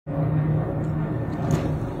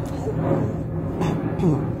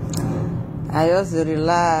I just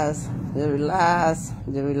relax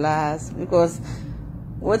because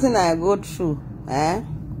what I go through,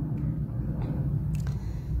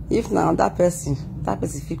 if now that person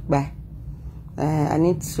fit by, I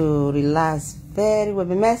need to relax very well.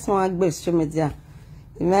 My small go social media,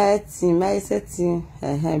 my setting,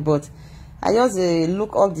 but I just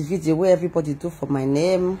look up the video where everybody do for my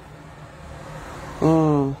name.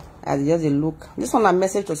 I just look. This one a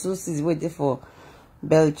message to Susie waiting for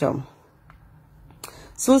Belgium.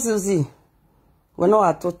 Susie, we know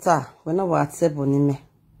our total, we know our sebonime.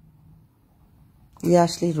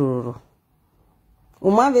 Yashli roro.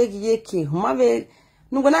 Umave yeke, umave.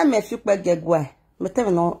 Nungona me fiu kwa gegwa.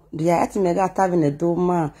 Mete no dia ati mega tavi ne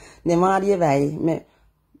doma ne marie vai me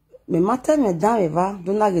mate me down eva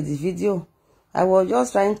do na get the video. I was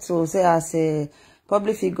just trying to say as a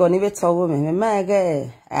public figure ni be towo me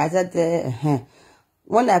mege I said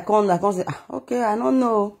when I come say okay, I don't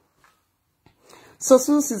know. So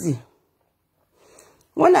Susie,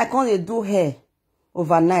 when I come do hair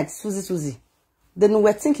overnight, Susie, then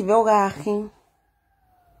we think we all him.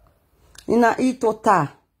 Ina I total.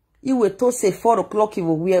 You were to say 4 o'clock you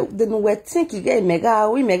will then we think you get mega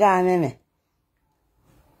meme.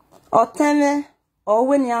 Or teme or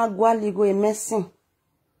when you are gwali go a messing.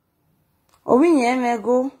 Or when you me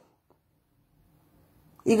go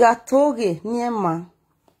you got toge near man.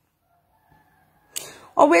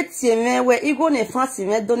 Or wait me where you go ne fancy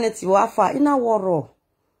me donate you afa in a war.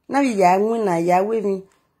 Now you are winner, you are waving.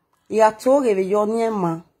 You are toge with your near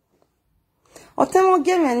man. Or temo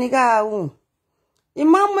game a nigga.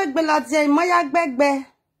 Imam Megbeladia, Maya Begbe.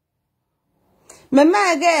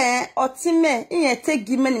 Memage or Time in a take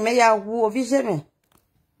given Maya woo vision.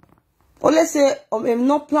 Or let's say, I'm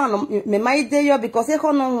no plan, me my day because I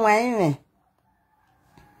can't know why.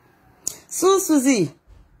 So, Susie,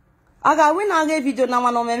 I got when I gave video now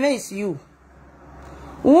on me is you.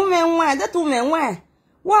 Woman, why that woman, why?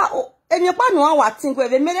 What, and your partner, what think we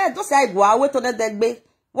made it, just I go away to the dead bay.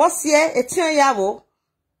 What's here, a 10 yavo?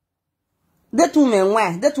 That woman,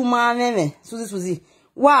 why? That woman, Susie.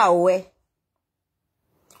 Wow,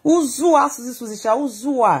 Uzua, Susie,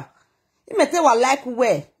 Uzua. You may tell what like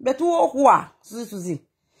where, but who Susie.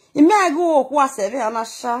 You may go who are 7 and a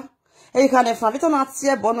sha. And you can have it on a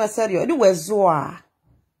tear bonnet serio. It was Zoa.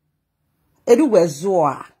 It was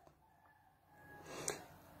Zoa.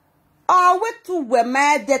 Ah, wait to where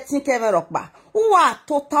mad that think ever rock back. Who are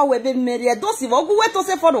total webbing Maria? Does you go wait to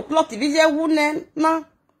say 4 o'clock if you wouldn't na?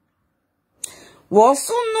 Was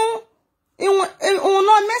so no, it will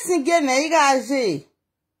not messing game, guys.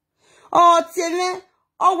 Oh, Timmy,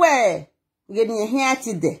 oh, where getting your hair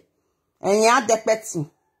today, and ya de petty.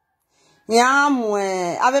 Yam,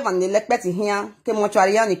 I've been the leg petty here, came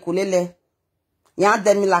mochariani kulele. Ya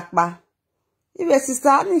de me lakba. If your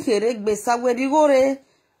sister, me here, besa where you go,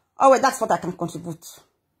 oh, that's what I can contribute.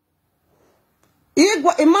 You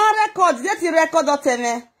go in my record, get the record of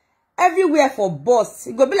me. Everywhere for boss.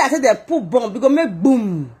 It go be like they put bomb. It go make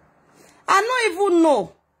boom. I don't even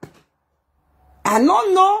know. I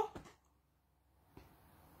don't know.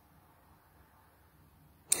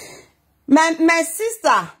 My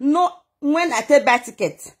sister know when I take buy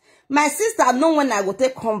ticket. My sister know when I go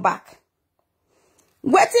take come back.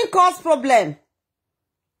 Waiting cause problem.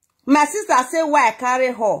 My sister say why I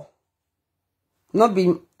carry her. Not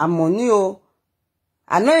be a money o.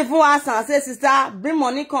 I know if you ask and say, sister, bring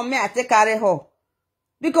money, come here, I take carry her.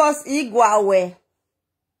 Because he go away.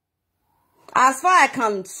 As far I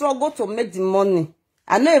can struggle to make the money.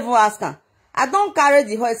 I know if you ask her. I don't carry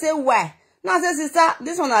the her. Say, why? Now I say, sister,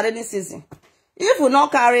 this one already season. If you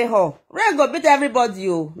not carry her, rain go beat everybody,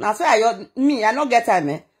 you. Now so I don't get time,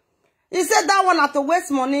 eh? He said that one have to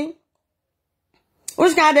waste money.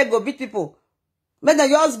 Which kind they go beat people? But they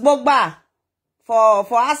just go back for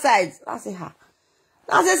outside. I say, ha.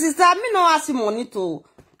 I say, sister, me no ask you money to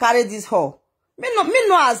carry this hoe. Me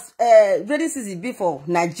no ask very easy be for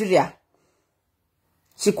Nigeria.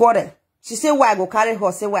 She quarrel. She say why I go carry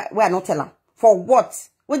her? Say why I not tell her? For what?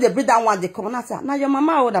 When they bring that one, they come and I say, now your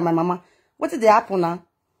mama older my mama. What did they happen now?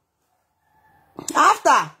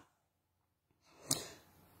 After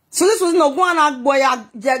so this was no go and boy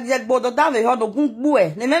jag bodo down the no gun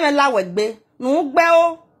boy. Ne me la wegbe. No gbe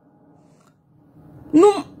o.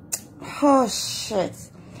 No. Oh shit.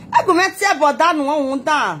 I go met tear board down one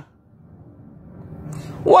down.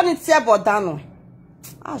 One is tear board down.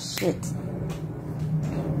 Ah shit.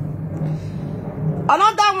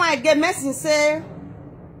 Another one I get messing say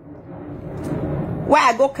where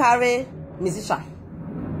I go carry musician.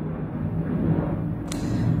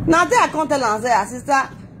 Now there I can't tell and say, sister,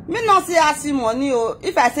 Me not say ask you money, oh.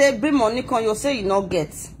 If I say bring money, come you say you not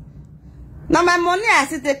get. Now my money I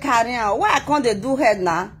still take carry out. Why I can't they do head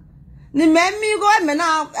now? Ni me go me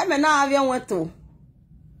now have went to.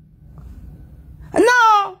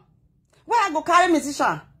 No. Why I go carry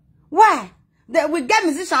musician? Why? We get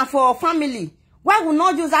musician for family. Why we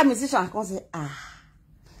not use that musician? I can say,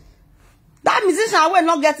 that musician will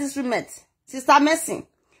not get instrument. Sister Messing.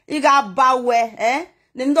 He got bawe, eh?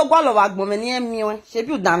 Then do go over gbomeni emi she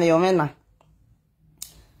bi dan yo me na.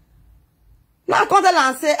 Now come tell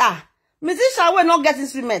and say, musician will not get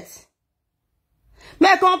instrument.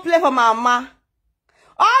 Me come play for my mama.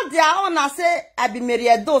 All their own say I be married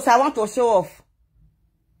Edos, I want to show off.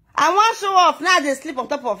 I want show off. Now they sleep on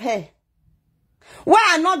top of her. Why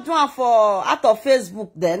I not doing for out of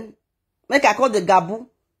Facebook then? Make I call the gabu.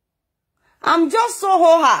 I'm just so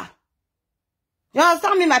ho-ha. You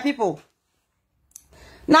understand me, my people?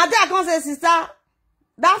 Now there I can say, sister,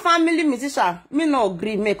 that family musician, me no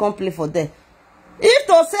agree, me come play for them. If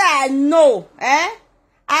to say I know,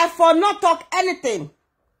 I for not talk anything.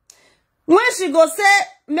 When she go say,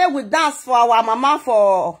 me we dance for our mama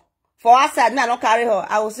for outside, me I don't carry her,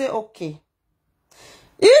 I will say, okay.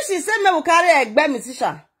 If she say me will carry a bad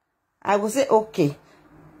musician, I will say, okay.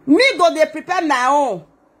 Me go they prepare my own.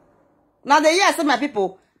 Now the year say my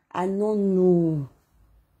people, I don't know.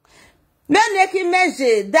 Me neki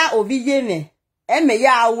meje da oviye me. Me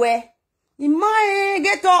ya we. Ima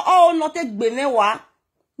get all not take me wa.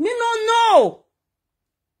 Me no know.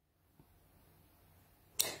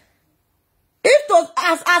 If to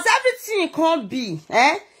as everything can be,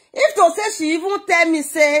 if to say she even tell me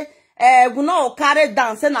say we no carry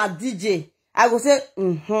dance na DJ, I go say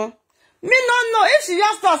Me no know. If she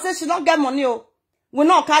just talk say she don't get money, we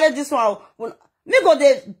not carry this one. Me go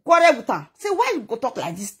dey quarrel with her. Say why you go talk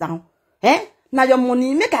like this now? Now your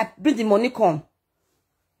money make I bring the money come.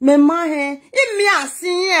 Me ma if me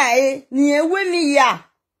asin ni ewe mi ya.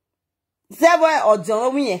 Zewe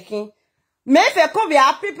ojo wi yekin. Me fe ko bi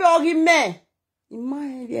a prepare ori me. Ima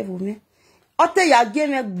bi e vo me. Ote ya ge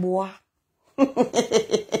me gboa.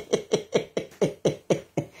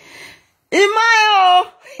 Ima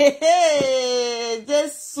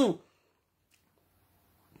Jesus.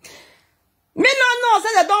 Me no know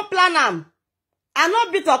say they don't plan am. I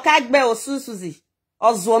no bit of kagbe or susuzi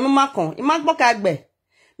or zonumakon. Imagbo kagbe.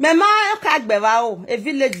 Me ma kagbe va o a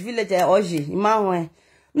village oji. Imagwe.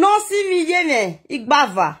 No si mi yene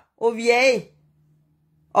igbava ovie.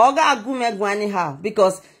 Oga agume gwani how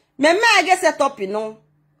because me get set up no.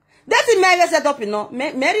 That is me get set up no.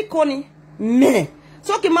 Mary Connie me.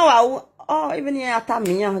 So ki ma wa even here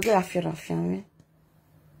atami ya get afira me.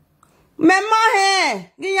 Me ma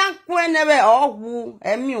giyan kwenebe owu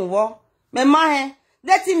emi wo. Me ma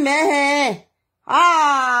that is me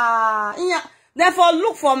therefore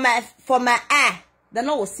look for my eye. They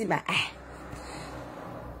no will see my eye.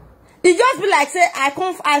 It just be like say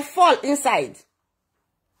I fall inside.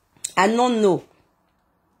 I don't know.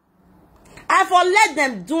 I for let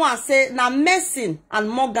them do and say now Messin and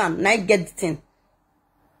Morgan now get the thing.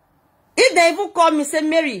 If they even call me say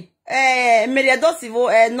Mary Edos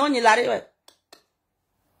no nilare.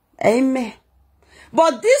 Amen.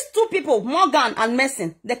 But these two people, Morgan and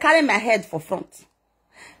Messin, they carry my head for front.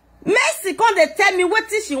 Messi come they tell me what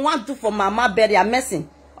she want to do for mama burial Messin.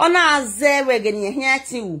 Ona aze we geni here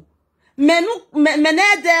ti menu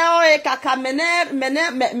mene de kaka mene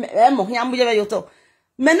mo hia mu je yoto.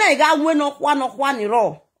 Mene ga we no kwa ni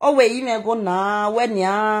ro. O we yi me go na we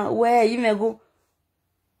nia we yi me go.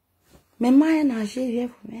 Me ma na je ye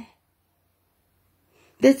me.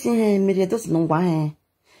 De ti me de to no gwa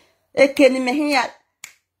ekeni me hia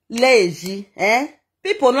lazy,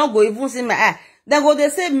 people not go even see my eye. Then go they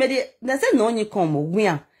say they say no you come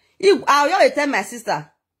ogwia. I always tell my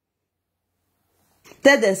sister.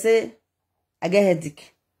 Tell them say I get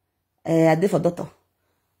headache. I dey for doctor.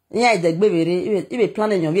 Yeah, the baby you be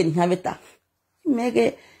planning your way in haveta.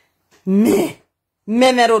 Mege me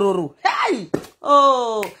roro. Hey!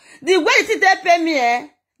 Oh, the way they pay me,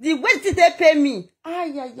 the way they pay me.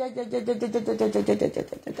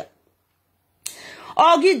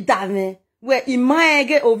 Ogi dame we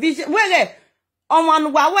imaege ovision we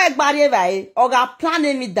on wa we gbare bai oga plan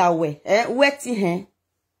me that way weti hen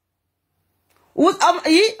wo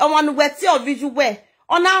on weti ovision we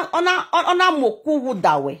ona moku wu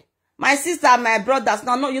that way. My sister, my brothers,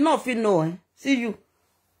 no you not feel no see you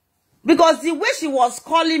because the way she was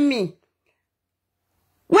calling me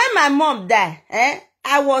when my mom died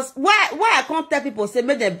I was why I can't tell people say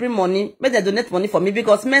make them bring money, make them donate money for me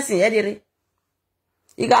because Messi edere.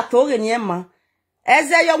 You got told in Yema.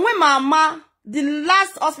 As a young mama the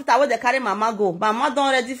last hospital where they carry mama go, mama don't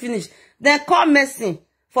already finish. Then call Mercy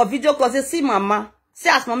for video call. Say, see mama, see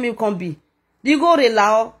as mommy can be. You go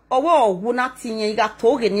rela or wuna tinye, you got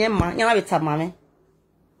toge nyema, yana with mama.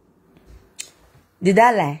 Did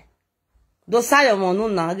I lie? Do say no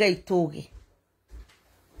na get toge.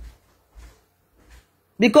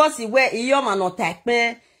 Because he wear iyo man no type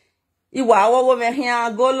me. Iwa wo me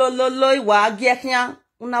here go lo iwa gie here.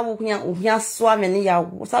 Una wo hia o hia so ameni ya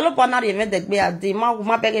wo salo pa na re me de gbe ade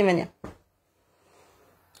ma bege me ne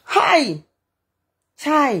hi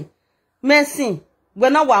chai Mercy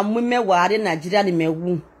gbena wa mu me wa re Nigeria ni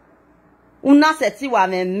mewu una seti wa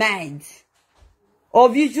me mind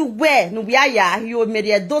of you where no bia ya yo me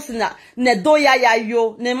de dos na ne do ya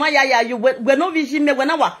yo ne ma ya yo we no vi me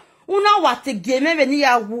gbena wa una wa te ge me ni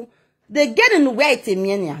ya wu de get in where it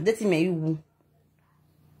me ne a that me you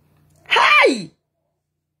hi.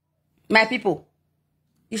 My people,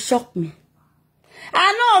 it shocked me.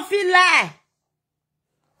 I know feel lie.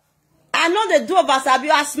 I know the do of Wasabi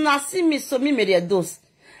as soon as see me so me the dose.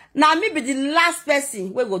 Now me be the last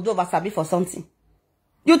person we go do Wasabi for something.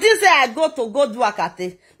 You think say I go do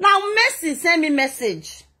akate. Now Mercy send me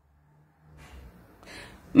message.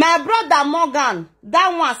 My brother Morgan,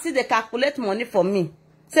 that one see they calculate money for me.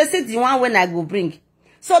 Say see the one when I go bring.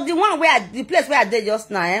 So the one where the place where I did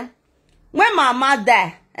just now, when my mama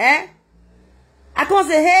die, I can't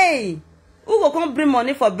say, hey, who go come bring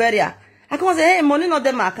money for burial? I can't say, hey, money not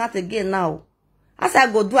in my account again now. As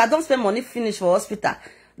I go do, I don't spend money finish for hospital.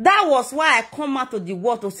 That was why I come out to the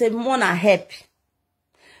world to say, Mona help.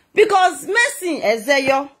 Because Mercy,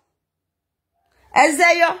 Ezeyo,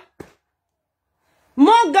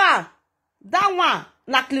 Morgan, that one,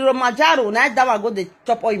 na Kilomajaro, na that one go the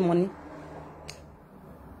chop all your money.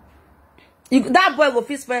 That boy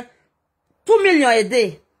go spend 2 million a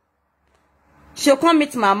day. She'll come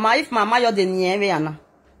meet mama if mama you're the near.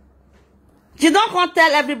 She don't come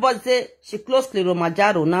tell everybody say she close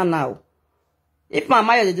Kilomajaro now. If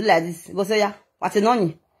mama you're do like this, go say ya. What's it on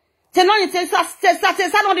you? Tenoni say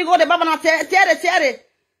don't go the baba tear.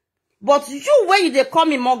 But you where you they call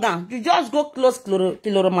me Morgan, you just go close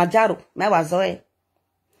Kilomajaro. My was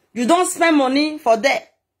you don't spend money for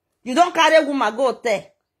that. You don't carry woman go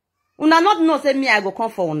there. Una not know say me I go come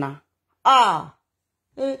for una. Ah.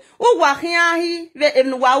 O wa hian hi we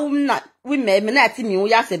em wa na we me na ti mi o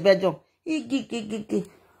ya se bejo igi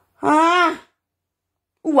ah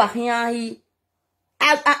o wa hian hi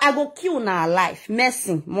I go kill na life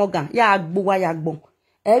Mercy Morgan ya agbo wa ya gbon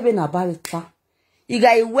e be na barita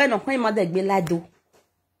iga iwe no hwan ma da gbe lado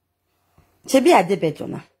che bi ade bejo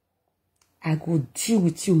na I go deal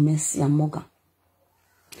with you Mercy and Morgan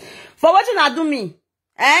for what you na do me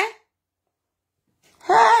hey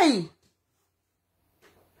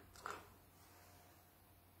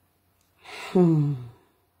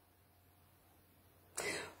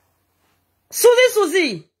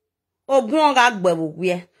Suzy ogun ora gbewo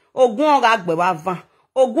wie ogun ora gbewa van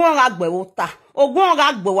ogun ora gbewo ta ogun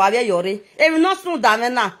ora gbewa be yore emi no sun da me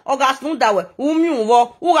na oga sun da we umi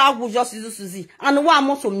unwo ura gu just Suzy and wa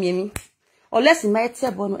mo so miemi unless my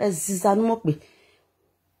tebo no eziza no mo pe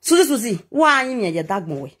Suzy wa anyi mi ye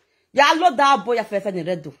dagbon we ya lo da bo ya fefe ni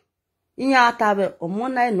redo iya atabe omo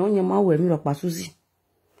na e no nyema we mi ro pa Suzy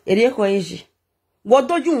ere ko eji wo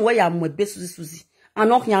doju nwe ya mo ebe Suzy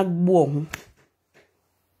anokin agbo ohun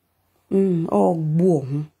gbo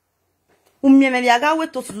ohun umieme ya ga we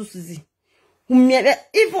to Suzy umieme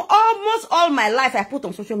even almost all my life I put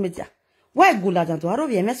on social media why go la janto aro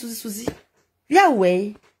vie me Suzy via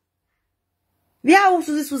we via o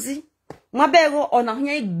Suzy ma bego ona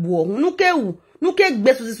hia igbo ohun nuke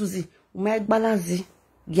gbe Suzy ma gbalazi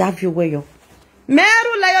ya vi we yo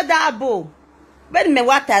meru la yo dabo ben me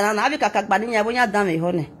wata na abi kaka gba ni ya bonya dan me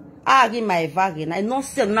ho ne agi my vagi na no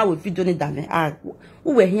sell na we video ni dan me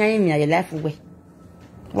we hia mi aye life we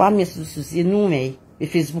wa me Suzy nu me e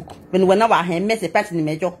Facebook ben we na wa hen me se party ni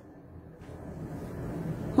mejo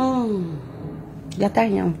ya ta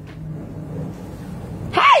yan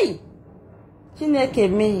hey Chineke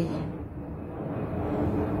me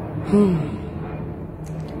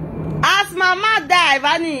as mama die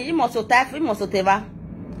vani imosoteva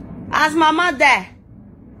as mama die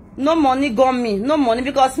no money gone me no money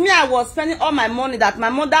because me I was spending all my money that my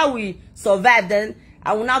mother will survive then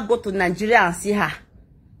I will not go to Nigeria and see her.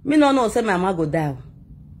 Me no know say my mama go die.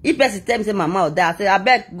 If person tell me say mama will die, I say I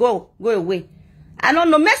beg go away. I don't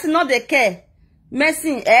know Mercy not they care.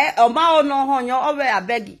 Mercy oma no honyo always I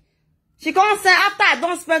beg. She can't say after I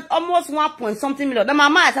don't spend almost 1 point something million. The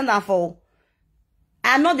mama I send her for.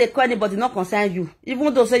 I know they call anybody not concern you.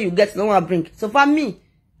 Even though say you get no one bring. So for me,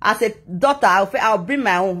 as a daughter, I'll bring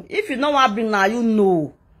my own. If you don't want to bring now, you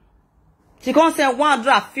know. She can't send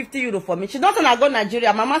 150 euro for me. She doesn't go to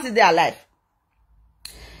Nigeria. My mom is there alive.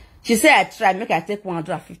 She said I try, make I take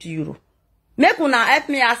 150 euro. Make una help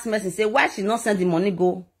me ask me and say why she not send the money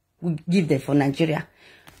go give them for Nigeria.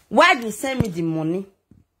 Why do you send me the money?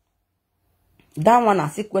 That one I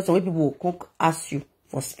see question where people will come ask you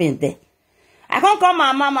for Spain there. I can't call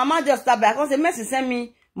my mama just start by. I can't say Messi send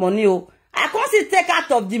me money. Oh, I can't say take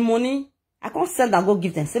out of the money. I can't send and go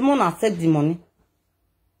give them. Say Mona take the money.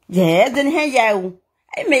 Yeah, then here you.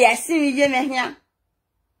 I may I see you here.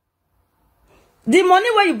 The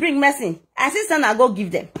money where you bring Messi, I see send and go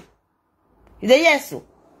give them. You say yes so.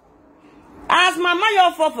 As mama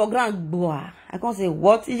you fall for grand boy. I can't say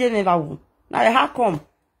what you never won. Now how come?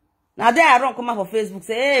 Now there I run come out for Facebook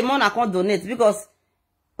say hey Mona can't donate because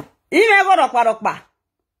he may go rockpa.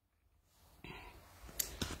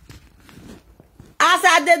 As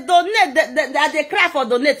I they donate, they cry for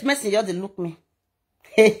donate messenger, they look me.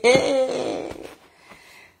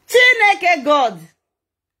 Chineke God.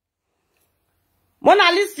 Mona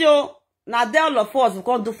Alicio, now there all of us we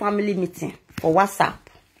can't do family meeting for WhatsApp.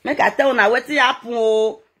 Make I tell you now what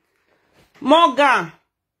happen. Morgan,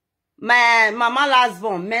 my mama last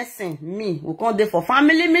born, Messi, me, we can't do for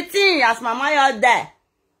family meeting as mama you're there.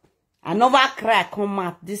 I never cry come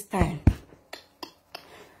out this time.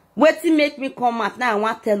 Waiting make me come out now. I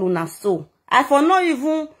want to tell una so. I for not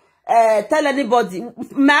even tell anybody.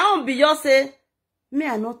 My own Beyonce, me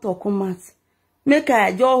I not talk come out. Make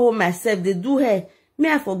I just hold myself. They do her. Me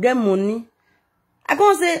I forget money. I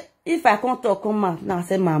can't say if I can't talk come out now. I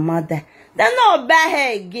say my mother. They not buy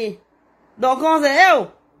her again. Don't come say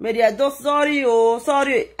oh, maybe I don't sorry oh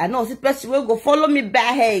sorry. I know this person will go follow me buy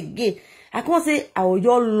her again. I can't say I will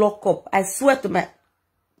just lock up. I swear to my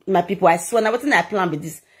people. I swear. Now what I plan with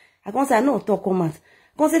this? I can't say I know talk come out.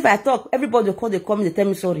 I can't say if I talk, everybody will call. They come. They tell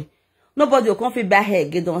me sorry. Nobody will come. Feel buy her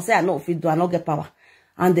again. Don't say I know if you do. I not get power.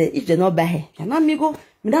 And if they not buy her, you know me go.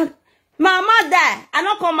 Mama die. I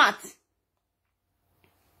not come out.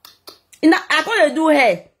 I can't do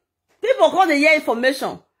her. People call the hear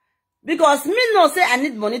information because me no say I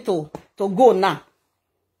need money to go now.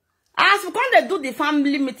 As we come to do the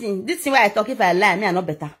family meeting, this is why I talk. If I lie, me I know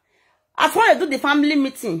better. As when I do the family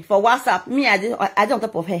meeting for WhatsApp, me I did on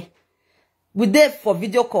top of her. We did for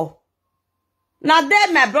video call. Now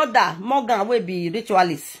there my brother Morgan will be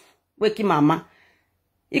ritualist. Wake mama.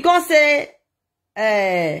 He can say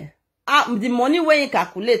the money where you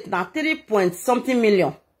calculate now 3.something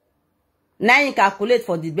million. Now you calculate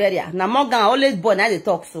for the burial. Now Morgan always born now they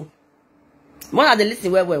talk so. More than they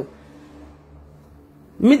listen well.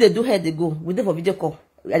 Me they do here they go. We do for video call.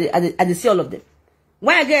 I see all of them.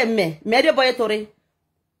 When I get me boy Tori.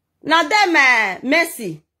 Now them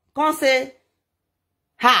Messi can say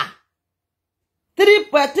ha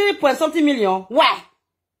 3.something million. Why?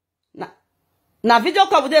 Now video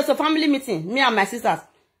call with so family meeting. Me and my sisters.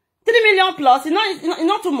 3 million plus. It's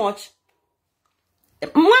not too much.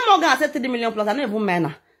 When Morgan said 3 million plus, I don't even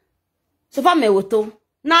mind. So far me woto.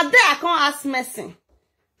 Now there I can't ask Messi.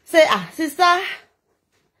 Say sister.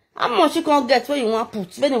 How much you can get when you want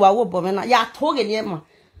put? When you are over, man, you are talking here, man.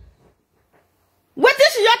 What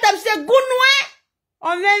is your time? Say good way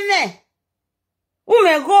on me. Who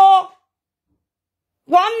may go?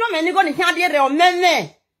 One no man, you going to hear the on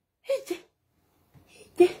me.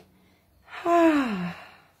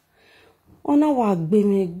 Oh no, what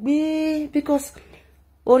be because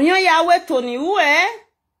on your Yahweh Tony, who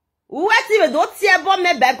even don't see about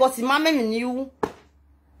me back because my man knew.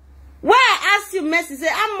 Why I ask you Messi say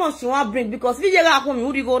how much you want to bring because we just got home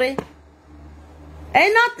you go there.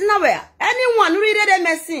 Ain't not nowhere. Anyone who read the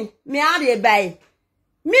Messi, me are buy.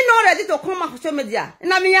 Me not ready to come on social media.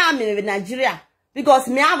 And I'm in Nigeria because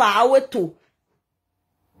me have a way to.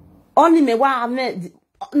 Only me what I made.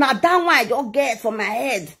 Now that one I don't get from my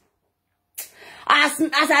head. As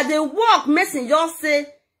I dey walk, Messi just say,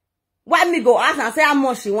 why me go ask and say how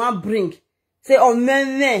much you want to bring? Say oh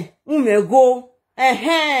me go.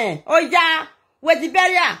 Oh yeah, where the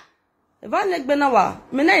barrier? If I like Benawa,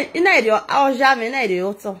 ina idio, I'll jam in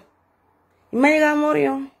idio. Imaniga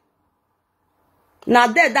Morio. Now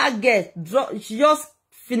that girl, she just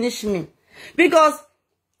finished me because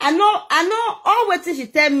I know all what she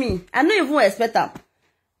tell me. I don't even expect her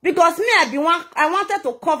because me I wanted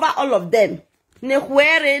to cover all of them. Now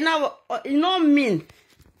you know mean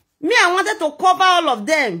me I wanted to cover all of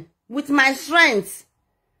them with my strength.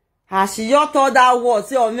 As she just told that word,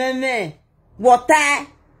 say, oh, me, water,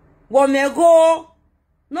 me go.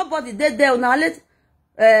 Nobody did there. Now,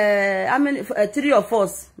 how many, 3 of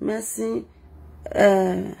us, Messi,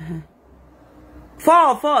 4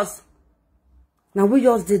 of us. Now we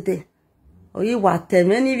just did it. Oh, you what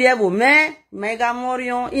many viebo me, mega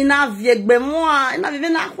morion, ina viegbe moi, ina vive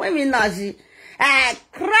na kwemi naji. I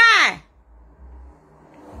cry.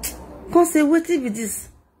 Can't say what with this.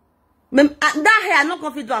 That hair, I'm not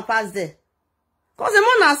confident pass there. Cause the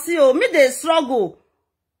man I see, oh, me they struggle.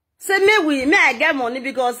 Say may I get money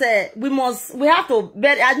because we have to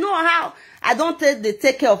bet. I know how I don't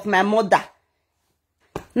take care of my mother.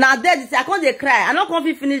 Now that I can't they cry. I not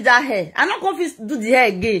confident finish that hair. I not confident do the hair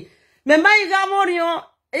again. Remember you got money on.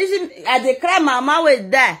 I they cry my mama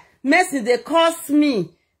with that. Mercy they cost me.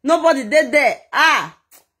 Nobody did that. Ah.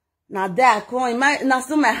 Now there I can't imagine. Now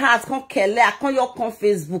so my heart can't kill. I can't your on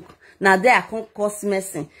Facebook. Now there I can't cost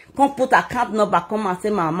messing. Can't put account number come and say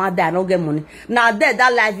my mama there I don't get money. Now there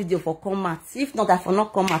that live video for come out. If not I for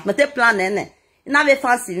not come out. But they plan ene. You know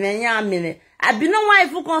fancy man ya me. I be no why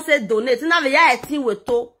if you can say donate. You know ya a thing with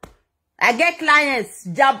to. I get clients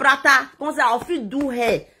jabrata. Can say I fit do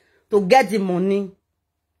hair to get the money.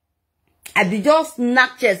 I be just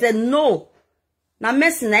snatch say no. Now,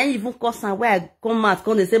 messing, I even cause and where I come out,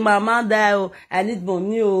 when they say, Mama, oh, I need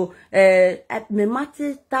money, oh, me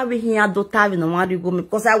matter, tavi here, do tavi, no matter you go,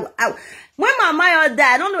 because when my mother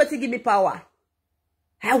died, I don't know what to give me power.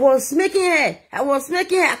 I was making her,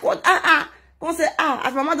 I could, come say,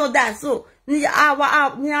 as my mother died, so,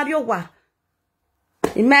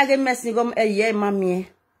 imagine messing, go, yeah, mammy.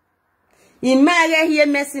 Imagine here,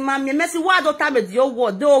 messing, mammy, messing, what do time with your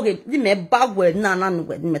word, dog, you may bag word, none,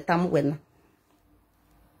 me tam when.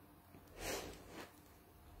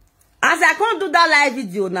 As I can't do that live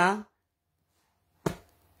video now,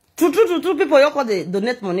 two people you call they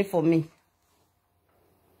donate money for me.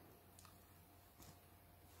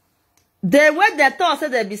 They wait their thought say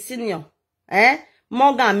they be senior,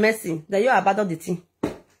 Morgan and Messi. They you abandon the thing.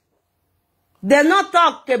 They not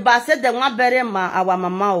talk about say they want bury our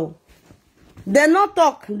mama. They not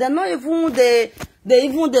talk. They not even they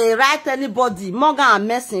write anybody. Morgan and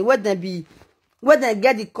Messi where they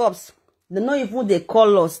get the cops. They not even they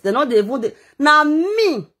call us. They not even they. Now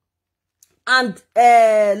me and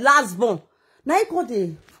last born. Now I go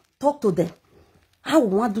they talk to them. How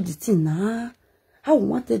we want to do the thing now? How we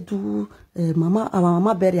want to do our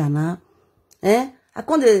mama bury now? I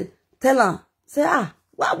can't they tell her say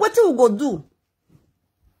what you go do?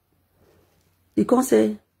 You can't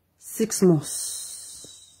say 6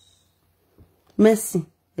 months. Messi,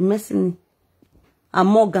 and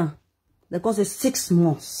Morgan. They can't say 6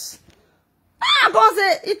 months. I can't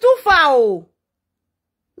say, it's too far, oh.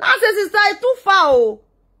 Now say, sister, it's too far, oh.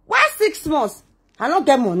 Why 6 months? I don't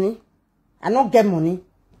get money.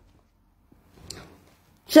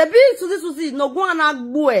 Shebi, Suzy, no go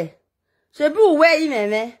and boy. Shebi, uwe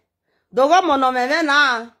imeme. Dogo mono meme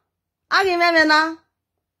na. Agi meme na.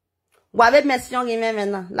 Wabe mession imeme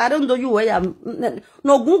na. La don't do you way.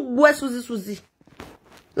 No good boy, Suzy.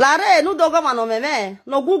 La re, no dogo mono meme.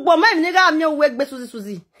 No good boy, meme nigga, me wake be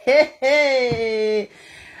Suzy. Hey.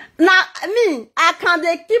 Now, I can't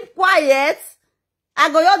they keep quiet. I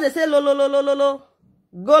go out, they say, lo.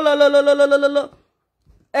 Go, lo.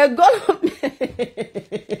 Go.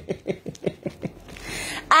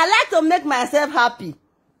 I like to make myself happy.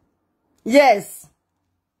 Yes.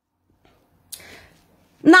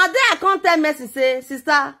 Now, there I can't tell me, say,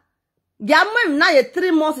 sister, Gamma, now you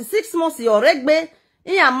 3 months, 6 months, you're regbe.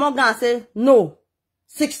 And Morgan say, no,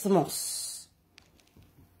 6 months.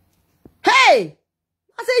 Hey!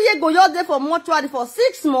 I say, you go out there for mortuary for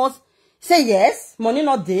 6 months. Say, yes, money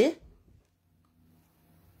not there.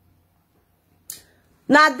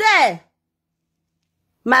 Now there,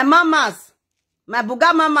 my mamas, my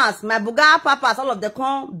buga mamas, my buga papas, all of them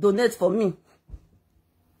come donate for me.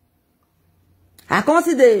 I can't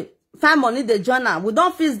see the find money, the journal. We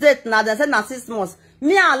don't fix date now, they said now 6 months.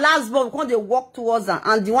 Me and last born, we can't they walk towards her.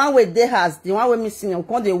 And the one where they has, the one where missing, we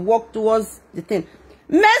can't they walk towards the thing.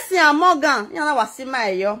 Messi and Morgan, you know what see my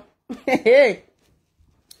yo.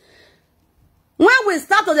 When we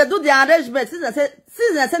start to do the arrangement, since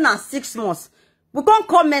they say now 6 months, we can't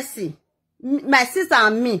call Messi, my sister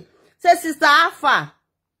and me. Say sister Alpha,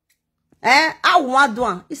 I want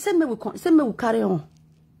one. He said me we carry on.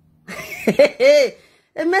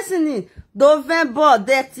 Messi ni November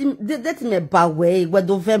that me bawe we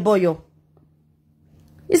November yo.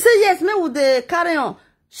 He said yes, me would carry on.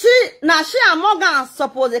 She and Morgan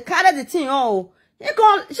suppose they carry the thing on.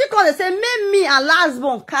 She called say, me and last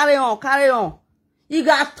born carry on. You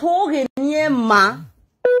got told him near ma.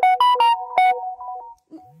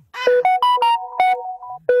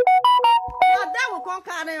 Now that we can't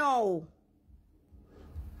carry on.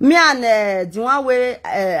 Me and the one way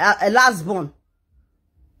last born.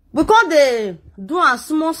 Because they do a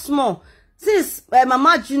small. Since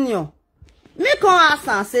Mama Junior, me come ask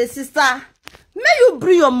and say, sister, may you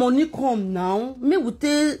bring your money come now? Me would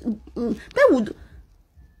take, me would.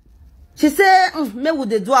 She say, me would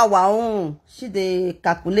they do our own. She they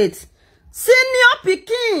calculate. Senior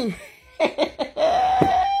picking.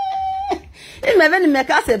 It may even make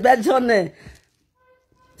us a bad journey.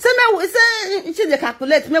 Say me, say she they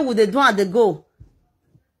calculate. Me would they do and they go.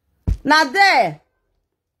 Now there.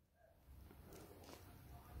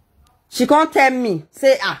 She can't tell me,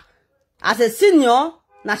 say, as a senior,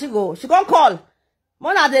 now she can't call.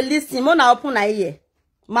 Mona they listen, Mona open her ear.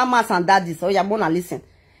 Mamas and daddies, so yeah, Mona listen.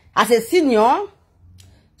 As a senior,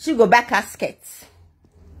 she go back casket.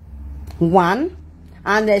 1.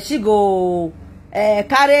 And she go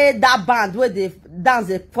carry that band where they dance,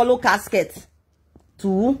 they follow casket.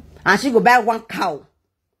 2. And she go buy 1 cow.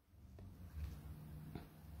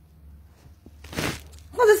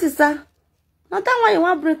 What's this, sister? Now that one you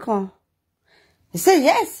want break on. He said,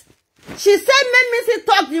 yes. She said, make me see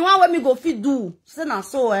talk, the one where me go fit do. She said, now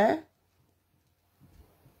so,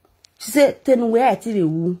 She said, ten where I tell you.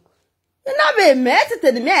 You know, be met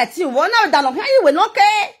to the met you. One of them, you will not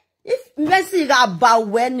care. If Messi got bow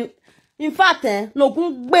when, in fact, no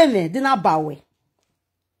good women did not bow.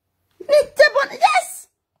 Yes.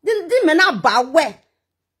 Didn't not bow where.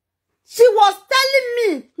 She was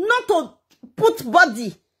telling me not to put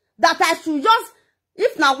body, that I should just,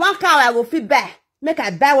 if now 1 cow I will feed back. Make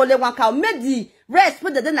I buy only 1 cow. Make the rest,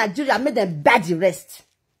 put the Nigeria, make them buy the rest.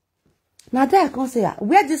 Now there I can say,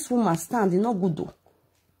 where this woman stand, is not good though.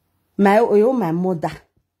 My mother.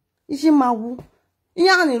 Is she my woo?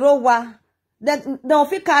 Yani rowa. They don't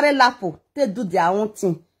feel carry lapo. They do their own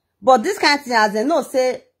thing. But this kind of thing, as they know,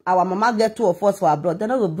 say, our mama get 2 of us for abroad. They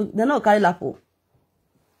don't carry lapo.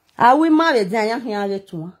 Are we married? They are here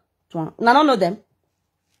to one. None of them.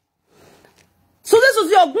 So this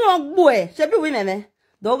was your good boy. She be women.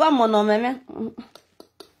 Doga mono meme.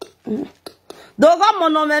 Doga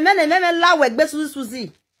mono meme ne meme la wegbe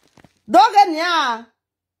Suzy. Doga nya.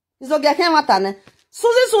 Iso ge ken watane.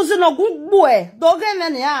 Suzy no good boy. Doga me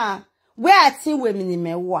nya. We ati we mi ni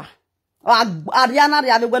mewa. Ariana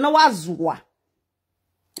ria we no wazuwa.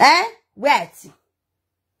 We ati.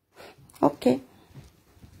 Okay.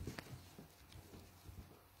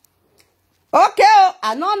 Okay,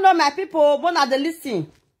 I don't know my people, but not the listen.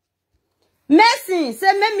 Mercy,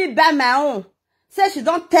 say make me buy my own. Say she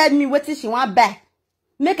don't tell me what she want buy.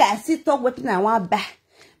 Make I see talk what I want buy.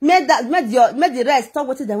 Make the rest talk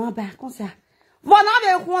what they want buy. Come say. But now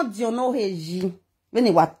they want you know heji. When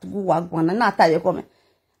you want to go one, not tell you come. Now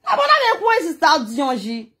but now they want to start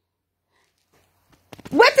dionji.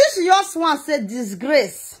 What she just want say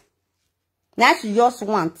disgrace. Now she just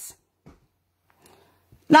wants.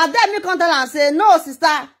 Now then me come tell and say, no,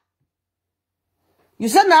 sister. You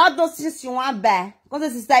said now those things you want buy. Because the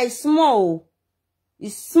sister is small.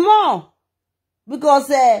 It's small. Because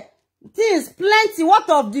things plenty. What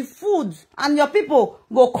of the food? And your people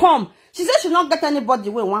go come. She said she not get anybody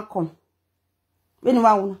when want come. When you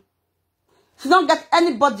want. She don't get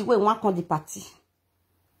anybody when want come the party.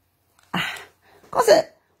 Because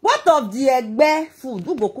what of the egbe food?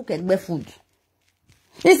 Who go cook egbe food?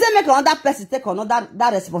 He said make another person take another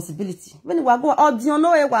that responsibility. When you go, oh, do you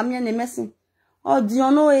know what me and messing? Oh, do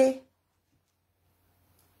you know it?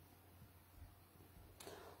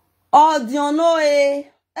 Oh, do you know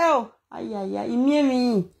it? Oh, ay,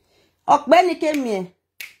 me. Okbe ni ke mi.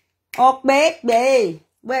 Okbe.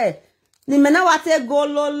 We. Ni mena wate go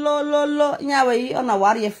lo. Nyawe yi ona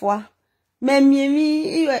wari efwa. Me.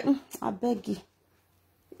 I beg you.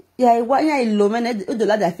 Yeah, what ya ilo men e de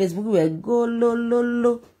la da Facebook we go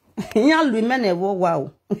lo. Ya lu men e wo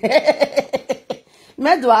wow.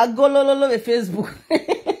 Me do a go lo we Facebook.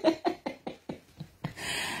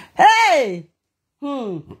 Hey.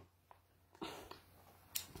 Now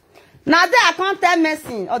there I can't tell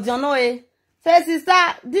messing or you know say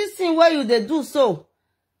sister, this thing where you they do so.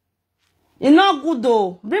 It's not good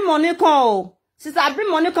though. Bring money come. Sister,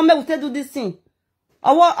 bring money come we do this thing.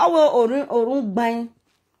 Our orun buying.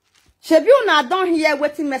 Shebi una don hear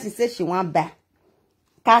wetin Mercy say she want buy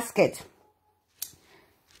casket.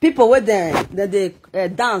 People with they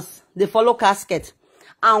dance, they follow casket,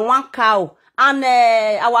 and 1 cow, and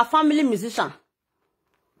our family musician.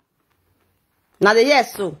 Now they hear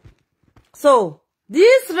so. So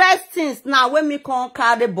these rest things now when me come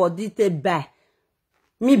carry body to buy,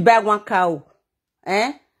 me buy 1 cow,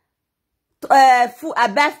 food, I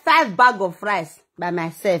buy 5 bags of rice by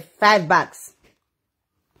myself, 5 bags.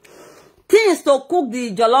 Things to cook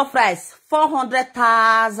the jollof rice,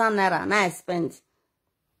 400,000 naira. Now I spend.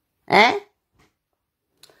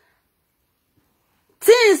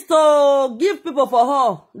 things to give people for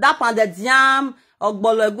her. That pounded yam,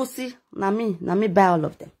 ogbolo egusi. Na me buy all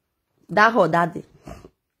of them. That her that day.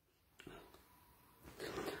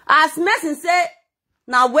 As Messi say,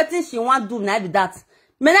 now waiting she want do na be that.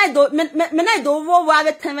 Me na do over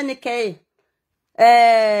have 10k.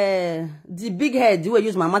 The big head you will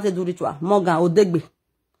use my mother to do ritual. Morgan Odegbe.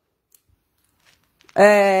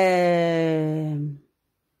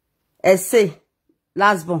 Essay.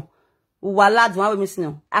 Last born. Wahala, do one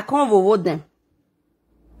missing. I can't vote them.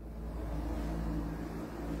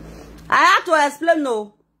 I have to explain,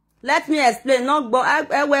 no. Let me explain. No, but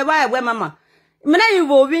where mama. Me na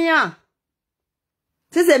involving ya.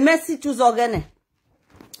 This is a messy choose organ.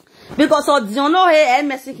 Because of the no hey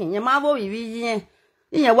messy king. Your mavo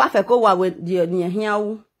in your waffle go with the near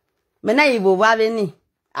here. Me na involve any.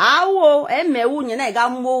 Awo me wu nye na ga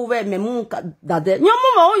mo we me mu dade. Nyo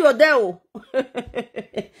mu mo yo de o.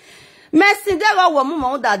 Messi de go mu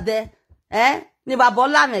mo dade. Ni babo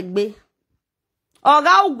la me gbe.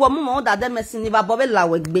 Oga ugwo mu mo dade Messi ni babo be la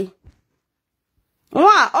we gbe.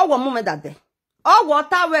 Wa ogwo mu me dade. Ogwo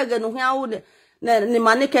ta we ge nu hia wu ni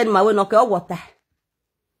manike ni ma we no ke ogwo ta.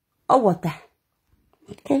 Ogwo ta.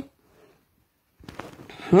 Okay.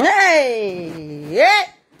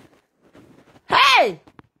 Hey!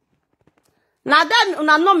 Na dem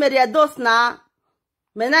una no mere Edos na.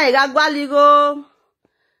 Me na iga gwaligo.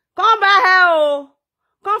 Come back here oh.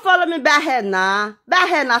 Come follow me back here na. Back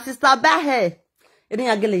here na sister back here. Iri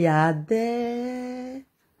ya gele ya de.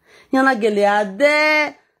 Yana gele ya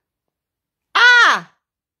de. Ah!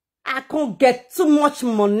 I can't get too much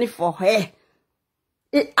money for her.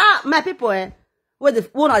 My people where they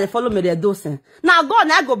follow me the Edos. Now God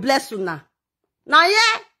na go bless you now. Now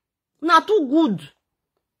yeah. Now too good.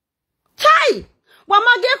 Chai!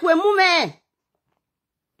 Wama get we mume.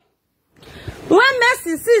 When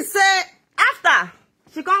Messi say after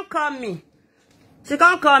she can't call me. She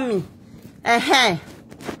can't call me.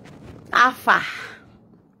 Afa.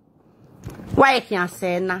 Why you can't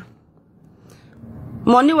say na?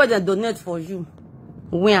 Money where they donate for you.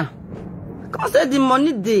 Where? Because the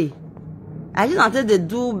money they. I just wanted they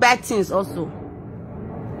do bad things also.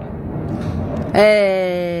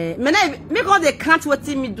 Me cause they can't what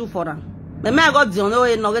me do for them. Me I got the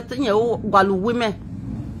no no get you gwalu women.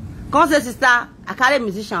 Come say sister, I carry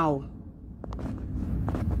musician o.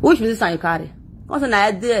 Which musician you carry? Come say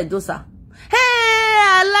na dey Edosa. Hey,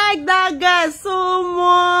 I like that guy so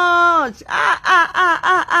much.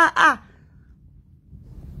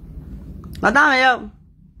 Madam yo.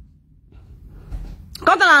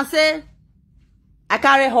 Come tell and say I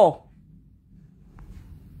carry her.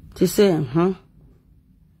 She say,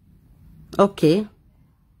 okay.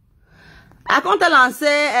 I come tell and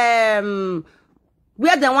say,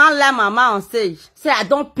 where they want let mama on stage. Say I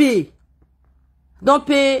don't pay. Don't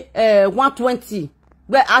pay 120.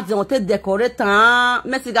 Where I don't take decorate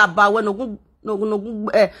Messi got ba we no gun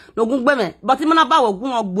me. But him na ba we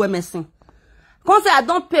gun ogbo mesin. Come say I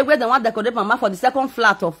don't pay where they want decorate mama for the second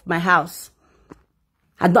flat of my house.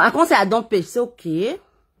 I can't say I don't pay. Say okay.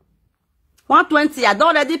 120, I don't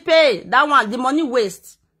already pay. That one, the money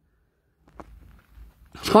waste.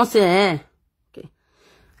 I can't say, okay.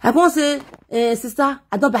 I can't say, sister,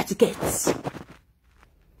 I don't buy tickets.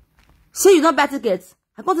 Say you don't buy tickets.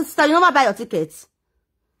 I can't say, sister, you don't buy your tickets.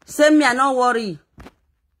 Say me, I don't worry.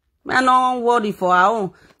 Me, I don't worry for her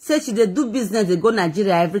own. Say she they do business, they go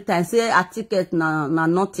Nigeria every time. Say a ticket, na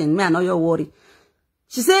nothing. Me, I know your worry.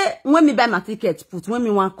 She say, when me buy my ticket, put when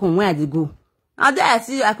me want come, where I dey go. And then I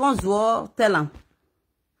see, I can't tell them.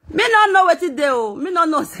 Me not know what it do. Me not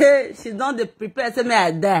know, say, she don't prepare, say me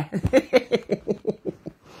I die.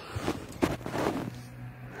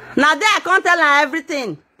 Now there I can't tell her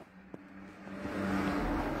everything.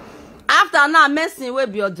 After now, messing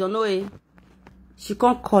with your Jonoe, she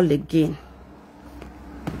can't call again.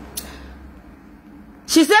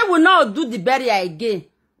 She said, we'll not do the burial again.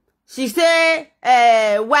 She say,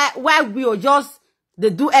 why we will just they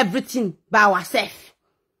do everything by ourselves?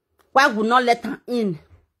 Why would not let her in?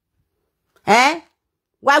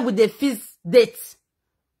 Why would they fix dates?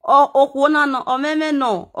 Oh, no, or meme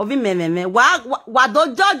no, or me. Why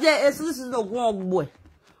don't judge it? This is no boy.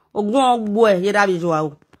 Oh, boy, here that is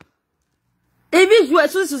well. If you are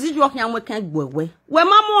so is walking and we can't go away. When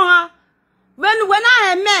Mamma, when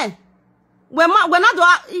I am man, when I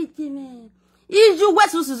do eat me. Is you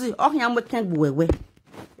west Susie, or him we can't go away.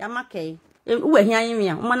 Yamake, we're hearing me,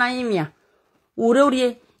 Manamia.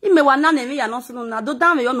 Uri, it may one none of me, and also not do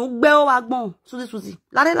damn you no bell agbon, so this was it.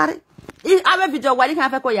 Larry. I have video while you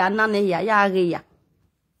have a coya, none here, ya.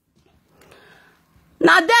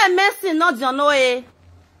 Now, they're messing not your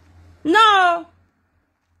no.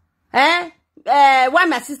 Why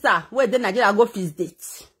my sister where the Nigeria go feast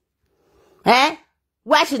date?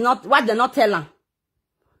 Why they not tell her?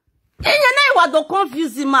 In your name what do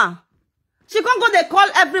confuse him, ma? She can't go they call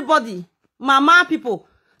everybody, mama people.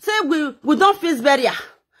 Say we don't feast barrier.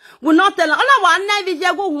 We not tell her. All one night we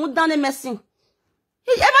go who done a messing.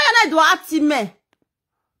 He ever do at me.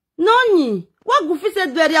 No ni. What go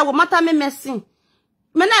feast barrier will matter me messing.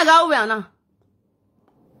 Menega we na.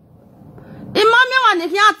 Imami one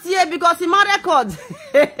if you here because he my record.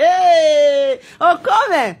 Oh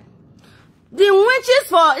come. The witches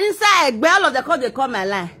for inside bell of the call they come my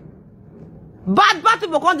line. Bad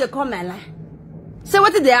people come they come my line. Say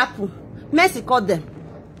what did they happen? Mercy call them.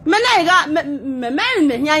 Menega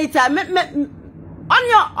me here ita me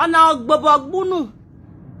on our bobo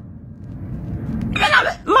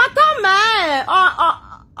Matome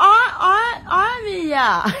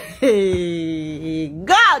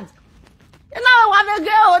God. You know what the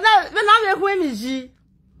girl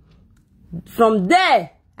from there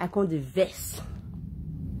I come the verse.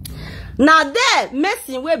 Now there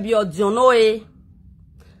messing we be odiono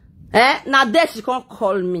now there she can't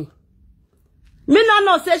call me. Me no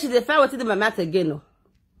know say she dey find what my mouth again no.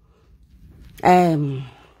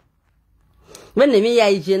 When me ya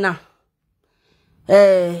ije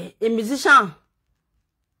a musician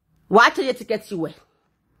watch your ticket you we.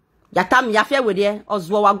 Ya tam ya fe we there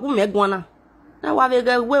ozwo wagu megwana. Na wa we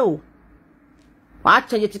go we o.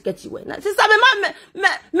 Watch your ticket you we. Sister me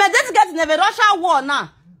that ticket never Russia war now.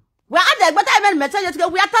 We are there but I me tell you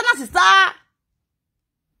ticket we are tana sister.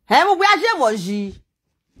 We are je woji.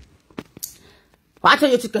 Watch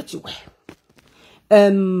your ticket you we.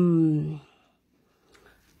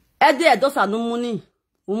 Edos are no money.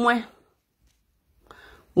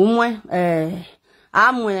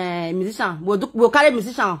 I'm a musician. We'll carry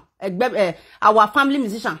musician. Our family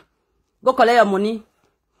musician. Go collect your money.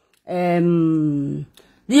 The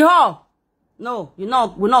hall. No, we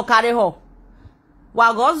not carry her.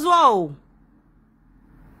 Wagozwo.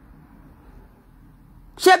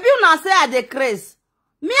 Shebi una say I dey craze.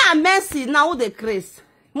 Me and Mercy now dey craze.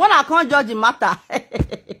 When I can't judge the matter.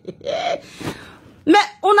 Me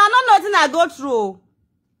una know nothing I go through.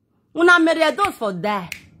 Una marry those for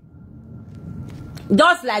that.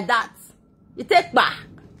 Just like that. You take back.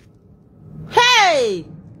 Hey!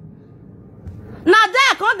 Now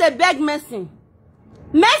there can't they beg Mercy.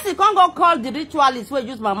 Mercy can't go call the ritualist who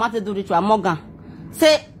use my mother to do ritual Morgan.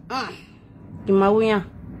 Say, Kimawuya,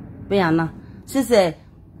 Beana. She say,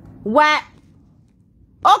 why?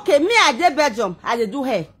 Okay, me I did Belgium, I did do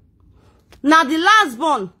her. Now the last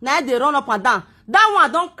born, now they run up and down. That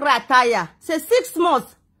one don't cry tire. Say 6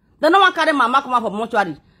 months. The no one carry mama come out from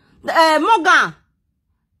mortuary. Morgan.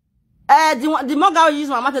 The Morgan will use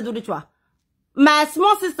mama to do ritual. My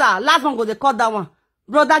small sister, last one go they call that one.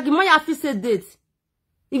 Brother, give me your official date.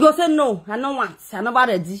 He go say no, I don't want. I never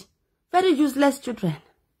ready. Very useless children.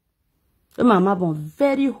 The mama born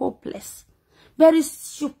very hopeless. Very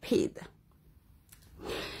stupid.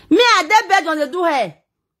 Me I dey bed on the do her.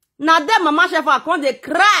 Now that mama chef come they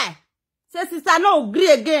cry. Say sister no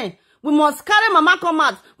agree again. We must carry mama come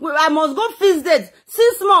out. I must go feast date.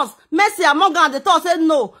 6 months. Mercy and Morgan the talk said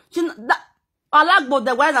no. She I like both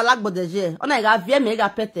the wine I like both the je. On I got vie me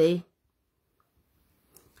got pete.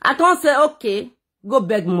 I can't say okay. Go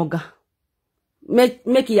beg Morgan.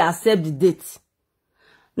 Make he accept the date.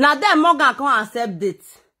 Now there Morgan can't accept date.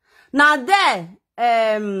 Now there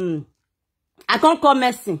I can't call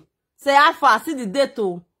Mercy. Say I for see the date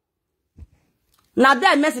too. Now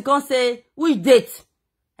there Mercy can't say which date.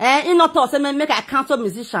 He not talk say me make I cancel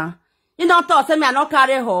musician. He not talk say me I not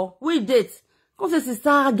carry her. Which date? Come say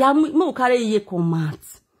sister, ga me carry ye command.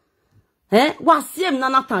 What see him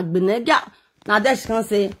na tank bene. Now there she can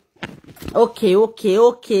say okay.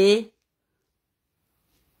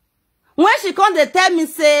 When she come they tell me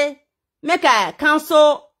say make I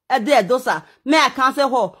cancel Edosa, may I cancel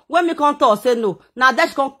her. When me come talk say no. Now that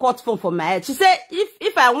she come cut phone for my head. She say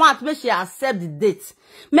if I want, make she accept the date.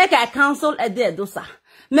 Make I cancel Edosa.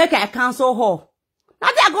 Make I cancel her. Now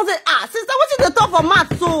they go say, sister, what did they talk for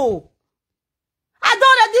math so? I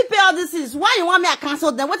don't already pay all this is. Why you want me to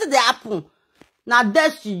cancel them? What did they happen? Now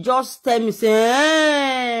that she just tell me say,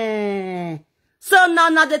 so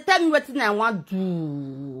now they tell me what I want to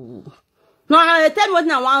do. Now they tell me what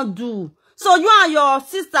I want to do. So you and your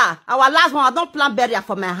sister, our last one, I don't plan burial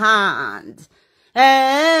for my hand.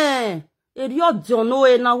 You don't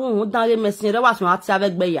know now who don't messing was not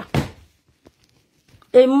avec Beya.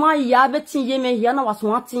 Et moi, il y avait tigné, mais il y en a was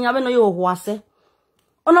one thing, I know you was it.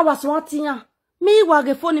 On a was one thing. Me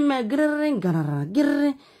wage phone me girring,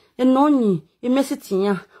 and noni, a message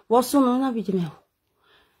was so no video.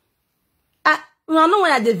 No, no,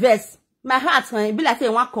 when I the verse, my heart it be like say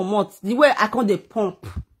one come out the way I can the pump.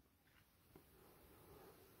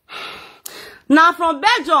 Now from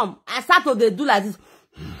Belgium, I start to do like this.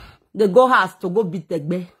 They go house to go beat the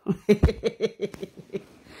gbe.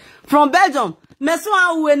 From Belgium,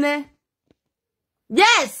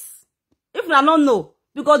 yes. If I don't know,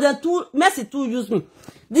 because they too Messi too use me.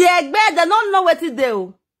 The egbe, they don't know what it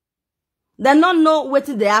do. They don't know what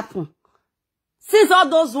it happen. Since all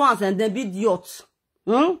those ones and they be idiots.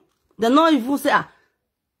 They don't even say,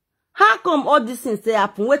 how come all these things they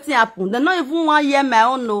happen? What happen? They don't even want to hear my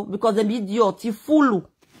own no, because they be idiots. You fool.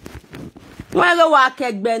 When I work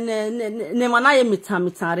egbe ne manaye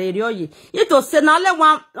mitan radio ye. It was say now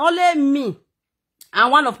only me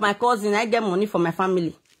and one of my cousins I get money for my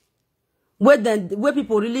family. Where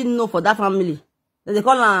people really know for that family. They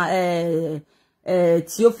call her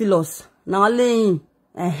Theophilus. Now only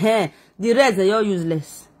him. The rest they all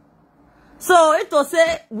useless. So it was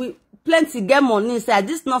say we plenty get money inside.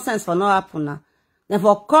 This nonsense for no happen now. Then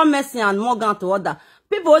for commerce and Morgan to order.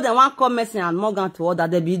 People they want commerce and Morgan to order,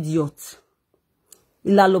 they be idiots.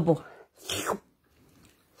 Ilalobo.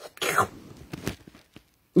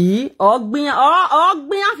 Ogbin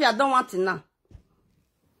if you don't want it now.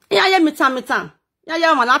 Yeah, mitan.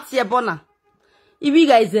 Yeah, man, that's your bona. If you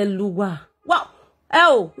guys are luwa. Wow.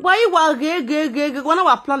 Oh, why you are gay, when I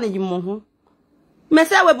was planning you more.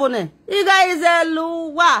 Messa webone. You guys are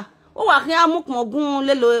luwa. Oh, I can't mock mogun,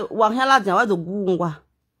 lelo, wahela, and the goonwa.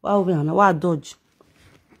 Wow, we dodge.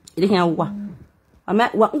 It can't wa. I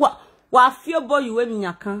met what fear boy you wave in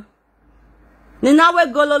your can. Nina we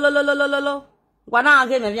go lo. Wana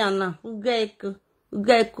again, Viana.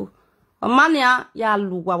 Ugeko. Omania ya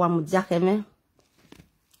luwa wa mujakeme.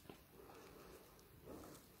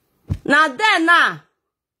 Now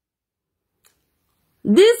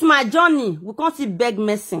this my journey. We can't see beg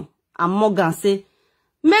messing and Morgan say,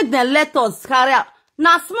 make them let us carry out.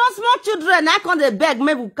 Now small children, I can't they beg,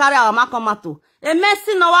 maybe we carry our makomato. A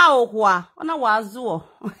messing no wa okwa. Ona wazuo.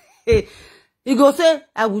 He go say,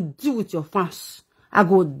 I will deal with your fans. I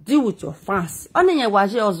go deal with your fans. Only ye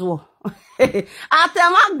waje ozuo.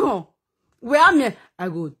 Atemagon. Where am I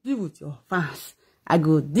go deal with your fans. I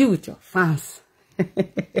go deal with your fans.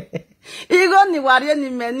 You go ni worry ni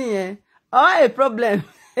many eh. Oh, a problem.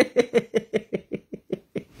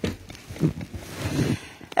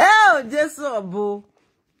 Oh, Jesus obo.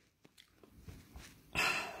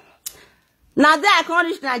 Now there I can't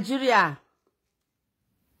reach Nigeria.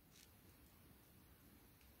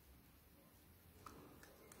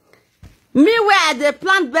 Me where they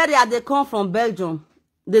plant berry they come from Belgium.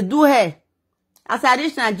 They do hair. As I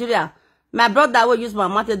reach Nigeria, my brother will use my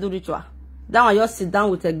mouth to do ritual. That one just sit down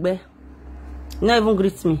with Egbe. Not even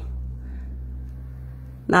greet me.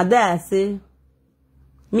 Now there I say,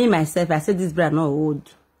 me myself, I say this bread not old.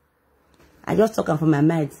 I just talking from my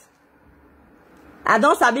mind. I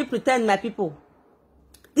don't sabi pretend my people.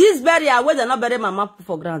 This berry I wait they not bury my mouth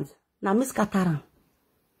for granted. Now Miss Kataran.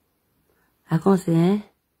 I can't say,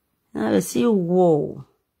 Now I see whoa.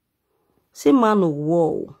 See man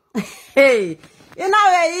whoa. Hey, you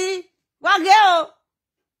know what girl?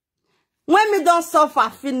 When me don't suffer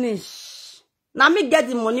finish. Now me get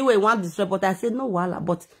the money where you want this but I say no wahala,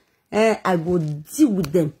 but I go deal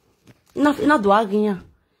with them. Enough do argue.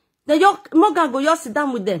 Then you Morgan go just sit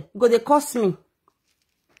down with them. Go they cost me.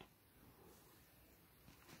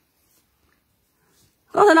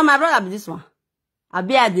 Because now my brother be this one. I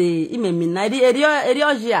be at the imemina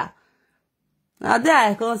area. Now there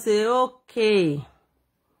I can say okay.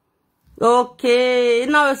 Okay.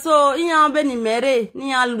 Now so in your beni mere,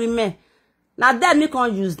 ni alume. Now then me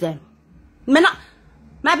can't use them.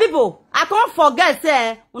 My people, I can't forget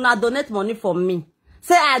say una donate money for me.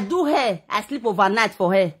 Say I do hair, I sleep overnight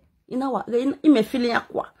for her. You know what? You me feeling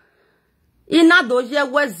aqua. Ina doje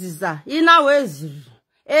weziza. Ina wezi.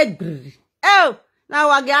 Egri. Oh, now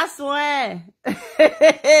I guess where.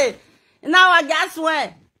 Now I guess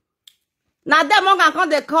where. Now them one can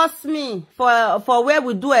they cost me for where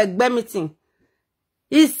we do a meeting.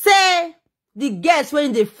 He say the guests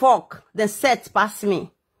when they fuck, the set past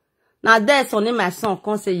me. Now there's only my son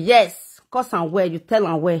can say yes, cause and where you tell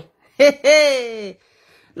and where. Hey.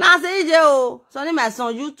 Now I say yo, sonny my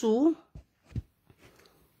son, you too.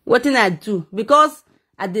 What did I do? Because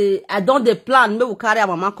I don't the plan me will carry our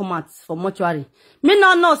mama come out for mortuary. Me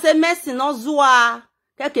no say Messi no zua.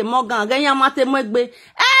 Keke Morgan ganya mate mwegbe.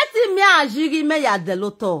 Eti mi ajigi me ya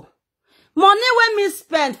deloto. Money when me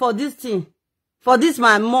spend for this thing, for this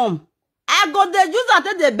my mom. I go the use at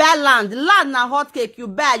the buy land. Land na hot cake you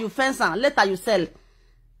buy, you fence and later you sell.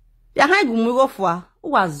 Behind gumugo for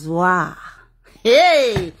wazwa.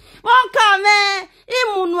 Hey, won come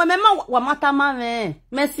imunu me ma wa mata ma me.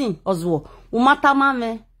 Merci Ozwo. U mata ma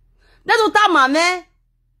me. Dedu ta ma me.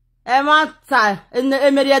 E mata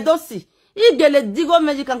emeri Edosi. I gele digo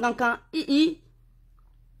meji kankankan. I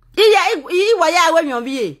wa ya we mi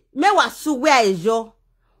vie. Me wa suwe ejo.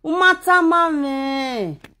 U mata ma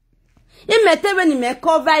me. I metebe ni me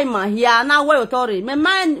cover ma hia na we otori. Me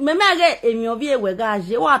ge emi vie we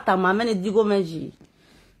gaje. Wa ta ma me ni digo meji.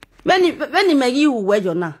 When me yi uwe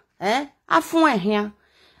jona, afun ehia.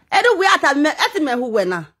 Edu we ata me huwe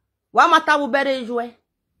na. Wa mata wo bere jwe.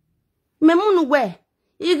 Me munu we.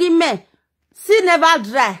 Igi me see never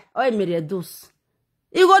dry or emere Edos.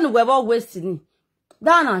 Igo nu we bo waste ni.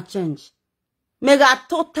 That na change. Me ga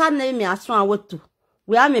total na me aso awoto.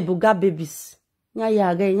 We am me buga babies. Nya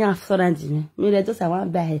ya ga nya afsorant ni. Me Edos I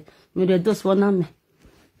wan buy. Me Edos wona me.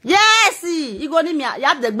 Yes, igo ni me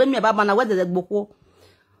ya de gbe me baba na we de gboko.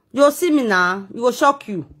 You see me now, you will shock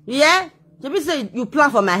you. Yeah? Just say you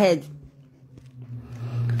plan for my head.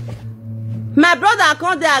 My brother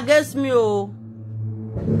come there against me, oh.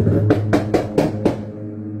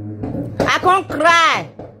 I can't cry.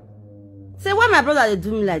 Say, why my brother they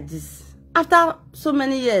do me like this? After so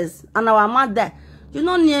many years, and our mother, you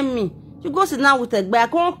not near me. You go sit down with a guy, I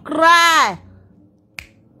can't cry.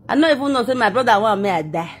 I don't even know say my brother want me to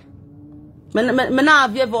die. Me now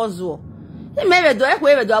have you maybe do I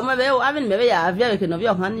haven't maybe I have can of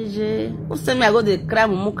your honey. Who send me I go the cry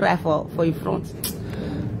mumu cry for in front.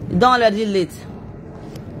 Don't already late.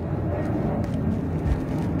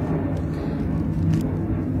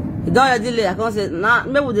 Don't already late. I can't say nah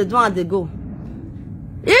maybe they don't they go.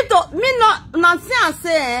 If to me not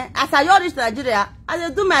say as I reach Nigeria, I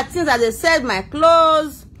dey do my things, I dey sell my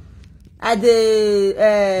clothes, I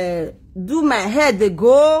dey do my hair, they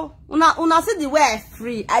go. Una see the way I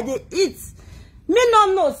free, I dey eat. Me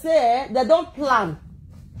no know say they don't plan.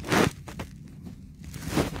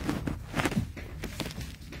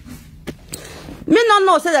 Me no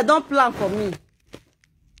know say they don't plan for me.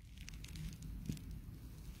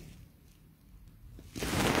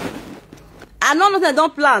 I don't know they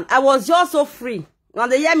don't plan. I was just so free. Now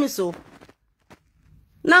they hear me so.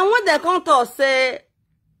 Now when they come to say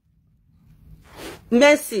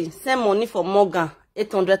Mercy send money for Morgan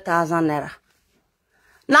 800,000 naira.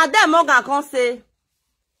 Now that Morgan can say,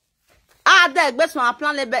 that best one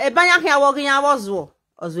plan le e banya here working was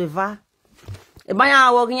ozweva. E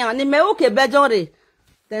banya working ni me okay bejore.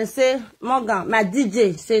 Then say Morgan, my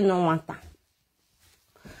DJ say no want.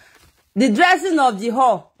 The dressing of the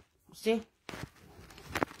hall. See?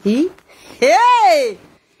 Hey!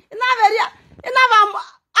 Ina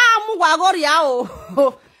amu gwagori ya o.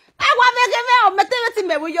 Agwa mekeme o meteweti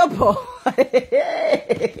me we yobo.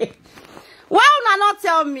 Why una not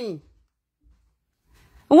tell me?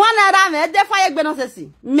 One other me, they fire gbe no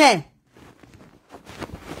sesi. Me.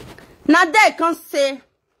 Now they can say.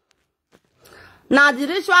 Now the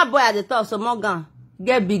ritual boy at the top, so Morgan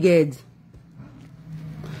get big head.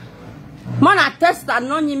 Man, I test that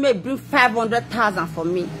no you may bring 500,000 for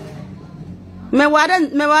me. Me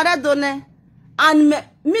wade donne, and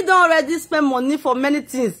me don't already spend money for many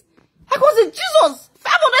things. I go say Jesus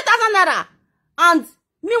 500,000 naira, and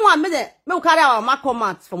me want me carry our mark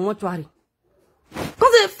command for mortuary.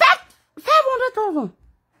 Cause 500,000,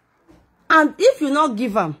 and if you not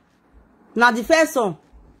give them, now the first one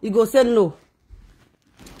you go say no.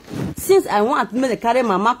 Since I want me to carry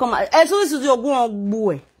my mark command, so this is your go on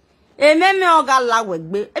boy. E me oga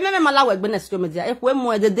lawegbe, e me ma lawegbe na social media. E kwe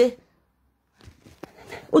mu edede.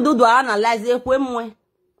 Ododo analyze e kwe mu.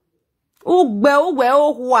 Ugbe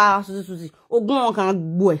ohwa susi. Ogun kan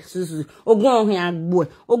gbo e susi. Ogun kan gbo e.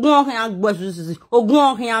 Ogun kan gbo e susi.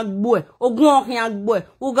 Ogun kan gbo e. Ogun kan gbo e.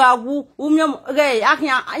 Uga wu umyom re akan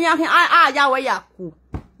ya we yaku.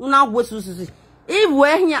 Una gbo susi.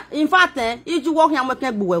 Iwe hia in fact iju wo hia mo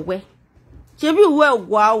kan gbo wewe. Chebi we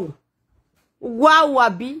ogwa wo. Ogwa wo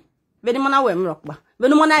abi. Veni mana we mrokba.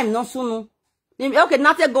 Veni mana im no sunu. Okay,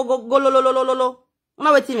 not go lo.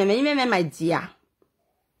 Una weti me my dear.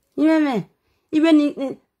 Me. Even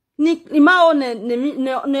ni ma o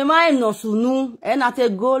ne ma im no sunu. E na te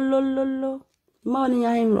go lo. Ma o ni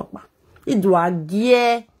ya im mrokba. Idu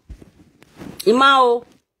agie. Ima o.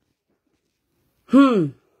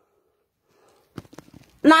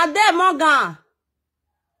 Na de Morgan.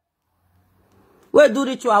 We do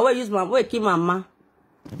ritual, we use my we keep mama.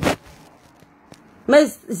 Me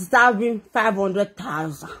starving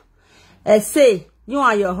 500,000. Say you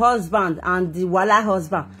and your husband and the Wahala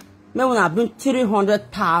husband, me wanna bring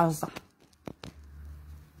 300,000.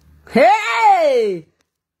 Hey!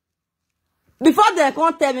 Before they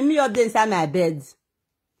come tell me your day inside my bed.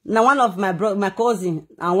 Now one of my cousin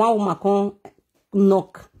and one woman come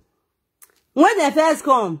knock. When they first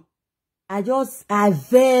come, I drive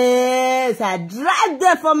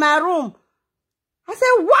them from my room. I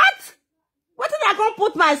said, what? What did I come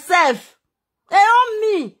put myself? They on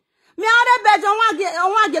me. Me other bed, I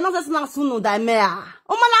want get not as soon as I may.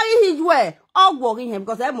 Oh, my, his way. I'll walk in him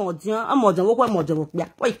because I'm more than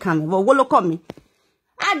what can well, look at me.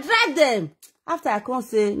 I drag them. After I can't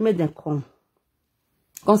say, make them come.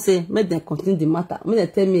 Can't say, make them continue the matter. Make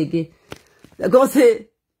them tell me again. They go say,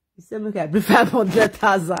 you say, make I bring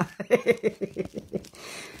 500,000.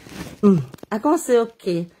 I can't say,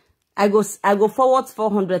 okay. I go forward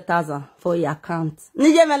 400,000 for your account.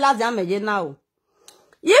 Nije me last time now.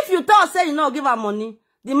 If you thought say you know give her money,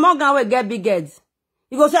 the Morgan will get big heads.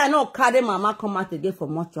 You go say I know carry mama come out again for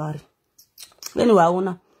mortuary. Anyway,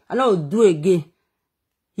 I know do again.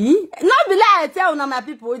 Not be like I tell una my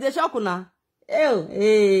people, they shock una.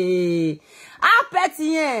 Hey. I pet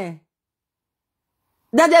here.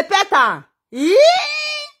 Then they pet her.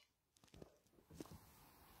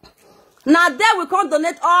 Now there we can't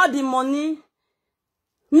donate all the money.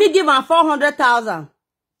 Me give them 400,000.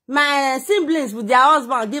 My siblings with their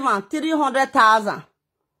husband give them 300,000.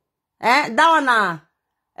 That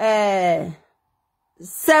one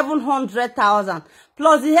 700,000.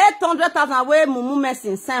 Plus the 800,000 where Mumu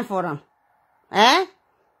Messin sent for them.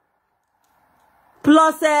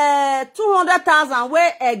 Plus 200,000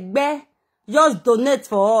 where Egbe just donate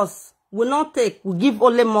for us. We not take. We give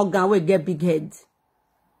only Morgan we get big head.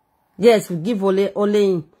 Yes, we give only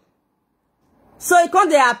in. So you can't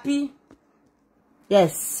be happy.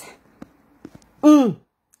 Yes.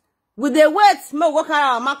 With the weight, me work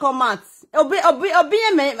around my commands. Obi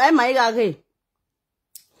my gage.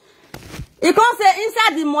 You can't say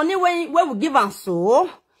inside the money when we give and so,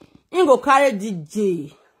 you go carry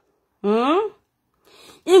DJ.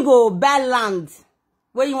 You go buy land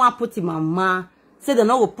where you want to put in mama. Say they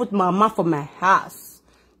no go put mama for my house.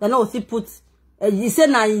 They no see put. You say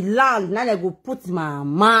na land, now they go put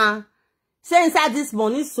mama. Say inside this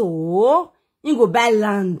money, so you go buy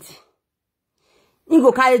land. You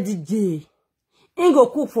go carry DJ. You go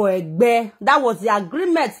cook for Egbe. That was the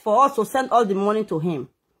agreement for us to send all the money to him.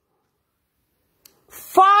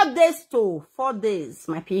 4 days,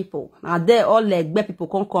 my people. Now there all the Egbe people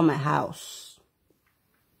can't come my house.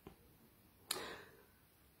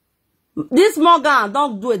 This Morgan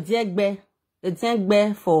don't do a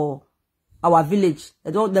Egbe for our village.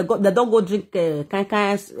 They don't go drink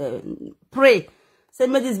pray. Say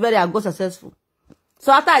make this berry I go successful.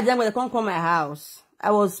 So after I did when they come my house, I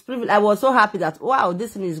was so happy that wow,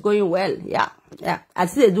 this thing is going well. Yeah. I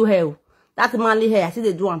see they do hair. That manly hair, I see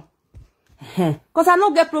they do one. Cause I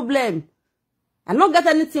don't get problem. I don't get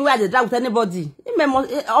anything where they drag with anybody.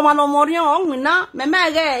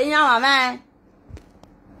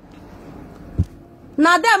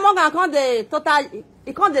 Now that Morgan can't the total.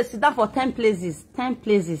 You can't sit down for 10 places. 10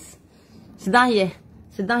 places. Sit down here.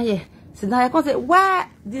 Sit down here. Sit down here. I can't say, why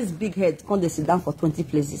this big head can't they sit down for 20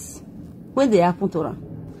 places? When they happen to him?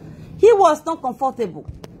 He was not comfortable.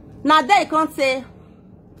 Now there you can't say,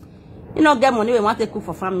 you don't get money, we want to cook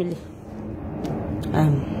for family.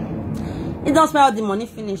 He don't spend all the money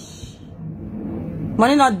finish.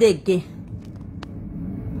 Money not there again.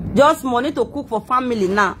 Just money to cook for family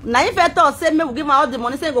now. Now if I thought say me will give me all the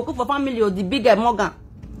money, say go cook for family or the bigger Morgan.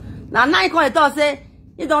 Now you can't thought say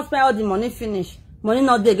you don't spend all the money finish. Money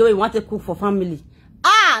not there, you want to cook for family.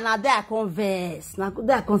 Now there I converse. Now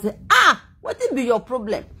there I can say, what will be your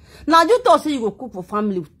problem? Now you thought say you go cook for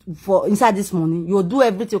family for inside this money. You do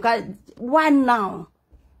everything. Okay? Why now?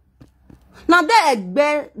 Now there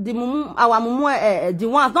Egbe, the mumu, our mumu, the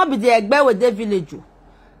ones not be the Egbe with the village.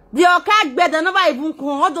 The okay bed, they never even come.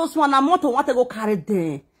 All those one are want to go carry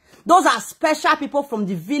them. Those are special people from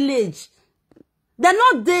the village. They're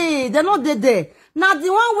not there. They're not there. Now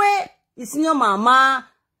the one where is your mama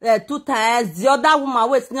 2 times, the other woman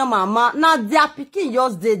where is your mama. Now they are picking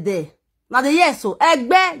yours there. Now the yes so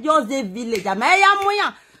Egbe yours the village.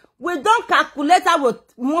 We don't calculate how we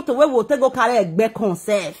want to we'll take go carry Egbe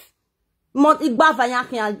conserve. Mont igba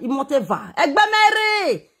vanyakian imoteva. Egbe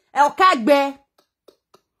mere. Okay Egbe.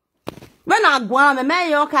 When I go on,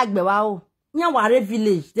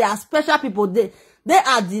 village, they are special people. They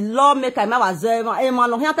are the lawmaker.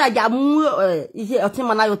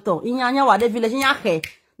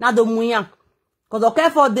 Because okay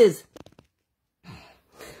for this.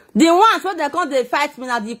 The ones where they call they fight me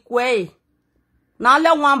at the quay. Now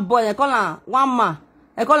let one boy, they call him one man,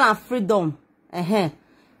 they call him freedom.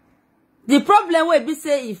 The problem where be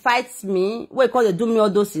say he fights me, where call they do me all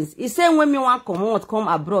those things. He say when me want come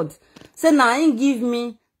abroad. Say now he give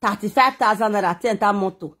me 35,000 naira to enter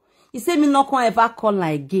motor. He say me not can ever call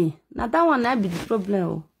like again. Now that one might be the problem.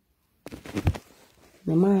 Oh.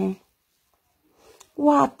 Me mind.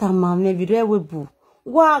 What a man me be we bu.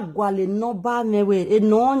 What gwale no ba me we e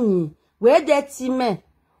no ni. We de ti me.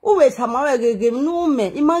 Uwe sama we ge no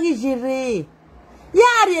me. Imagi jere.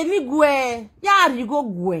 Yari mi gwe. Yari go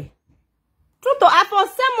gwe. Truto, I for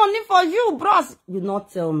send money for you, bros. You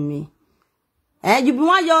not tell me. You be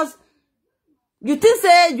one yours. You think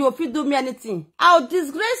say you fit do me anything? I'll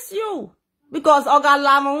disgrace you. Because oga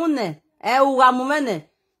lamune. Uga mumene.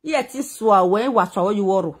 Yet is swa when watch how you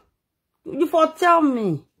woro. You for tell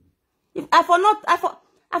me. If I for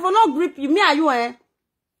not grip you, me are you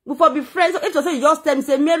we for be friends. So if you say you just tell me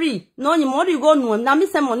say Mary, no you money you go no. Now me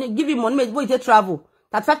send money, give you money, me go take travel.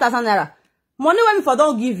 That's 5,000 naira. Money when me for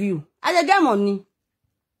don't give you. I get money.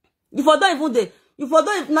 You for don't even day. You for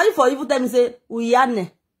don't now you for even tell me say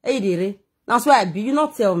uyane. Hey dire. That's why I be you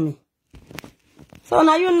not tell me. So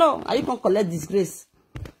now you know how you can collect disgrace.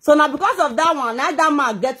 So now because of that one, now that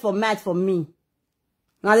man get for mad for me.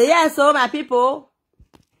 Now the year so my people.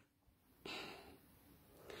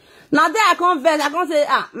 Now there I confess, I can't say,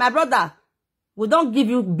 my brother, we don't give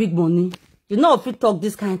you big money. You know if you talk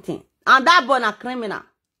this kind of thing. And that boy a criminal.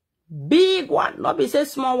 Big one. Not be say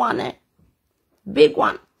small one, Big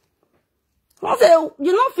one. I say,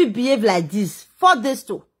 you know if you behave like this, 4 days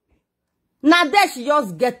too. Now there she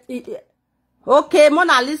just get it. Okay,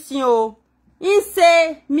 Mona listen you. He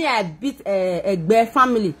say me I beat a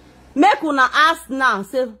family. Make una ask now,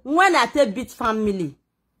 say when I take beat family.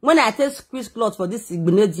 When I take squeeze cloth for this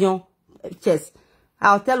Igbinedion chest,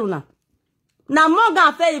 I'll tell you now. Now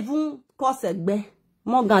Morgan fe even cause egbe.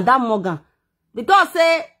 Morgan, that Morgan. Because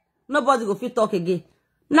say nobody go fit talk again.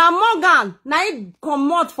 Now Morgan, now he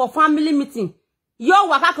come out for family meeting. Yo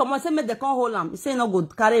waka come out say make they come hold him. He say no go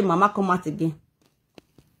carry mama come out again.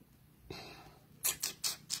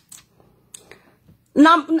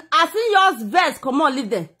 Now I see yours verse come on leave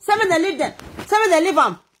them. Seven they leave them. Seven they leave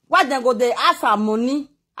them. Why then go they ask for money?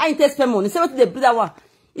 I ain't take spend money. Say what they do that one.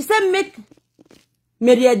 He said make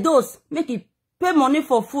Mary Edos make it pay money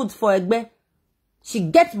for food for Egbe. She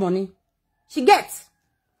gets money. She gets.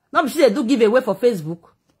 Now she do give away for Facebook.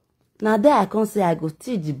 Now there I can't say I go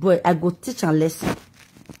teach the boy. I go teach and lesson.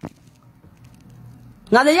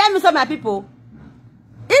 Now they hear me say my people.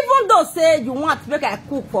 Even though say you want to make a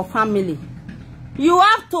cook for family, you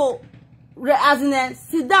have to as in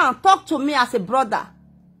sit down, talk to me as a brother.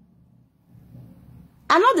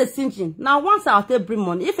 I know the sinking. Now once I'll take bring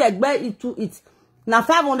money. If I buy it to it, now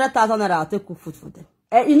 500,000 naira I'll take cook food for them.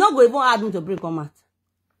 You not go even add me to bring come out.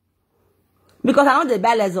 Because I know they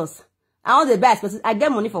buy lessons. I know they buy expenses. I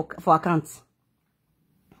get money for accounts.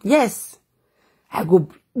 Yes. I go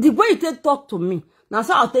the way you take talk to me. Now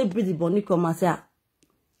so I'll take bring the money come and say,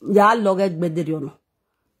 yeah, log it better.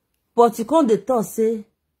 But you can't the talk say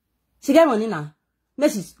she get money now.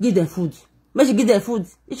 Make she give them food. Make she give them food.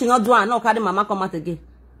 If she not do it, no carry mama come out again.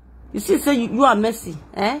 You see, so you are messy,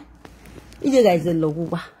 You guys are low.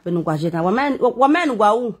 When you watch it, woman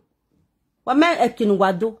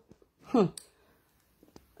ekin do.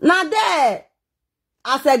 Now there,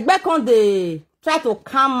 as I back on the try to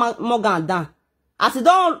calm Morgan down. As you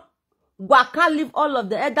don't can't leave all of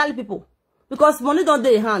the elderly people because money don't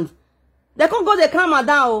they hand. They can't go they calm her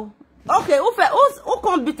down. Okay, who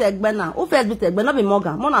can't beat Egbe now? Who first beat Egbe? Not be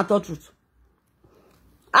Morgan. More not talk truth.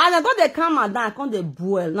 And I got the camera down, I can't the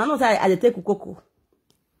boil. Now, no, I take ukoko.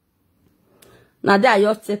 Now, there I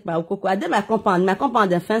just take my ukoko. I did my compound,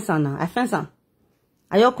 the fence now. I fence on.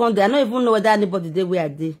 I just come there. I don't even know whether anybody did where I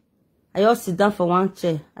did. I just sit down for one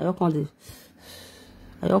chair. I just come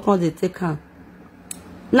there, take her.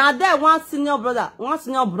 Now, there one senior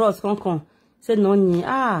bros come. Say, no,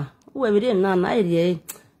 who are we there now?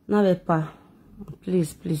 Now,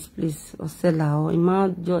 please. Osela,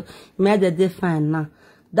 imagine they fine now.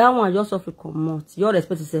 That one just off come out. You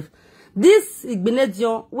respect yourself. This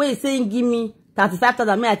Igbinedion, where you saying give me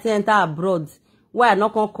 35,000, me I enter abroad. Why I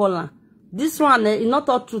not gonna call her? This one, is not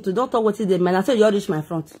all truth. Don't talk what it is, man. I say you reach my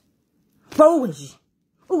front. But who is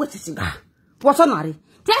cigar? What's on Harry?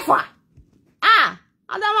 Therefore,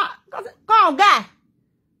 come guy.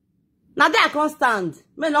 Now there I can't stand.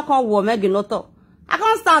 Me not come war, me not talk. I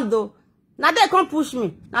can't stand though. Now they can't push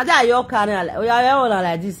me. Now they are your carrying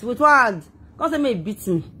like this. With one, because they may beat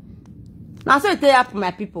me. Now so it up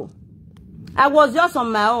my people. I was just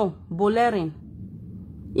on my own, bolering.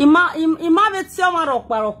 Ima ve tioma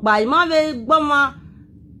rokba. Ima ve gboma.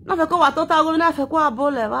 Na fe ko wa tota go na fe ko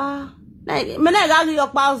abole wa. Me na ga yo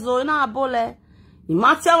pa zo na abole.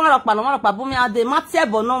 Ima tioma rokba bumi ade. Ma tie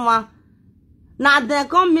bono ma. Now they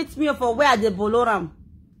come meet me for where they boloram.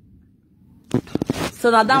 So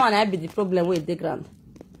now that one I be the problem with the ground.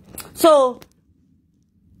 So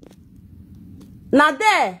now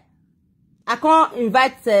there I can't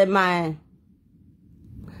invite my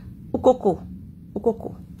Ukoko.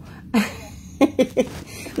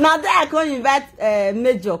 Now there I can't invite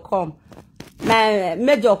Major come. My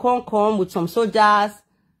Major come with some soldiers.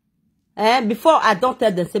 Before I don't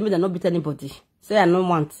tell them, say me they not beat anybody. Say I don't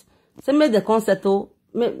want. Say me they can't settle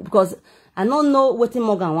because I don't know what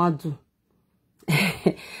Morgan want to do.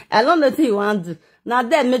 I don't know what he want to do. Now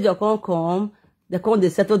then Major come. They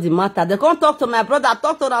settle the matter. They can't talk to my brother.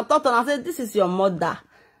 Talk to her. I say this is your mother.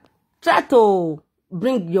 Try to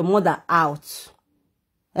bring your mother out.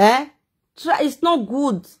 Try. It's not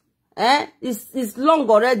good. It's long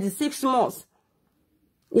already. 6 months.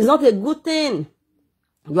 It's not a good thing.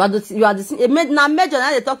 You are the now Major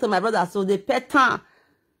now they talk to my brother, so they pay time.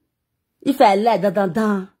 If I let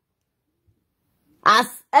as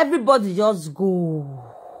everybody just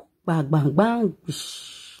go bang.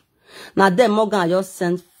 Now then Morgan just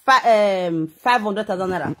sent 500,000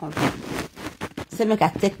 naira account. Say make I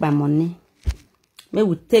take my money. May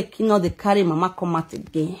we take, they carry mama come out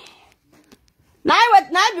again. Now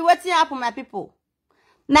I be waiting happen, my people.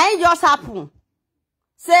 Now it just happen.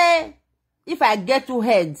 Say if I get 2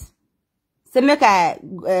 heads, say make I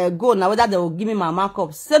go now whether they will give me my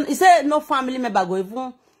markup. Say no family member go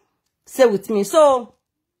even say with me. So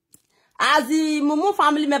as the mumu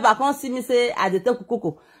family member can't see me say I dey take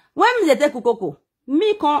Ukoko. When me dey take Ukoko,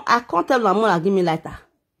 I can't tell my mother give me lighter.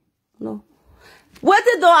 No. What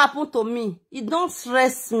it don't happen to me, it don't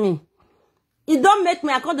stress me. It don't make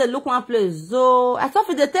me I can't look one place. So I thought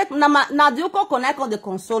if they take now the Ukoko I can't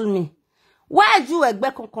console me. Why do you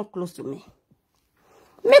come close to me?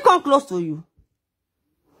 Me come close to you.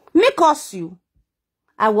 Me curse you.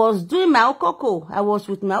 I was doing my Ukoko. I was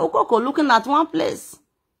with my Ukoko looking at one place.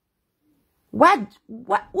 What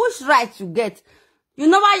which right you get? You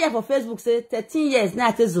know why here for Facebook say 13 years now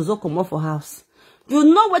I take Zozo come off for house. You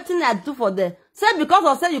know what thing I do for them. Say because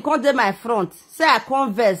of say you can't do my front. Say I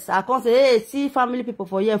converse. I can't say, hey, see family people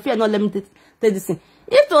for here. If you not let me take this thing.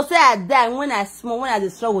 If to say I die when I small, when I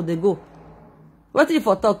struggle, they go. What if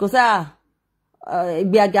for talk? Cause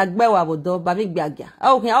biaga gbewa bodo, babi biaga.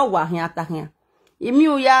 Wa here attack here. Imi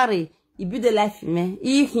uyare, ibu de life me.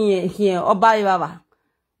 Here oba baba.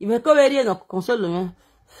 Ibe ko veri no console me.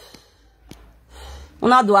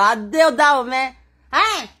 Una do ade o da o me.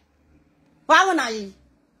 Hein? Wa na yi.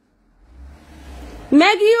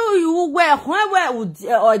 Make you wear when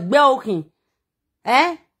we okin.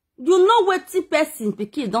 You know what person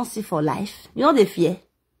pikin don't see for life. You know the fear.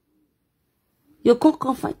 You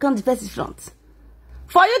can't defend front.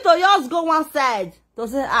 For you to just go one side to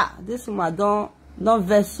say, this woman don't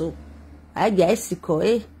vessel. I get sick,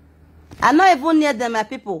 I not even near them, my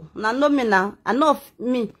people. Now know me now. I know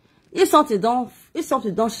me. If something don't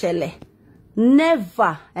share.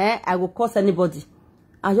 Never, I will curse anybody.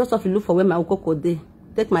 I just have to look for where my Ukoko dey.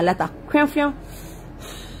 Take my letter.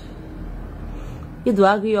 You do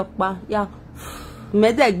agree up, yeah.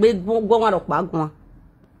 Me dey go one up, go.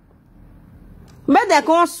 Me dey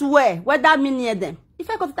can't swear whether me near them. If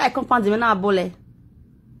I got that compound, me na bole.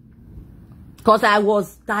 Cause I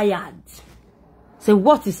was tired. So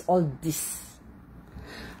what is all this?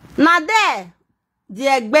 Now there, the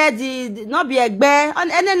egbe, not be egbe,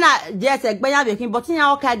 and then yes, egbe ya baking, but in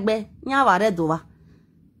our kagbe, ya wa red over.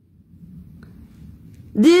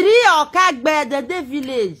 The real kagbe, the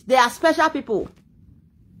village, they are special people.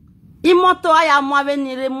 Imoto aya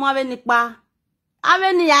mwawe ni pa.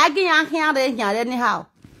 Ave ni agi anyhow.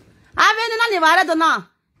 Ave ni na ni wa red na.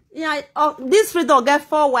 This freedom get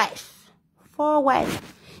 4 wives. 4 wives.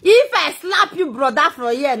 If I slap you, brother,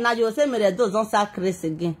 from here, now you say me the those don't start crazy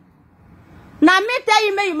again. Now me tell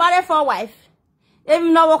you, you marry 4 wives. If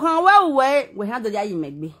you know what can well, we have the you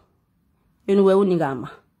make me. You know where we nigga.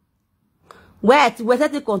 Wait, we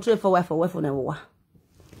set the control for wife for never.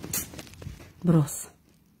 Bros,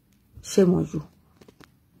 shame on you.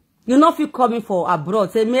 You know if you coming for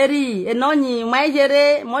abroad, say Mary, and only my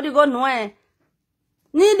jere, modi go no eh.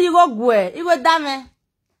 Need you go gwe, you go dame.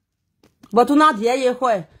 But to not hear you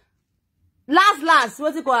where. Last,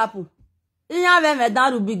 what's it gonna happen? You have me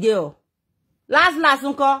down to big girl. Last,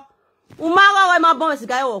 uncle. Umawa, why my boy is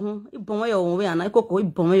guy or whom? You bomb your way and I cook, you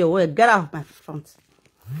bomb your way. Get out of my front.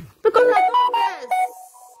 Because I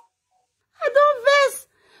don't vex.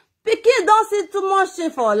 Pikin don't see too much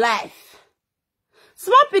thing for life.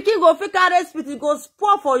 Small pikin go fake out spit, go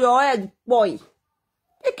spoil for your head, boy.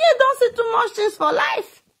 Pikin don't see too much things for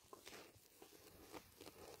life.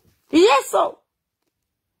 Yes, so.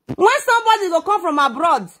 When somebody go come from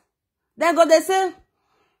abroad, then go they say,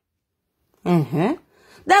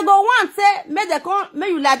 They go one say, make they come, make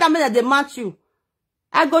you like that, make they match you.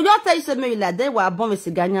 I go, you tell you say, make you like that, were born with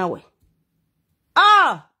Siganya way.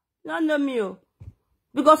 Ah, no, no, me, oh.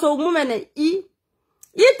 Because of woman, he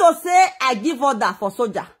to say, I give order for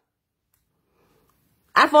soldier.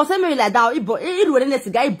 I for say, me like that, he would let the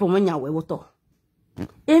guy bomb your way, what? If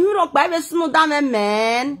you look by the snow down,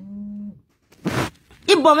 man,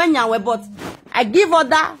 he bomb your way, but I give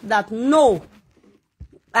order that no,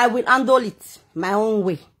 I will handle it my own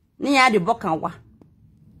way. Near the bokanwa.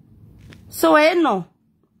 So I know.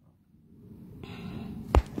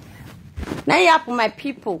 Now you have my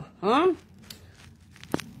people,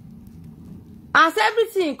 As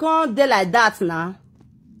everything can't do like that now.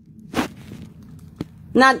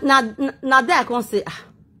 Now there I can say,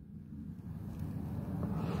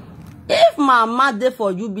 if my mother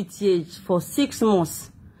for UBTH for 6 months,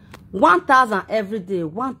 1,000 every day,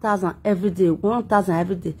 1,000 every day, 1,000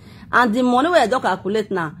 every day. And the money we don't calculate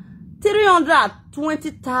now,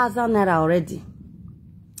 320,000 naira already.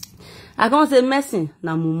 I can say Messi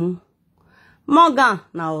na Mumu. Morgan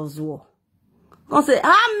na Ozuo. I can say,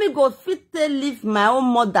 how me go fit to leave my own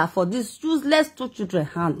mother for this useless 2 children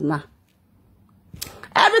hand now?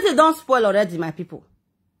 Everything don't spoil already, my people.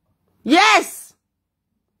 Yes!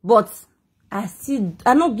 But I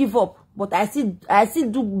don't give up. But I see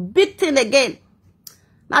do big thing again.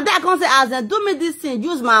 Now they can say, as they do me this thing,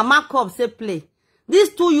 use my markup, say play. These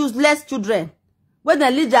 2 useless children, when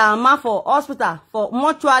they lead their mama for hospital, for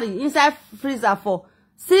mortuary, inside freezer for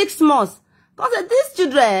 6 months. Because these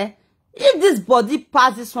children, if this body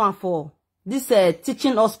pass this one for this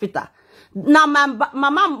teaching hospital, now my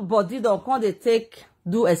mama body don't come they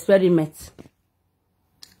do experiment.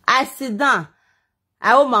 I sit down,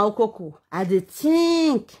 I hold my okoko, I dey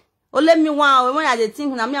think. Oh, let me one when I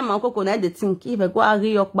think na me and my uncle na dey think if I go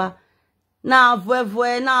agree yokba na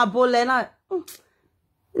voe na bole na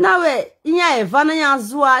we inya eva na ya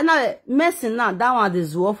zua na Messi na that one dey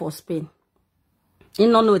zuo for Spain. You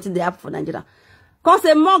no know wetin dey happen for Nigeria. Come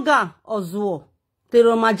say Morgan or zuo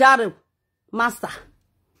Teromajaro master.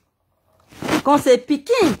 Come say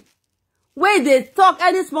pikin where they talk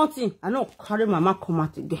any small thing. I no carry mama come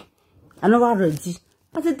out again. I never ready.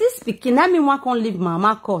 I said, this speaking, I mean, one can't leave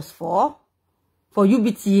mama course for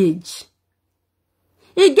UBTH.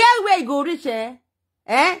 He get where he go reach, they'll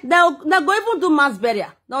go even do mass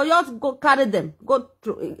burial. They'll just go carry them, go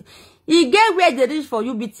through. He get where they reach for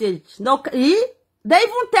UBTH. They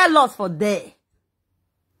even tell us for there.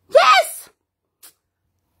 Yes!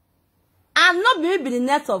 And not maybe the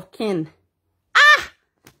net of kin. Ah!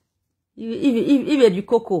 If you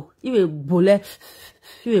cocoa, if you bole.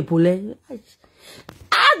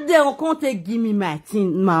 As they can't give me my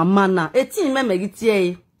thing, my mana. A thing me get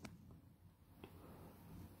here.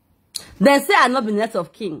 They say I not be net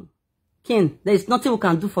of king. King, there is nothing we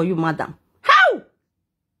can do for you, madam. How?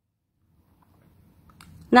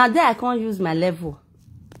 Now there I can't use my level.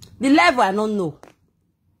 The level I don't know.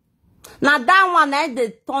 Now that one I they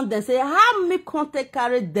turn them say how me can't take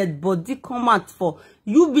carry dead body come out for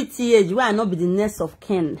UBTH where I not be the net of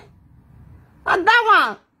king. And that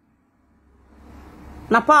one.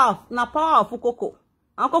 Na power of Ukoko.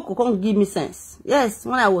 Uncle can't give me sense. Yes,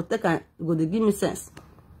 when I will take and go to give me sense.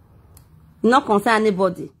 Not concern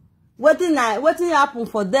anybody. Waiting happen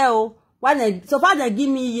for there. When they, so far they give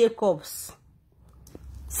me year cups.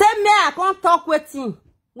 Say me I can't talk waiting.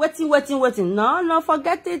 No,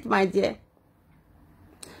 forget it, my dear.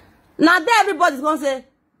 Now there everybody's gonna say,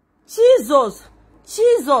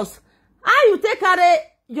 Jesus. How you take carry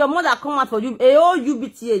your mother come out for you a whole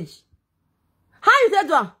UBTH? How you take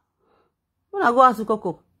that? When I go ask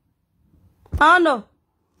Coco. I don't know.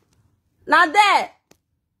 Now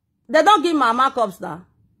they don't give my markups now.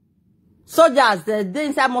 Soldiers, they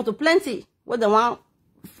inside motor plenty. What they want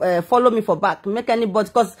follow me for back. Make anybody,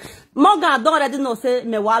 because Morgan don't already know, say,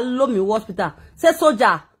 me wallow me hospital. Say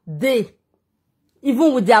soldier, they,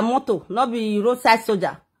 even with their motto, not be roadside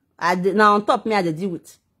soldier. Now on top me, I deal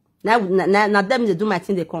with. Now them, they do my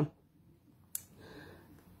thing, they come.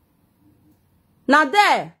 Now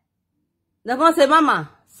they're gonna say, Mama,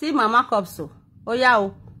 see mama cups so. Oh yeah.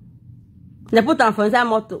 They put on for inside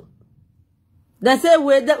motor. They say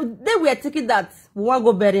they were thinking that we want to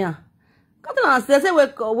go bury her. They say we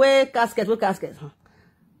casket.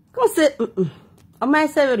 Come say, I might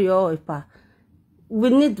say we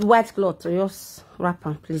need white cloth to just wrap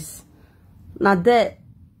on, please. Now there,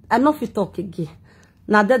 I know if you talk again.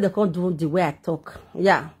 Now there they can't do the way I talk.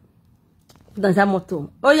 Yeah. Dans that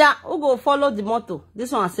motto. Oh yeah, who go follow the motto?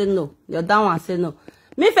 This one I say no. Your that one I say no.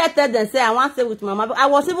 Me first tell them say I want to stay with mama. I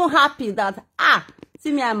was even happy that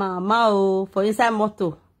see me and my mama for inside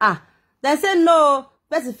motto. They say no,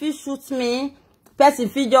 person fit shoot me, person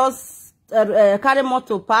fit just carry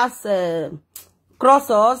motor pass cross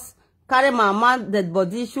us, carry my man dead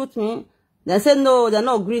body shoot me. They say no, they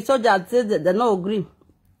no agree. Soldiers say they no agree.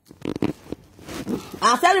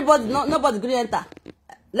 As everybody, nobody agree enter.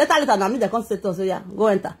 Later, now me they come say to us, so yeah, go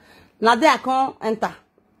enter. Now there I can't enter.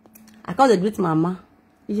 I can't greet mama.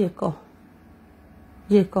 You call.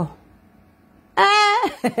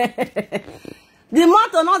 The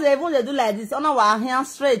motor not even they do like this. On our hand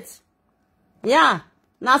straight. Yeah.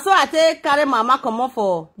 Now so I take carry mama come on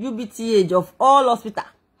for UBTH of all hospital.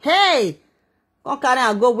 Hey, come carry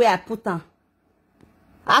and go where I put her.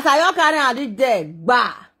 As I don't carry and reach there,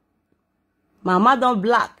 bah. Mama don't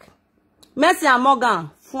black. Mercy and Morgan,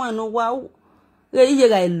 fun no wow. Ije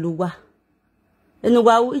ga iluwa. Enu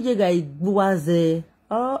wa ije ga igbuwaze.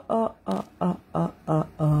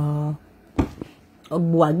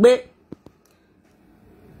 Ogbuagbe.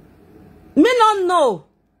 Me don't know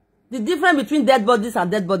the difference between dead bodies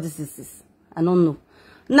and dead body diseases. I don't know.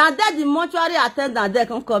 Now that the mortuary attendant there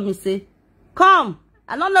can come and say, come.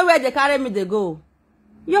 I don't know where they carry me, they go.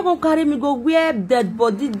 You can carry me go where dead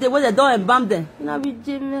body, the way they don't embalm them. You know, we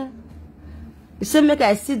Jimmy. You say make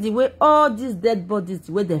I see the way all these dead bodies,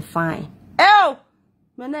 the way they find. Oh,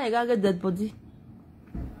 man, I gotta get dead body.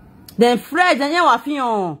 Then Fred and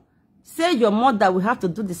you say your mother will have to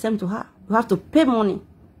do the same to her. You have to pay money.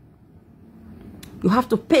 You have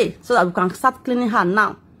to pay so that we can start cleaning her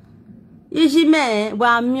now. Ijime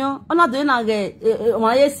wa mio ona do na ge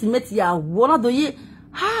wa estimate ya ona do ye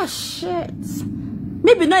ah shit.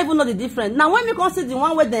 Maybe not even know the difference. Now when we consider the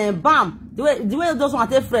one with the balm, the way those one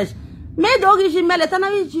take fresh. May dog ijime let na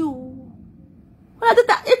with you. When I did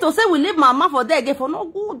that, it will say we leave mama for there again for no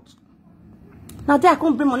good. Now there I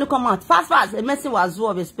can't bring money come out. Fast. A messy was zoo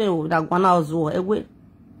of a spell that one hour zoo away.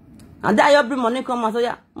 And there you bring money come out. So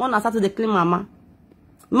yeah, Mona start to clean mama.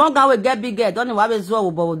 Morgan will get bigger. Don't know what is zoo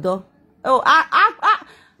about door. Oh,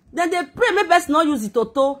 then they pray. Maybe best not use it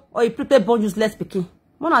toto or you prepare born useless speaking.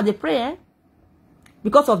 Mona they pray, eh?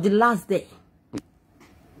 Because of the last day.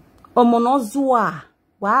 Oh, monozua.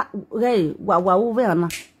 Wa over na.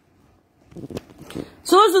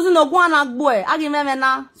 Susi no go na boy. Agi me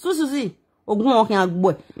na. Susi. Ogun o kan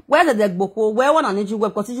agbo. Where the gboko? Where one na ju we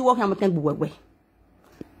because you work am kan gbo we.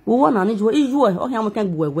 We want na ju you o kan am kan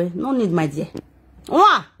gbo we. No need my dear.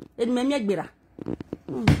 Wa, it me agbera.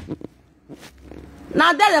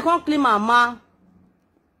 Now there they can't clean mama.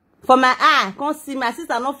 For my eye, can't see my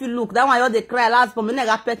sister not feel look. That one you they cry last for me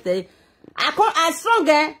nigga pete. I strong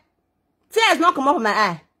eh. Tears not come up from my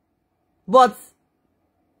eye. But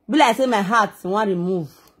be like say my heart want remove.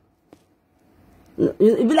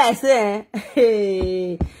 It be like say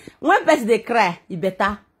hey, when person they cry, you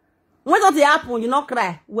better. When something happen, you not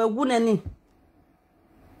cry. We wouldn't any.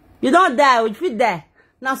 You don't die, we feel die.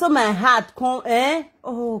 Now so my heart come eh?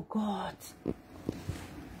 Oh God.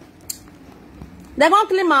 They can't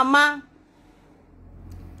clean mama.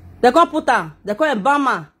 They can't put her. They can't embalm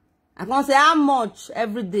her. I can't say how much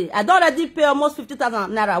every day. I don't already pay almost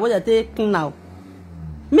 50,000 naira. What they take clean now?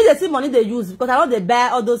 Me they see money they use because I know they buy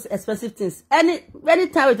all those expensive things.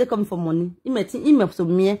 Anytime we take come for money, it so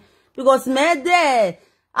me because me there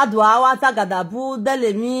adwa wata gadabu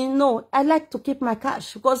delemi. No, I like to keep my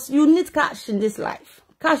cash because you need cash in this life.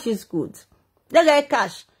 Cash is good. They get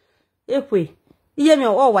cash. If we, you me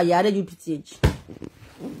all why you are UPTH.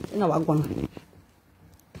 You know what going.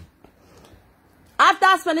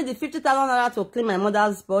 After spending the 50,000 naira to clean my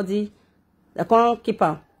mother's body, they can't keep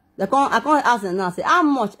her. I can't ask them now. Say how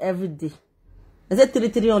much every day? They say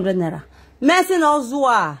 300 naira. Mercy no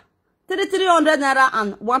zua. 300 naira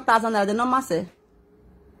and 1,000 naira. The number say.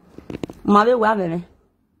 Mabe we have.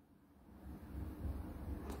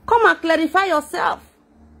 Come and clarify yourself.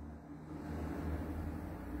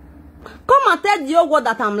 Come and tell the word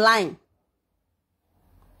that I'm lying.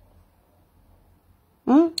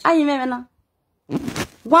 Are you remember now?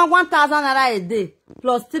 1,000 naira a day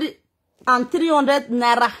plus 300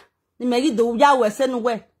 naira. The megi do ya we send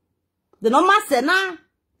we. The number say na.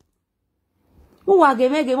 Who wa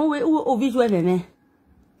game we o visual meme.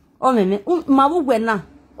 O meme ma wo we na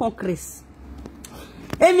concrete.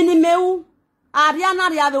 Emi ni meu ariana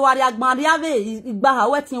riave wari agban riave igba ha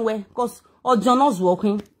wetin we cause ojo no zo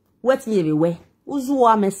okun wetin ye be we. Uzu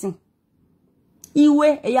wa mesin.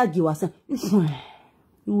 Iwe eya giwa sen.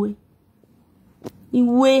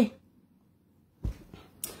 Iwe.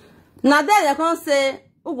 Now there I can't say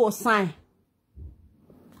who go sign.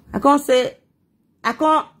 I can't say I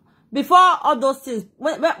can't before all those things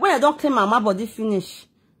when I don't clean my body finish.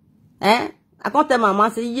 I can't tell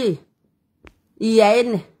mama say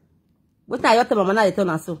yeah. What I tell mama na they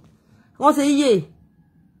turn so. Come say, yeah,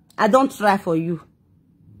 I don't try for you.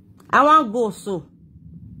 I want go so.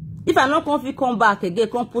 If I not come back again,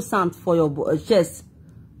 come put sand for your chest.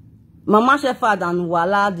 Mama Shepherd and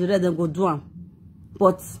Wahala, the red, go do them.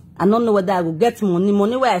 But I don't know whether I will get money.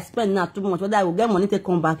 Money where I spend now too much. Whether I will get money to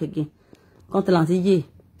come back again. Come tell them, say, yeah,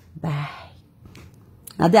 bye.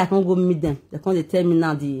 Now then I can't go meet them. They can't tell me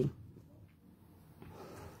now the.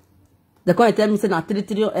 They can't tell me say now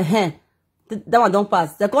 3 that one don't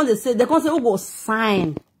pass. They can't say who go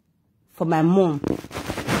sign for my mom.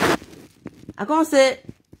 I can't say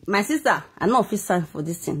my sister. I not fit sign for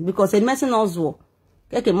this thing because it messing us well.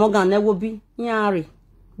 Keke Morgan ne will be nyari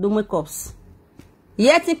do makeups.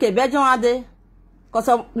 Yet think a bedroom ade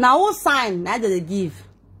because now who sign neither they give.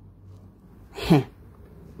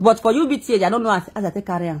 But for you BTH, I don't know as I take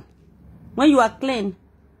career. When you are clean,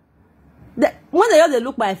 when they all they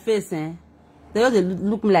look my face, they all they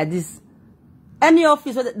look me like this. Any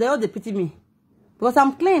office, they all they pity me because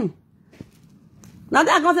I'm clean. Now they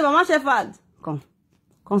are going to say, Mama Shepherd,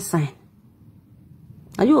 come sign.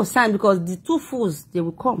 And you will sign because the two fools, they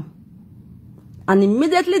will come. And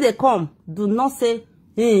immediately they come, do not say,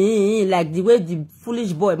 like the way the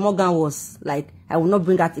foolish boy Morgan was, like, I will not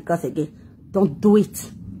bring articles again. Don't do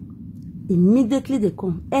it. Immediately they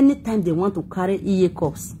come. Anytime they want to carry EA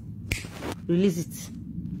cups, release it.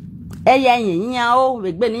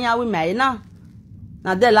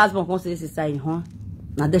 Now the last one comes to this sign, huh?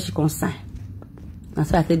 Now there she can sign.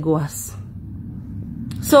 That's why I take go as.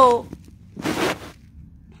 So,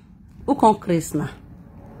 who can Chris now?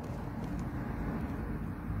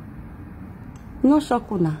 No shock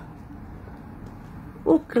now.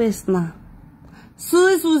 Who Chris now?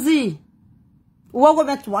 Susie. What go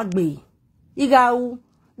back to work be? Iga who?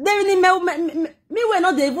 They really me we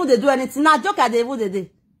not even they do anything. Now joke at the even they do.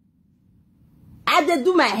 I they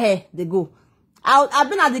do my hair. They go. I've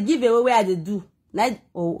been at the giveaway where they do. Like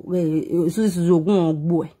Susie go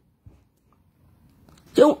boy.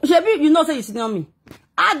 You know say you sitting on me.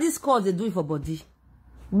 All these calls they do it for body.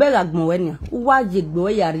 Beg agmowenya. Uwa jegbo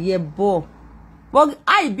yariye bo. But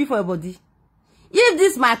I be for your body. If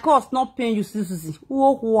this my cost not paying you, Susie.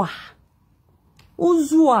 Uwa.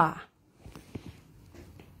 Uzua.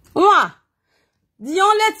 The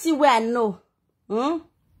only thing where I know,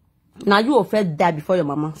 now you offered die before your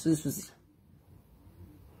mama, Susie.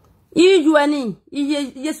 You any,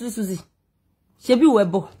 yes, Susie. She be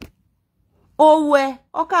webo. Oh, where,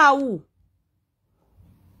 oka wu.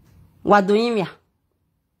 What do you mean?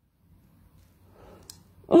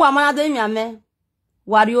 Uwa mana do you me?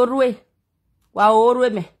 Wari orwe. Wa orwe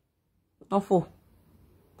me. Ofo.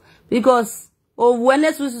 Because oh, when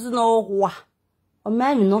it's no wa, or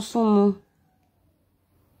man, no so.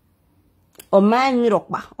 Or man,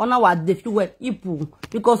 rockba, on our defu ipu,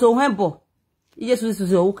 because oh, hempo, yes, this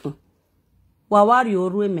is okay. Wawari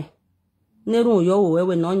or me. Neru yo,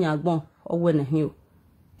 when on your bone, or when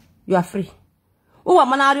you are free. Oh, a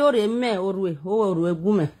manari or me or we, or a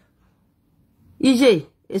woman. EJ,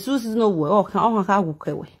 a Susie no way, or can I walk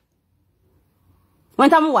away. When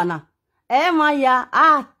Tamuana, Maya,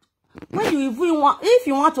 when if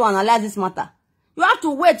you want to analyze this matter, you have to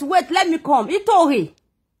wait, let me come. He told her,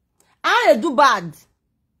 I do bad.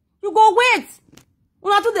 You go wait. You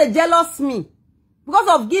want to they jealous me. Because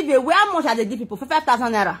of giveaway, how much are they give people?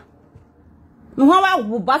 5,000 naira. You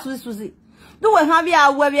want to buy Susie. Do we have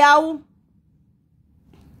ya where we are?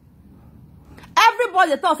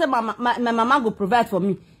 Everybody thought say my mama go provide for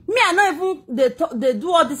me. Me, I know even they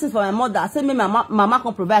do all this things for my mother. I say me mama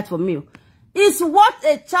can provide for me. It's what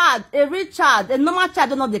a child, a rich child, a normal child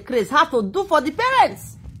don't know the craze have to do for the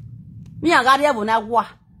parents. Me I got here when I wa.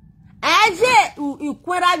 Aje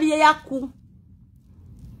ukwera biye yaku.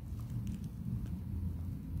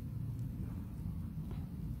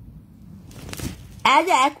 Aje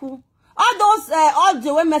yaku. All those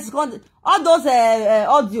audio when Mexican, all those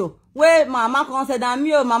audio where mama can say that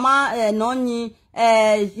me or mama noni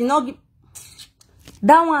you know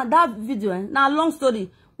that one that video now long story.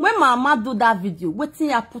 When mama do that video,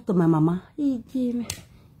 waiting I put to my mama. He gave me.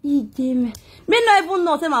 Me not even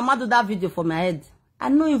know say mama do that video for my head. I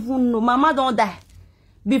don't even know. Mama don't die.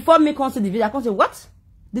 Before me come see the video, I come say, what?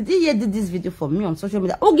 Did he hear did this video for me on social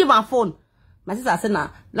media? Who give her phone? My sister said, nah.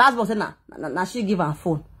 Last one said, nah, she give her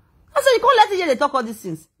phone. I said, you can't let her hear they talk all these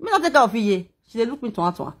things. Me not take care of it. She they look me to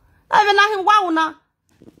one. I even ask him, why una?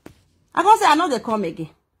 I can't say, I know they come again.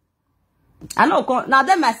 I know, now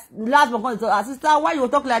then my last one comes to her, sister, why you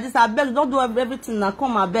talk like this? I beg, don't do everything now,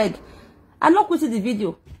 come I beg. I not quit the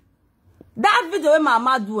video. That video where my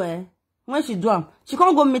mama do, when she do them, she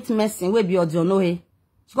can't go meet Messi, where be audio, no hey.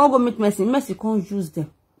 She can't go meet Messi, Messi can't use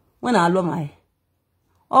them. When I love my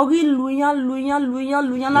Ori luyan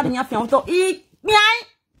na riyan fi to I miai.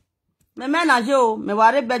 Me menage o, me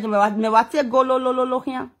ware bedje me wate go lo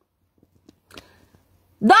hian.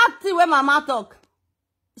 That thing when mama talk,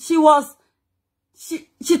 she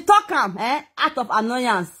talk am out of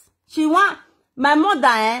annoyance. She want my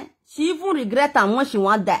mother she even regret am when she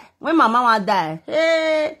want die. When mama want die,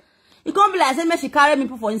 hey, it can't be like say me she carry me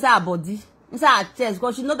put for inside her body, inside her chest,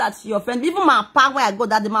 because she know that she offend. Even my pa where I go,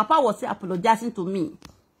 that the my pa was say apologizing to me.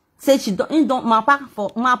 Say she don't my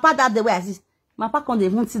pa that the way I see. My pa can't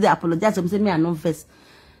even see the apologize to me say me I no vex.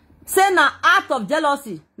 Say na out of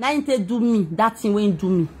jealousy, na inte do me that thing when do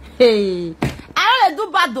me. Hey, I don't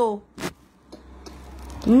do bad though.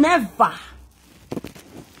 Never.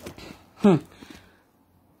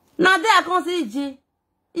 Now there I can't see G.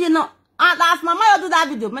 You know, as mama you do that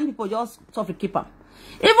video, many people just sort of keep up.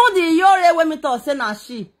 Even the Yore when me talk say na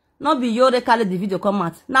she, not be Yore carry the video come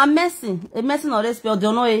out. Now messing, a messing or respect,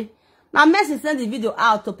 don't know eh. Now messing send the video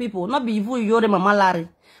out to people, not be even Yore Mama Larry.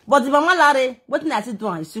 But the Mama Larry, what I see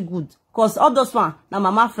doing is so good. Cause all those one, now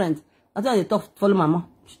mama friend, I tell you they talk follow mama.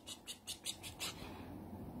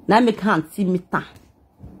 Now make hand see me time.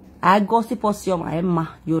 I gossip us your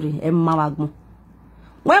Emma Yore Emma Wagmo.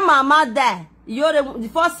 When mama die, Yore the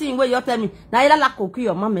first thing where you tell me, now you like cook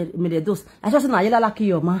your mama me Edos. I just say now you like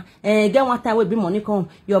your ma. Get one time we be money come.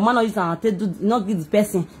 Your man not use and do not give the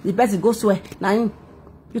person go swear. Now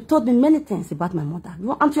you told me many things about my mother.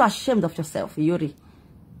 Aren't you ashamed of yourself, Yore?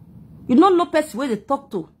 You don't know person where they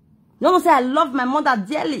talk to. You don't say I love my mother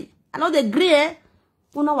dearly. I know they agree, eh?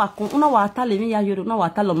 Una wa tell me ya Yore, una wa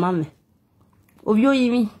tell mama. Ovyo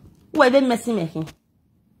yimi. Who even messing me here?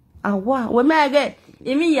 Ah wow, when me again,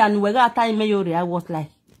 imi and we got time me Yore, I was like,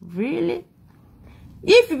 really?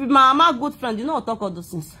 If you be my mama good friend, you know what talk all those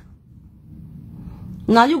things.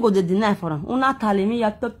 Now you go to deny for them. Una tell me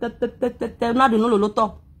ya na do no lo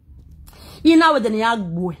talk. Ina we den ya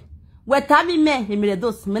gboe. We tabi me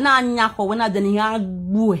Edos, me na anya ko we na den ya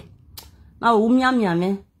gboe. Na o mi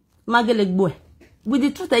me magele gboe. With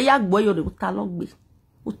the truth ya gboe Yore utalog gbe.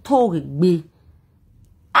 Utog gbe.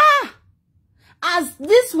 As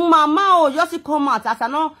this mama just come out,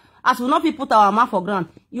 as we not put our mouth for ground.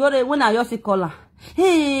 Yore when I just call her.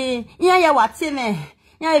 Hey, ya what me?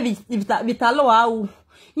 Ya vitalo au.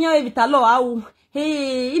 Ya vitalo au.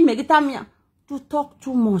 Hey, it make it me. You talk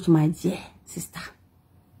too much, my dear sister.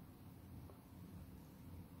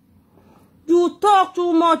 You talk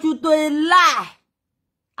too much, you do a lie.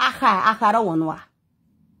 Akara wanwa.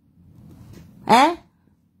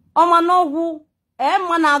 Oma no wu.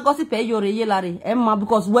 Emma na gossip Yore yelare. Emma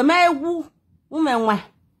because we may wu. Women wa.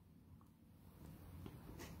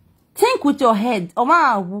 Think with your head.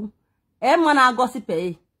 Oma wu. Emma na gossip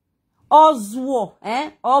Ozwo.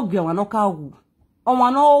 Ogyo wanoka wu.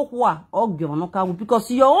 Oma no wa. Ogyo wanoka wu.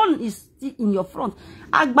 Because your own is still in your front.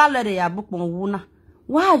 Agbalere ya book mon wuna.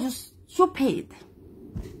 Why are you stupid?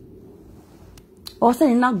 Also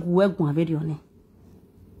in na guwe gwa video ne.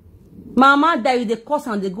 Mama die with the course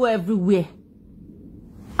and they go everywhere.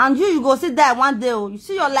 And you go sit there one day, you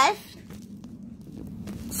see your life.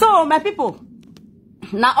 So my people,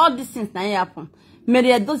 now all these things now happen.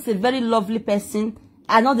 Edos is a very lovely person.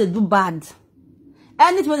 I know they do bad.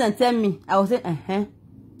 Anything they tell me, I will say,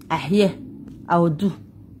 I hear, I will do.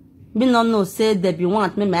 Me no say they be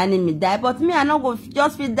want me my enemy die, but me I not go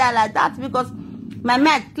just feel die like that because my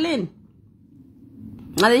mind clean.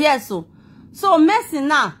 And yes, so messy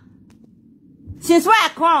now. Since where I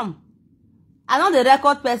come, I know the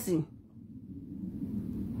record person.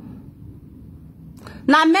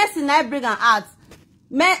 Now Mercy I bring an out.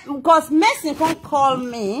 Because Mercy can't call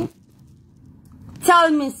me. Tell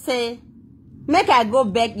me say, make I go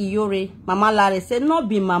back Yore. Mama Larry say, no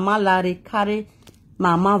be Mama Larry carry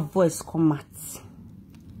mama voice come out.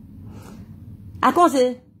 I can't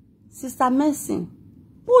say, Sister Mercy,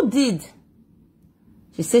 who did?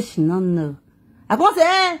 She said she don't know. I can't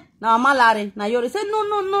say, now Mama Larry, now Yore say,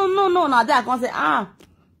 no. Now there I can't say,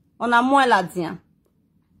 on a more ladien.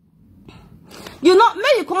 You know,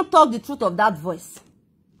 maybe you can't talk the truth of that voice.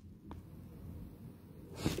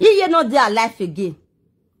 You not there alive again.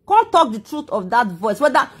 Can't talk the truth of that voice.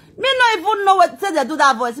 Whether me not even know what say they do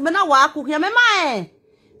that voice. Me not walk cook here. Me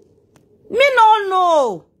no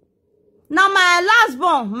know. Now my last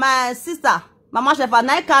born, my sister, Mama Shefa,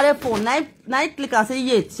 na carry phone, na click and say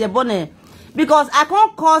yes, she born. Because I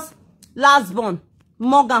can't cause last born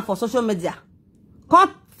Morgan for social media.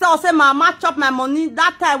 Can't tell say mama chop my money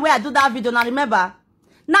that time where I do that video. Now remember.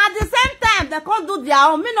 Now at the same time they can't do their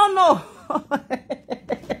own. Me no know.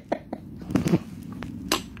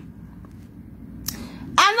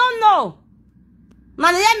 I don't know.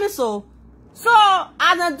 Now they hear me so. So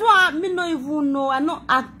as I do, me no even know.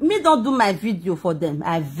 Me don't do my video for them.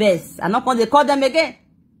 I vex. I not gonna call them again.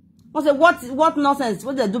 I say what nonsense?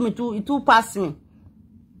 What they do me to? It too pass me.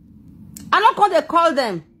 I not gonna call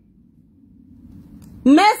them.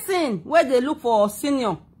 Medicine where they look for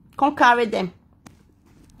senior, can't carry them.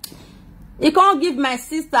 He can't give my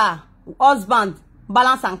sister husband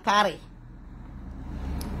balance and carry.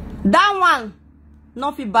 That one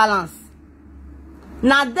not fit balance.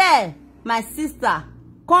 Now there, my sister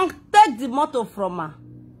can't take the motor from her.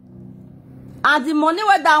 And the money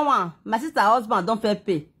where that one, my sister husband don't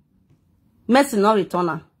pay. Mercy not return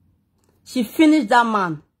her. She finished that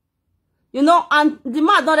man. You know, and the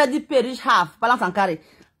man don't already pay reach half, balance and carry.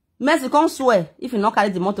 Mercy can't swear if you not carry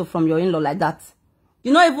the motor from your in-law like that.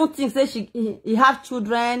 You know, even think, say he have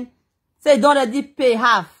children, say he don't already pay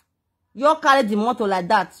half. You carry the motor like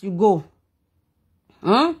that, you go.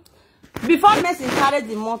 Before Mercy carry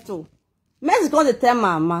the motor, Mercy going to tell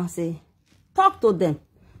my mama, say, talk to them.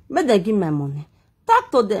 Make them give my money. Talk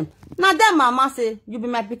to them. Now then mama say, you be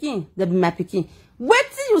my pikin, they be my pikin. Wait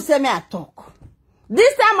till you say me I talk.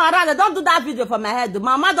 This time around, I don't do that video for my head.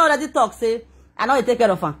 Mama don't already talk, say, I know you take care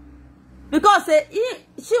of her. Because say,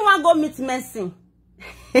 she want go meet Mercy.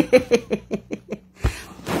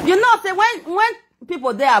 You know, say, when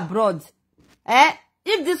people there abroad,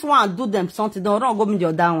 if this one do them something, don't go meet the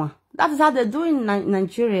other one. That is how they do in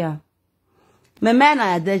Nigeria. Me men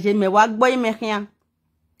are deje, me wag boy me here.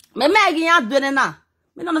 Me again doing na.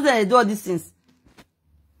 Me don't know say they do all these things.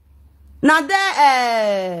 Now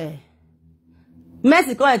there,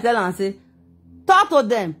 Mercy come and tell her and say, talk to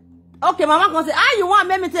them. Okay, mama can say, you want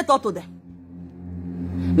me to talk to them?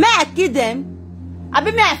 May I kill them? I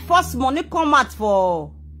be may I force money come out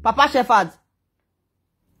for Papa Shepherd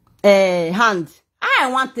hand. I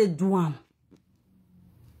want to do one.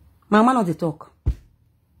 Mama not the talk.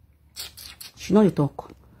 She not the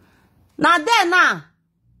talk. Now there now.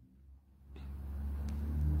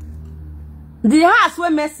 The house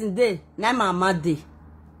where Mercy dey, na mama dey.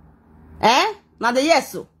 Now the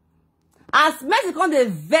yes so. As Mercy come the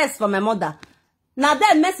verse for my mother. Now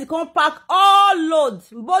then Mercy come pack all load.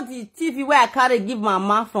 Both the TV where I carry give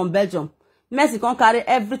mama from Belgium. Mercy come carry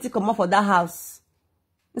everything come up for that house.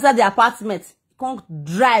 Inside the apartment. Come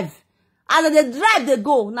drive. As they drive they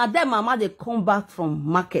go. Now then mama they come back from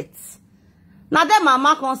market. Now then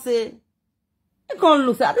mama come say, you come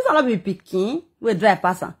look say, this will not be picking. We drive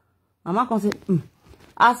past her. Mama can say,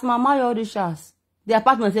 as mama your rich house. The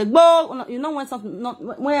apartment say, go, you know when something,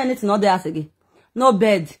 when anything not there again. No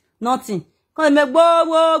bed, nothing. Come make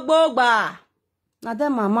go, ba. Now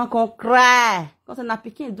then mama can cry. Cause na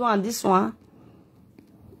pikin do on this one.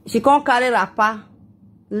 She can't carry wrapper,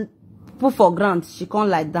 put for ground. She can't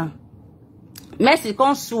lie down. Mercy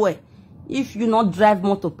can't swear. If you not drive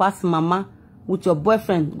motor past mama with your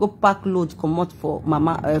boyfriend, go pack load, come out for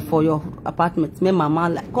mama for your apartment. Me mama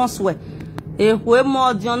like can't swear. You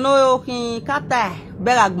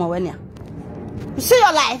see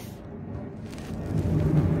your life.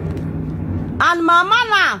 And mama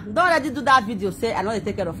now don't already do that video. Say I know they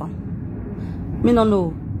take care of her. Me no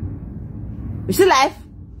know. You see life.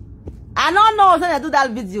 I don't know when I do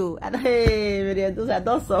that video. I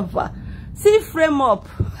don't suffer. See frame up.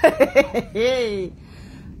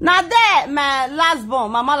 Now there, my last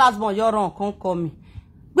born, mama last born, you're wrong, come call me.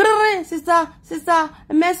 Sister,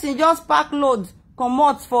 Mercy just pack load, come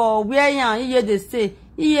out for where you they stay.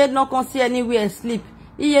 He not can see anywhere sleep.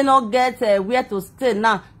 He not get where to stay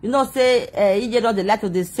now. You know say he not the like to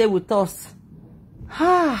they stay with us.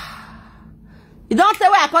 You don't say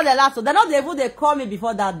where I call the last one. They not even they call me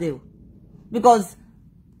before that day. Because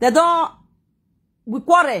they don't we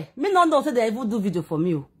quarrel. Me not know say they even do video for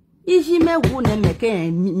me. If me who ne make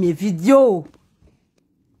me video.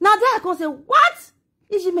 Now there I can say what?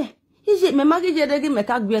 If me magi je de me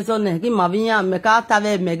ka gbezone, gi ma vinya me ka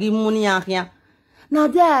tave me gi money ahia. Now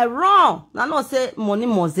there wrong. Now no say money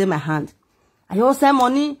must in my hand. I also say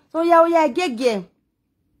money. So yeah, get.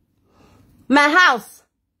 My house,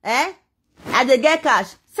 I dey get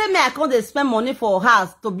cash. Say me I can't spend money for a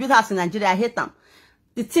house to build house in Nigeria. I hate them.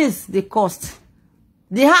 The things they cost.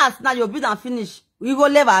 The house now you build and finish. We go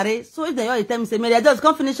live at it. So if they tell me say, "Mary, just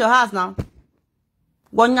come finish your house now."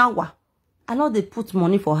 Gonyawa. I know they put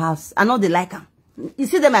money for house. I know they like them. You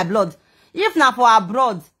see them my blood. If not for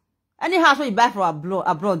abroad, any house where you buy for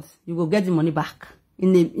abroad, you will get the money back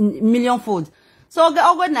in a million fold. So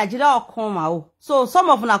I'll go to Nigeria or come out. So some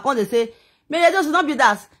of them come they say, "Mary, just not be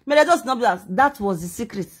that. Mary, just not be that." That was the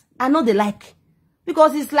secret. I know they like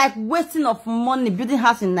because it's like wasting of money building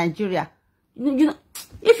house in Nigeria. You know,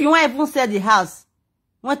 if you want to even sell the house,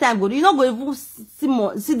 One time go, you not go even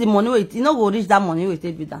see the money with you not go reach that money with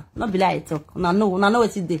it be that. Not be like it talk. Now no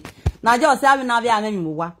what it dey. Now just say now be me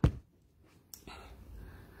wa.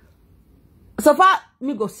 So far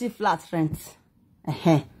me go see flat rent.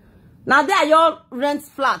 Now there your rent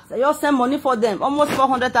flat. You send money for them almost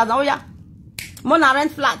 400,000. Oh yeah. More na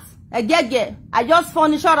rent flat. I get. I just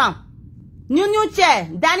furnish them. New chair,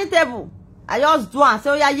 dining table. I just do and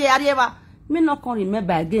say, oh yeah. Me not can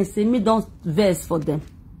remember again. Say me don't verse for them.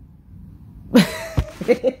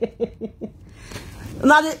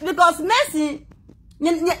 Now because Messi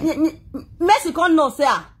can't know say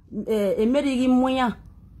a Mary moya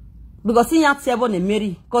because he ain't say about a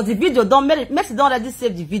Mary because the video don't Messi don't already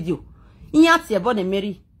save the video. He ain't say about a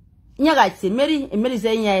Mary. He ain't say Mary and Mary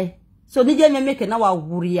say yeah. So nije me make na wa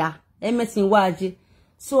wuria. Messi waje.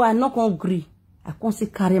 So I not agree. I can't say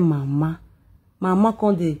carry mama. Mama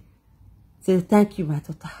can't dey say thank you, my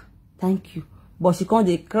daughter. Thank you. But she can't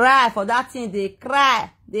they cry for that thing. They cry.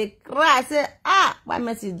 Say, why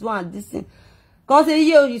Messi doing this thing? Can't say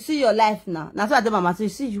you see your life now. That's why I tell mama say, you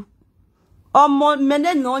see you. Omo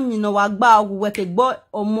mene no you know wagba weke boy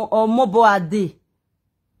omo bo ade.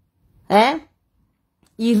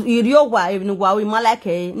 Iriyo wa even wa we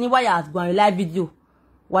malake ni wa ya go live video.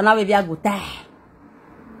 Wana we bia go die.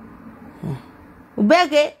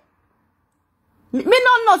 Ubege me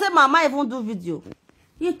no know say mama even do video.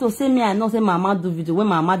 You to say me I know say mama do video when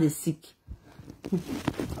mama dey sick.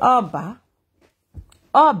 Oba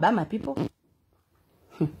my people.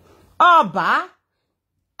 Oba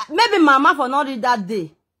maybe mama for not read that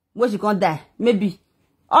day when she can't die. Maybe.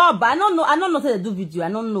 Oba I don't know say they do video.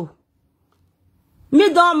 I don't know. Me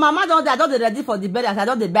don't mama don't I don't ready for the burial. I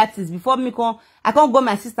don't the baptist before me come. I can't go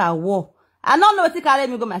my sister war. I don't know what to carry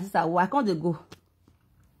me go my sister war. I can't dey go.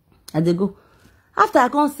 I dey go. After I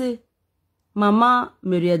can't say Mama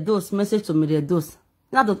Edos message to Edos.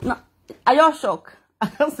 Now are you shocked? I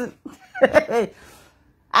can't say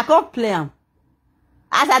I can't play them.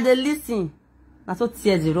 As I dey listen, I saw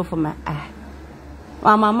tears roll for my eye.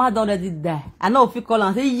 My mama don't already die. I know if you call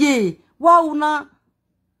and say, yeah, wow na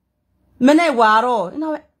mene waro. You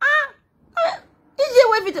know,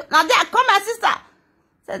 video. Now there come my sister.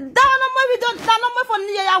 Say, that no more video, that no more for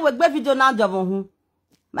near ya video now job.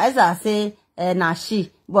 My sister say, nah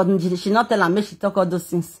she, but she not tell her me she talk all those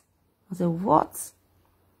things. I say, what?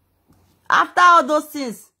 After all those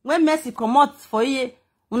things, when Messi come out for you,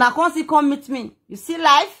 una can't see come meet me. You see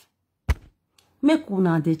life? Make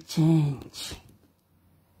una dey change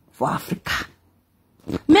for Africa.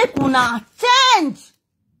 Make una change.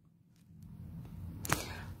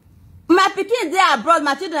 My pikin dey abroad,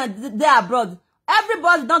 my children dey abroad.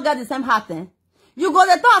 Everybody don't get the same heart, You go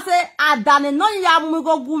the talk say, Adane no ya mu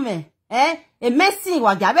go gume. A messing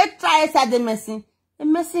wa gabe try say the messing. A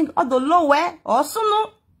messing all the low way also no.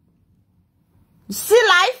 You see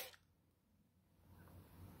life?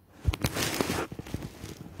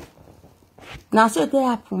 Now see what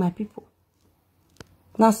happen, my people.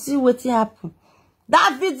 Now see what happen.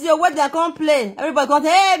 That video where they come play, everybody come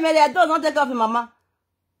say, hey, Mary, don't take off your mama.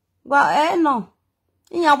 Well, no.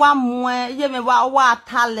 Inya wa mwe, ye me wa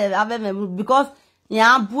tale ave me because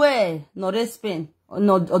ya bue no respect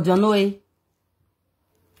no odionoe.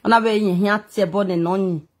 Ona be yin ya tie body no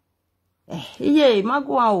ni. Ye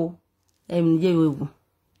magwa o. Ye wewu.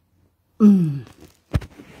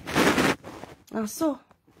 Na so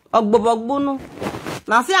ogbobogbo no.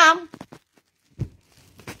 Na si am.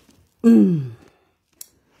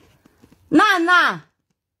 Na.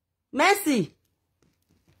 Mercy.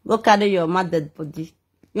 Go carry your mad dead body.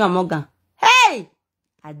 You are Morgan. Hey!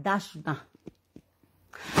 I dash you now.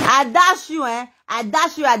 I dash you, I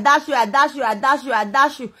dash you.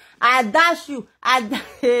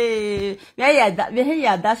 Hey. I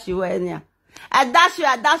dash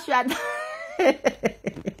you,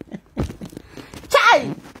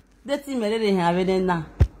 Chai! That's him, I didn't have it now.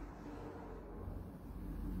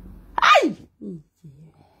 Ay! You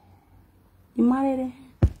married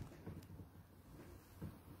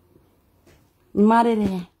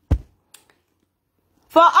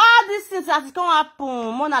For all these things that come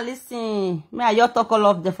happen, Mona listen. May I just talk all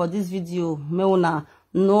of them for this video. May una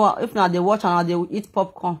know if not they watch and they will eat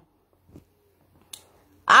popcorn.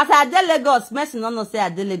 As I dey Lagos, Messi no say I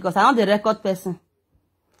dey Lagos. I not the record person.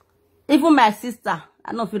 Even my sister,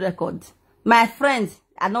 I know if you record. My friends,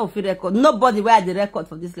 I know if you record. Nobody wear the record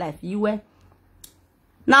for this life. You wear.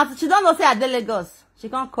 Now she don't know say I dey Lagos. She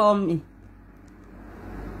can't call me.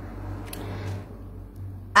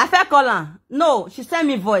 I felt call her. No, she sent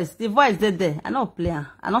me voice. The voice did there. I not play her.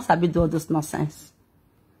 I not sabi do all those nonsense.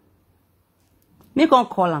 Me can't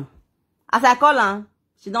call her. As I call her,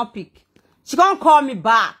 she don't pick. She can't call me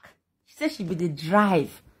back. She said she be the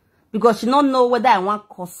drive because she don't know whether I want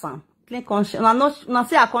cause some. Clean conscience. I know. Now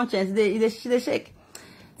say her conscience. They shake.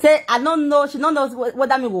 Say I don't know. She don't know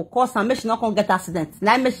whether me will cause some. Make she not gonna get accident.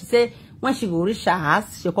 Now make she say when she go reach her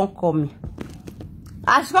house, she can't call me.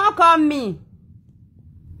 And she can't call me.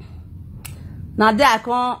 Now there I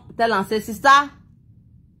can't tell and say, sister,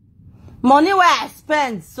 money where I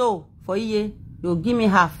spend so for you, you'll give me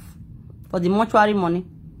half for the mortuary money.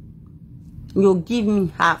 You'll give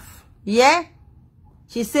me half. Yeah?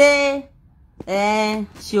 She say,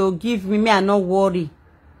 she'll give me. Me, I not worry.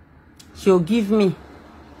 She'll give me.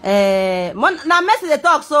 Now mess the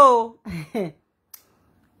talk so.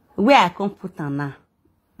 Where I can put her now?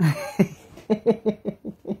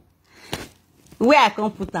 Where I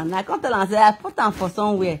can put her now? I can't tell her. Say I put her for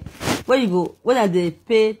somewhere. Where you go? When they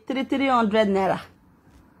pay 300 naira.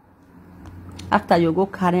 After you go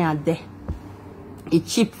carry her there.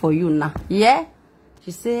 It's cheap for you now. Yeah?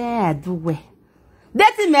 She say, I do well.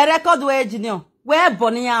 That's in my record way, Junior. Where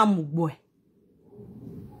Bonnie am boy?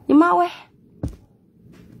 In my way.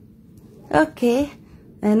 Okay.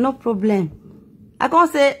 No problem. I can't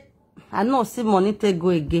say, I know see money to go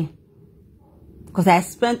again. Because I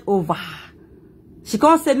spent over. She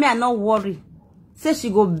can't say me, I not worry. Say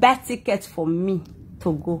she go buy tickets for me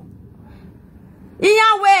to go. In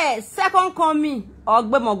your way, second come me, or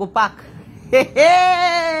go park. She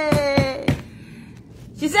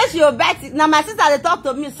said she will buy it. Now my sister they talk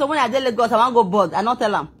to me, so when I tell Lagos, I want go board. I not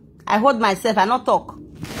tell them. I hold myself, I not talk.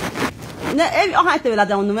 You know, if you have to tell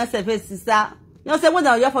that on myself, sister, you know, say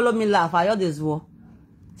when you follow me laugh, I hear this war.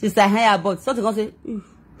 Sister, hey, about something gonna say,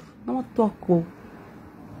 I not talk. Oh.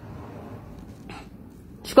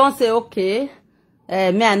 She can't say, okay,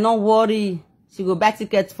 me, I not worry. She go buy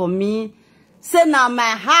tickets for me. Say now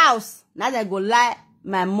my house, now they go lie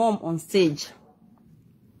my mom on stage.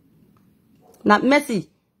 Now, Messi,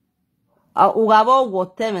 Ugabo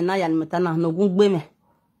water me na yan metana no gungbe me.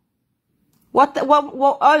 What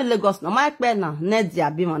all Lagos no my pe na Nedia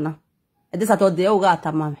bi mana. E dey Saturday o ga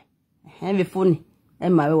atama me. E be funny. E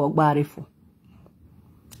ma we wo gbare fo.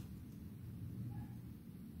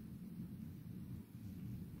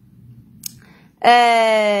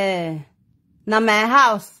 Na my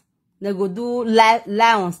house they go do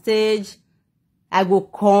lie on stage. I go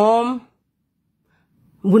come.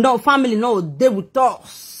 We know family no day with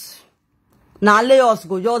us. Now let us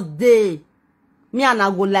go just day. Me and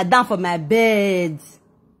I go lie down for my bed.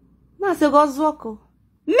 Now say go zwoko.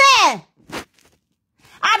 Me!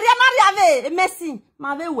 Adria Maria Messi.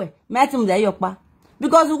 Ma ve we. Me tim de yokpa.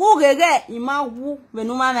 Because we go gege ima wu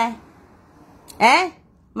venu mame.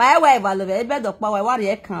 My wife alove e bed okpa we wari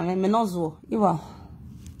e kan me no zo. Iwa.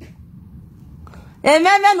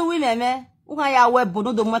 Me no wi me. Uga ya we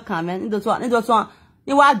bono do me kan me. Ndo so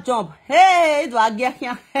you want jump. Hey, do I get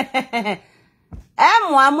here?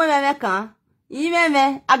 Moi, me can. You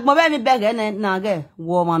me, I go me beg and nage,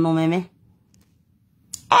 woman no me.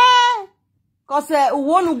 Cause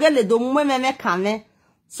one get the do me can.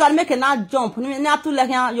 So I make a not jump. Not to let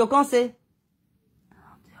him, you can say.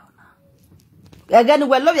 Again,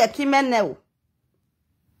 we love your key men now.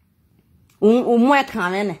 More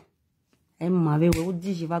can. My way, would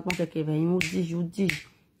you have gone to Kevin? Would you?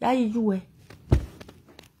 Yeah, you.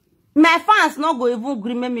 My fans not go even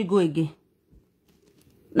agree make me go again.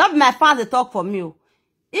 Not my fans they talk for me.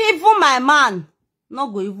 Even my man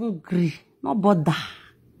not go even agree. No bother.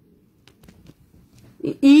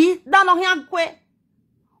 That no here kwe.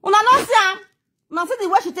 Una no see. Una see the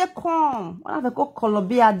way she take come. Una have go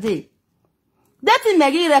Colombia day. That thing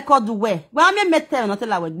make record way. When I met her, not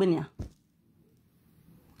tell her we gbenia.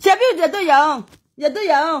 Shebi you do your own. You do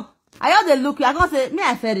your own. I hear they look you. I gonna say me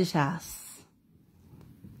I fetish house.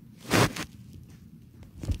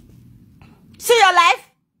 See your life?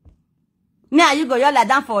 Me and you go, you lie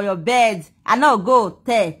down for your bed. I know go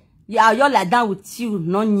tell. You lie down with you.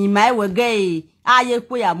 No ni my we gay. Aye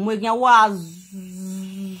po ya mwegen wa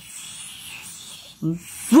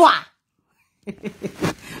zwa.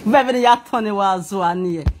 Bebe ya tone wa zwa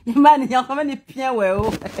ni. Imani ya kome ni pien we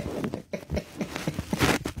o.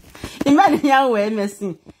 Imani ya we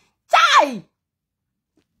messing. Chai!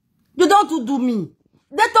 You don't do me.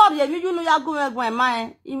 They told you know you go my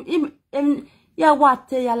man. Ya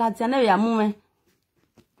what ya la tiane ya mume.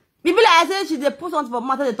 People like I say she they put something for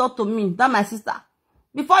matter they talk to me. That my sister.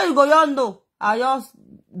 Before you go, you know. I just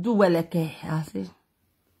do well like I say.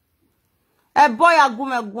 A boy a go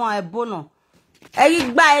me go a bono. E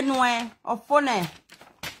gba enu of phone.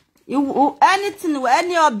 You anything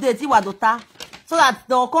any update you wadota. So that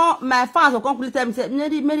my fans will complete them say,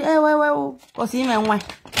 Mary, wait, cause him and why.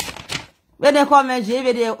 When they come and j'ai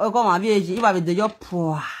they come and vie, il va be de yo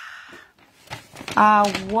poa. Ah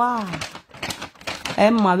wow.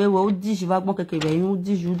 Ma be wo di je va bon quelque be, you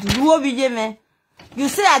di you di. You oblige me. You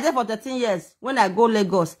say I there for 13 years when I go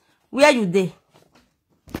Lagos. Where you there?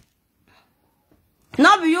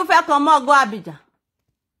 No be you fair come out go Abidjan.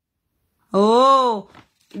 Oh,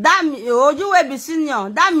 that me oh you will be senior.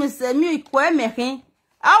 That means me ikwe mehin.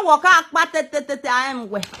 I work out patete I am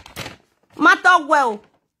we. Matter well.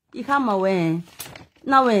 You come away.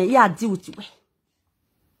 Now when you deal with you.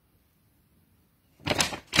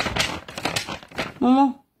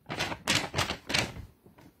 Momo.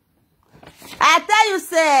 I tell you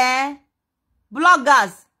say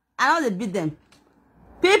bloggers, I know they beat them.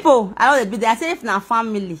 People, I know they beat them. I say if na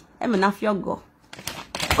family, I mean na fear go.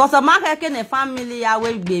 Cause a man can a family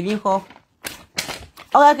away baby ho.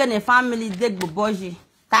 Or can a family dig boboji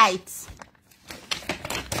tight.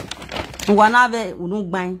 One of it will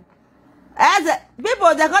not as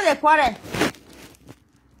people they got a quarrel.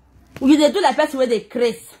 You they do like person where they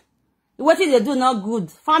craze. What if they do not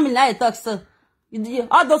good? Family like talk so.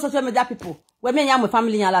 All those social media people. We me yam with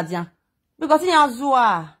family in Aladian. Because in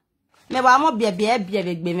Azua. Me wa mo be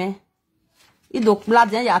avec me. Ido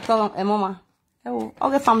Ladian ya talk e mama.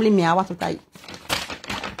 Okay family me I want to tell you.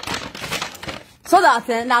 So that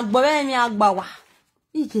na gbo me agbawa.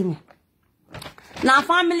 Ije me. Now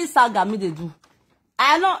family saga me they do.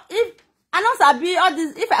 I know if I know sabi all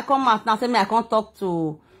this if I come out now say me I can't talk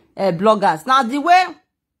to bloggers. Now the way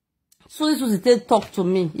Susie they talk to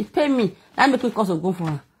me, he pay me, I make it cause of go for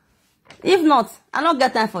her. If not, I don't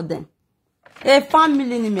get time for them. A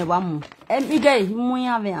family ni me wamu. Ege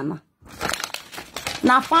muya veana.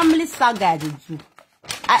 Now family saga they do.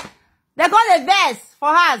 They got the best for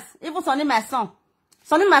us. Even Sonny my son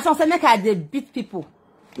say make I they beat people.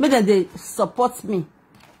 Make them they support me.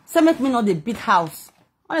 Say make me not the beat house.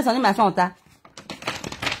 Only Sonny my son ta.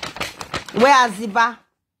 Where Aziba?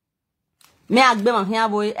 Me agbe man here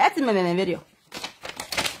boy. Eti me video.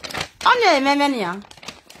 Only me niya.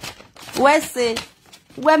 Where say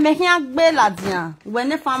where me here agbe ladian. Where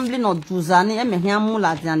ne family not juzani e me here mu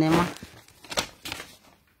ladian ema.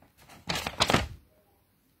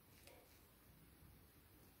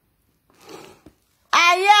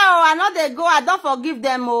 I know they go. I don't forgive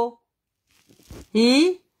them, oh.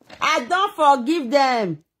 I don't forgive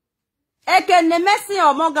them. Eke ne mesi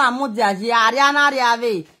o moga mudiaji ariana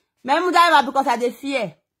riave. Me mudiava because I dey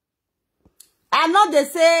fear. I know they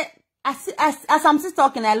say as I'm still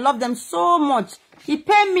talking, I love them so much. He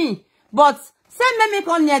pay me, but say me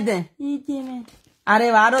come near them. He give me.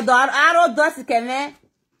 Areva aro do sikeme.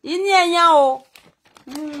 Ini enya o.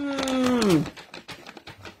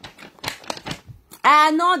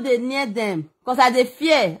 I know they near them because I dey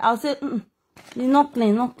fear. I'll say, it's not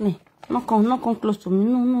clean, not clean. Not come close to me.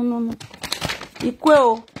 No.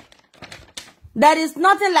 Equal. There is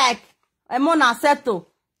nothing like a mona settle.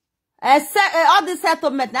 All this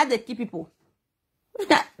settlement now they keep people.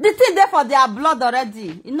 The thing there for their blood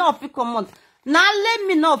already. You know if you come on. Now let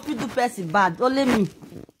me know if you do person bad. Or let me.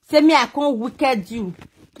 Say me I can't wicked you.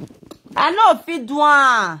 I know if you do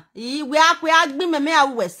one. We are me I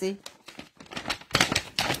will say.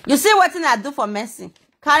 You see what I do for Mercy?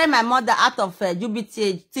 Carry my mother out of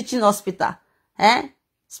UBTH teaching hospital.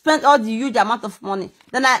 Spend all the huge amount of money.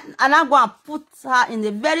 Then I go and put her in a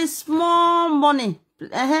very small money.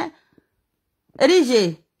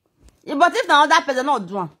 Erige. But if now that person not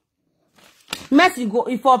do, Mercy go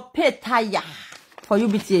if I pay tire for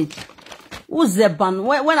UBTH. Who's the ban?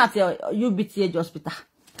 When at your UBTH hospital?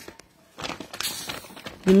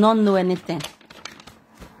 You don't know anything.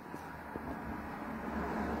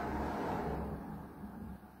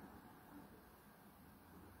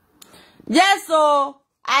 Yes, so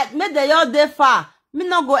I made the yard day far. Me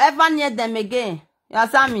not go ever near them again. You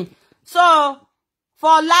understand me? So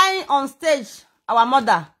for lying on stage, our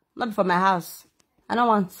mother, not for my house. I don't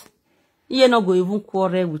want. You not go even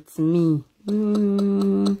quarrel with me.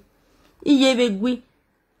 You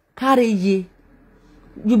carry ye.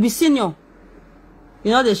 You be senior.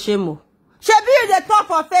 You know the shame. Shebi you dey talk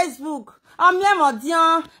for Facebook.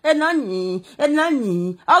 Modian,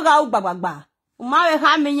 enani, oga ugbagba. Umawe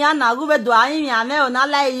haminya na gube do ayi mi ame o na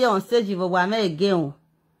lie on stage for wa me again.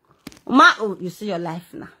 You see your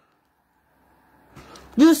life now.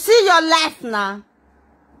 You see your life now.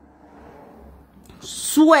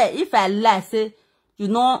 Swear if I lie, say you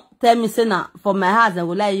know tell me say na for my house and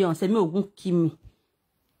go lie you on say me ogun kill me.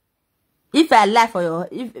 If I lie for your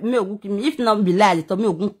if me ogun kill me, if not be lie, to me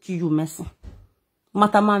ogun kill you mercy.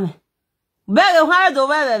 Mata mame. Beg where do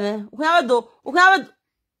where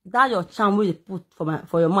that your charm will put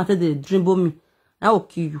for your mother they dream about me. I will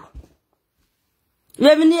kill you.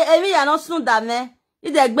 Even you are not soon that man.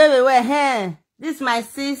 If the baby were here, this is my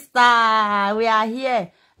sister. We are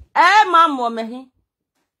here. Eh, mama, me.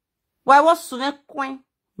 Why was soon queen?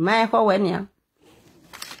 My ho when ya.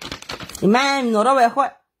 Man, no way.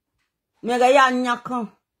 Mega ya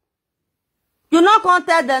you not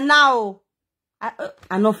contact them now.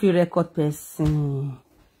 I no feel record person.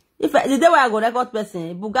 If the day where I go record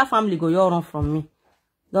person, Buga family go you run from me.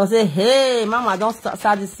 Don't say, hey, mama, don't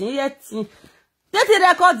start this thing yet. Take the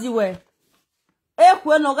record you way. Eh,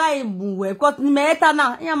 when no guy move, because me eta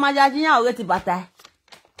na, ya majaji ya already batay.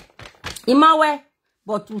 Ima way,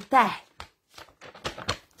 but to tie.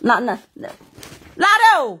 Na.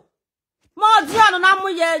 Laro! More Diano na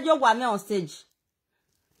muye yo wa me on stage.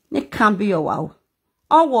 It can't be your wow.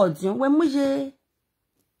 On words, you when muje.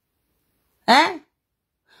 Eh?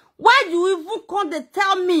 Why do you even come to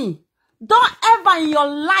tell me? Don't ever in your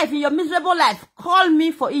life, in your miserable life, call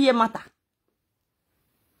me for iye matter.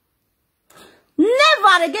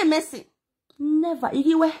 Never again, Messi. Never.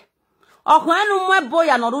 Igiwe. Or when you my boy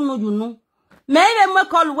and or no you know. Maybe me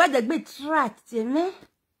call where the bit trapped, me.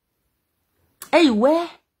 Hey, where?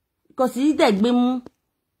 Because he dead be mu.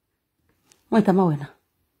 Wait a moment.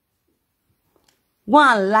 Go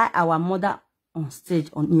and lie our mother on stage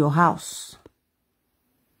on your house.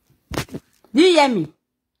 Do you hear me?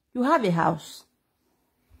 You have a house.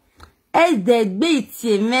 Hey, dead be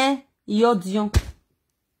me. Yodion.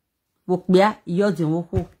 Wokbia, yodion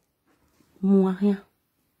woko. Mua here.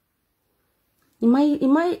 Me magi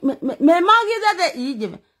that ye.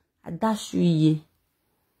 I dash you ye.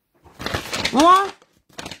 What?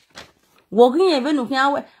 Walking even looking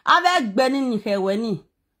away. I beg burning in her wenny.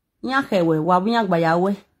 Yahewe, Wabiak by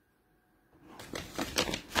our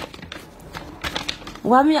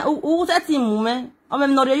Wabia, who's that him, man?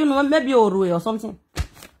 I'm not you know, maybe or something.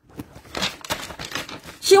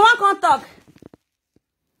 She won't talk.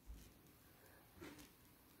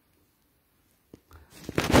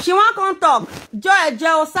 She won't talk.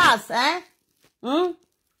 Joy, sass, eh? You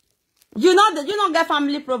know that you don't get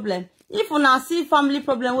family problem. If you now see family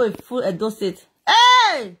problem with full Edos State,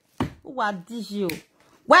 hey, what did you?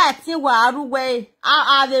 Where think waru way?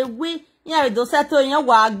 Are they we? Yeah, do settle in your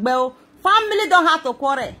work bell. Family don't have to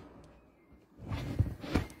quarrel.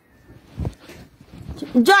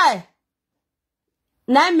 Joy.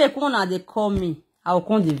 Now make one they call me. I will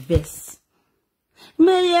come the verse.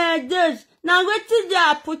 Me Edos. Now wait till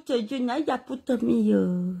you put you now you put me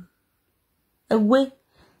yo. Away.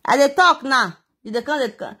 As they talk now. You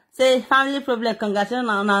can't say family problem congratulations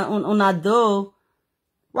on a door.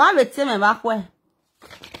 Why we tell me back where?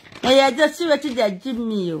 I just see what you give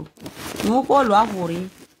me. You call worry.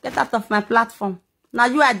 Get out of my platform. Now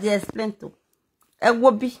you are the explain to. It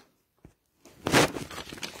will be.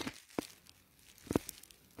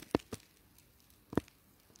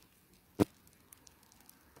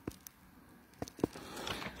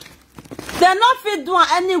 They're not fit doing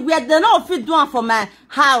anywhere. They're not fit doing for my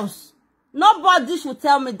house. Nobody should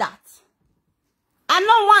tell me that. I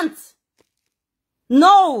don't want.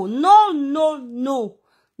 No.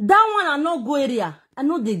 That one I no go area. I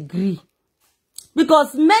no degree.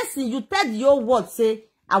 Because Mercy, you tell your word say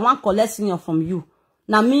I want collection from you.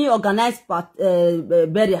 Now me organize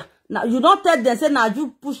burial. Now you don't tell them say now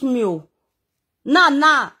you push me. Oh.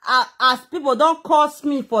 Now as people don't curse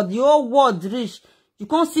me for the old word reach, you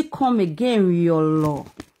can't see come again with your law.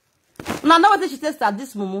 Now what she says at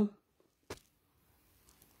this moment.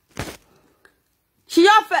 She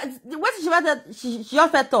offered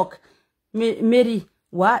talk. Mary,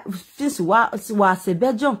 what since was a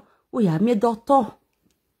bedroom? We are me doctor.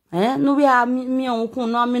 Eh, no, we are me on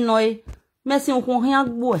no me noy. Messing on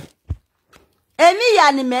young boy. Emi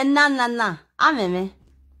yani me na. Ameme.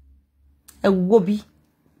 A wobby.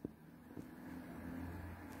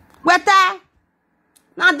 Weta.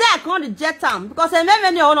 Now there come the jet time because I remember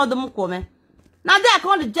any of them come. Now there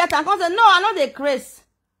come the jet time because no, I know they crazy.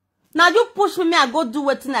 Now you push me, I go do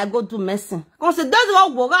what I go do messing. Because those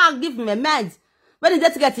who go give me meds. When they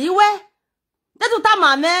get you where? That's what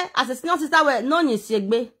my man as a senior sister were no you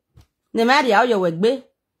segbe. Ne marry how you would be.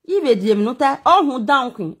 Even the minute, all who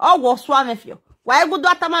down queen, all was swam if you. Why go do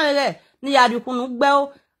atamare? Near you can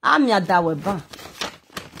bell. I'm ya da weba.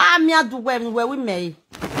 I'm ya do when where we may.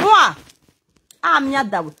 Moi, I'm ya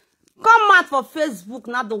da. Come out for Facebook,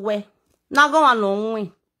 not the way. Now go a long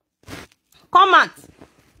way. Come out.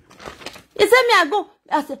 He said me I go.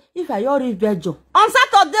 I said if I already bejo on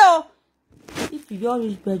Saturday. Oh, if you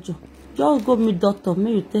already bejo, just go me doctor.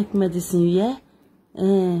 May you take medicine, yeah.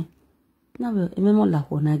 Now remember la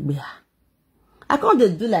one I can't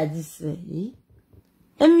do like this. Eh?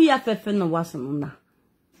 Emi ya fefe no wasomuna.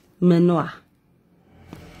 Menoa.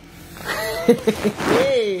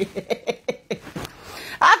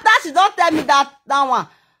 After she don't tell me that one,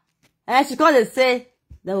 and she come to say,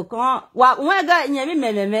 they will come. When I got in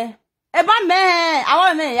me. Eba me, I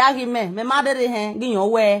want me, yagi me mother he, give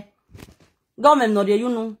your way. Government no de you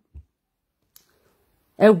know.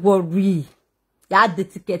 E worry. Ya the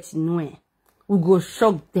ticket no. We go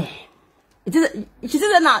shock them. It is she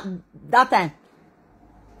said that time.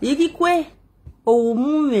 Yiki kwe o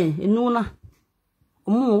mume enuna.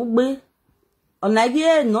 Omu ugbe.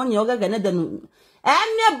 Onagi no nyi oga gane de no.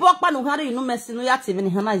 Me bokpa no hare you know mesi no ya TV ni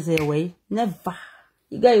hana is away. Never.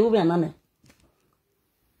 You guys will be anane.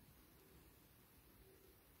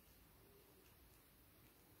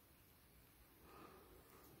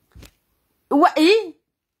 What? Maybe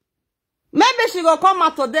she will come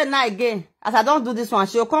out today night again. As I don't do this one,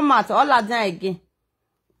 she will come out all that day again.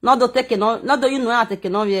 Not to take it, not do you know how to take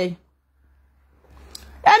it on here.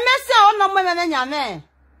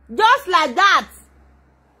 Just like that.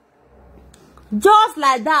 Just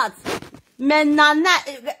like that. Men nana,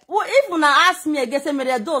 if you ask me again, say me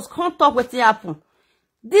the Edos can't talk with you happen.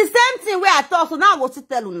 The same thing where I talk, so now I go to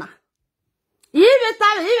tell you now. Even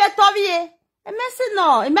tell you. Messi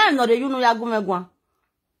no, imam no de you know ya go megwan.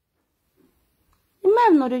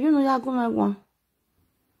 Imam no de you know ya go megwan.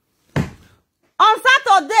 On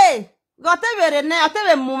Saturday, got every ne,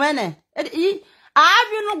 ateve mumene. I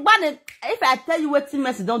have you no bad. If I tell you what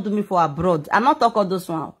Messi don't do me for abroad, I not talk all those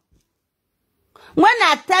one. When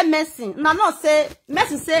I tell Messi, no say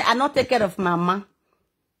Messi say I not take care of mama.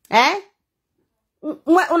 When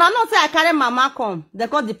I not say I carry mama come, they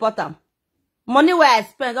call deport am. Money where I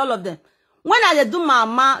spend all of them. When I do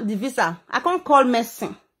mama the visa, I can't call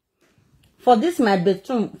Messi. For this my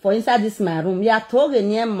bedroom, for inside this my room. You are talking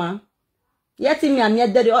near ma. Yet me I'm near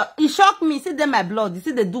daddy. It shocked me. See them my blood. You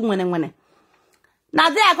see they do when. Now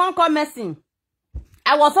there I can't call Messi.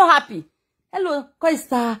 I was so happy. Hello,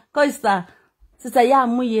 Koista. Sister ya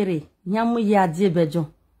muyere. Ya muye adie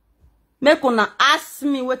bejo. Make una ask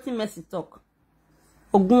me what Messi talk.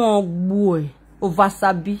 Ogun ogboe.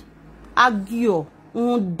 Ovasabi. Agio.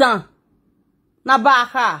 Undan. Na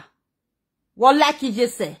baha. What like you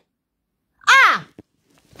just say?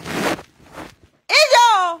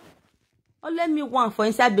 Edo! Oh, let me one for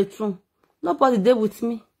inside bedroom. Nobody there with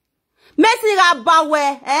me. Messi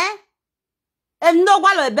rabawe, And no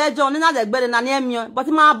one of bed John, another better than Emio, but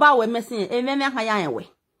my bawe Messi, a meme a hayan way.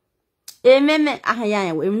 A meme a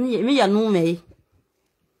hayan way, me a no me.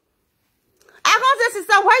 I can't say,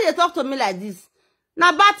 sister, why you talk to me like this?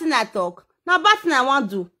 Now, batting I talk. Now, batting I want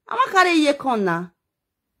to. I want to carry ye corner.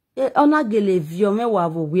 Ona gele vio me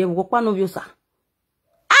wavo we work one of you, sir.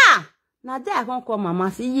 Now there I can't call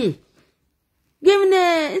mama see ye. Give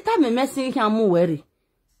me time a messing can move worry.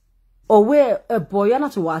 Or where a boy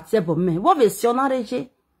not to WhatsApp me. What is your knowledge?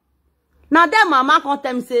 Now there mama can't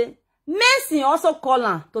tell me say, Messi also call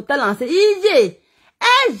her to tell her say, EJ,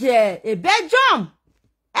 a bedroom.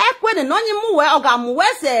 When the non you move or gamu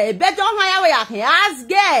say a bedroom I can ask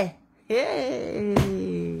gay. Hey.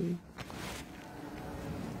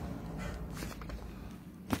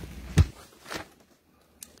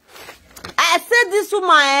 I said this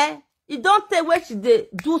woman, you don't tell where she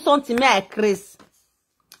do something me I Chris.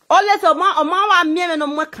 Always o ma wa me no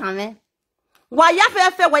mo kan. Wa ya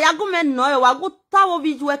fe wa ya go me no wa go tawo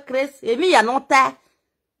bi ju Chris. E mi ya no ta.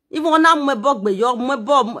 Even na mo bogbe yo mo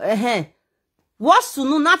bo What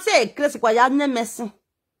sunu na say Chris kwa ya ne mesi.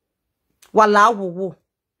 Wala wo.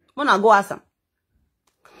 Mo na go ask am.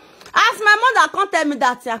 As my mother can't tell me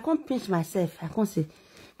that I can't pinch myself. I can't say.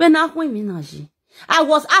 But now when me na ji. I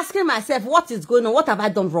was asking myself, what is going on? What have I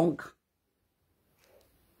done wrong?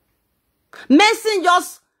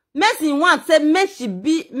 Messi want say, may she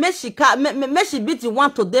beat the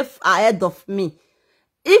one to death ahead of me.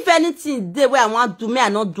 If anything, the way I want to do, may I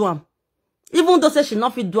not do them. Even though say she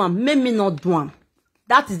not fit do them, may me not do them.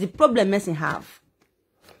 That is the problem Messi have.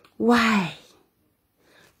 Why?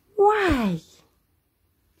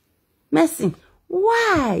 Messi,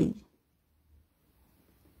 why?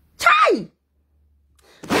 Chai!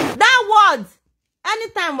 That word,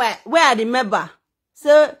 anytime where I remember,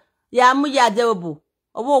 so ya mu ya deobo,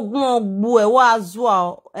 owo gun ogbu e wa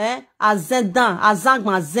azua azendan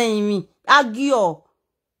azangban zenmi agio.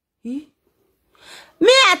 Me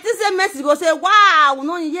I think say Messi go say wow,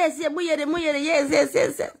 no yes,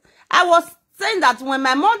 yes. I was saying that when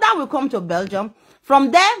my mother will come to Belgium,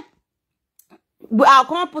 from there I'll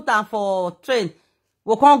come put her for train.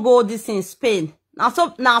 We can't go this in Spain. Now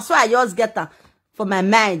so I just get her for my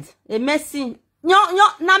mind. A Messi, now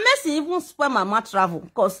Messi even spoil my travel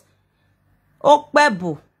because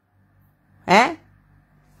Okpebu,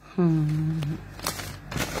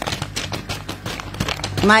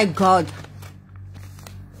 My God.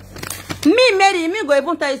 Me, Mary, me go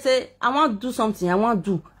even tell you, say, I want to do something. I want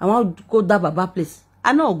to go that Baba place.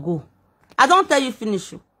 I know go. I don't tell you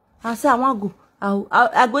finish you. I say, I want to go.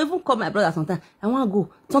 I go even call my brother sometimes. I want to go.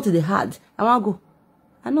 Something they hard. I want to go.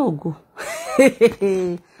 I know go.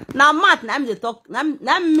 Now, Matt, I'm the talk. I'm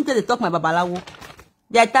the talk my babalawo.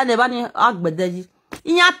 They tell the bunny out bedeji.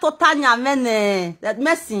 Inya totanya mene that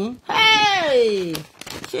messy. Hey,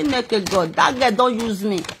 she naked God. That girl don't use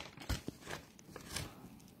me.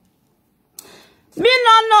 Me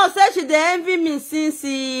no know say she dey envy me since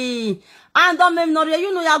and don't make no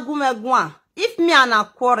you know ya go. If me and a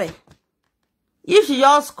quarrel, if she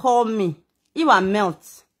just call me, it will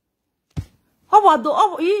melt. How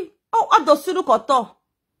about the suru koto?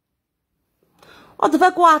 What the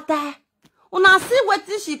fuck what that? Una see what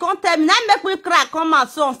she can't tell me. Now make me cry come out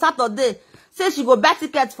so on Saturday. Say she go buy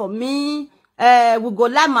tickets for me. We go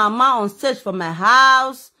let mama on stage for my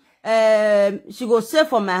house. She go stay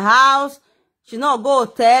for my house. She not go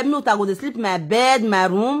hotel. Me I go to sleep in my bed, my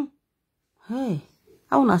room. Hey,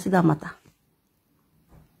 I wanna see that matter.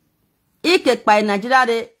 Ike by Nigeria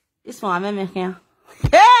de is from America.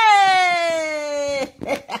 Hey!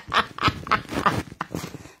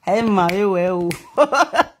 Hey, my well.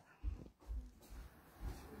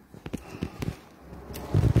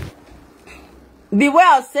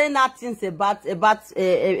 Beware of saying that things about you.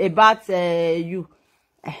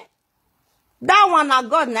 That one, now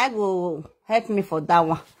God, now go help me for that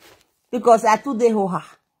one, because I too dey her.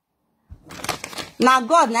 Now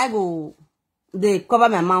God, now go they cover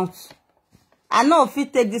my mouth. I know if you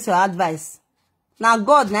take this your advice. Now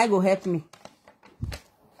God, now go help me.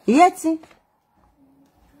 Yet,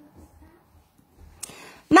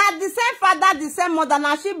 now the same father, the same mother.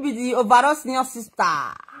 Now she be the overall senior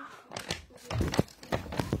sister.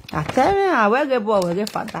 I tell me, I will get boy, will get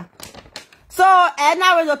father. So,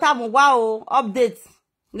 now we don't have wow update.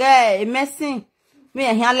 Yeah, messing. Me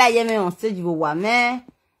and here like me on stage go wa me.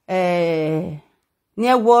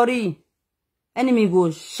 Near worry. Enemy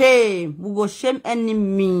go shame. We go shame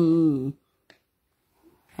enemy.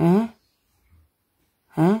 Go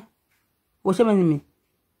shame enemy.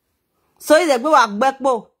 So is a go back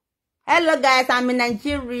bo. Hello guys, I'm in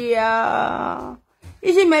Nigeria.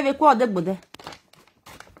 Is she maybe call the bude?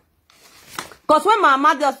 Cause when my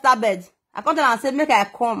mother just start bed, I come and say make I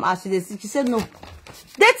come as she said no.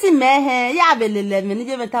 That's me, yeah,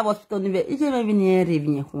 hospital.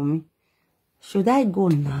 Should I go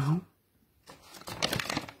now?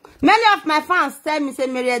 Many of my fans tell me, say,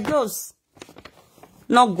 Mary Edos,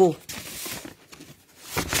 not go.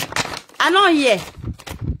 I know here.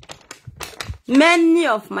 Many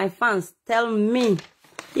of my fans tell me,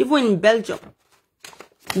 even in Belgium,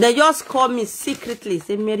 they just call me secretly,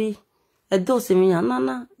 say, Mary Edos, me,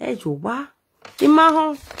 nana, ejuwa,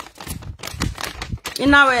 imaho.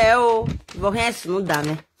 Inawe o, vohens no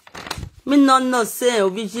dame. Me no say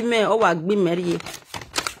ovijime o wagbi merie.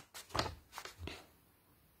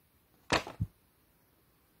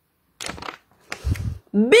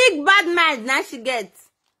 Big bad mind na she get.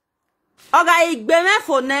 Oga igbe me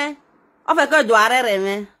fone. O fe ko do arere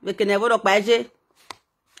me, we can never pa eje.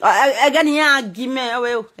 Again ya gime o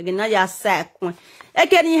we o, again ya sack.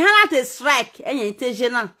 Again he had to strike, enye teje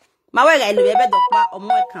na. My way I live a bed or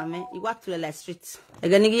more come, you walk to the street.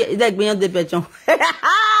 Again, you like being the bedroom. And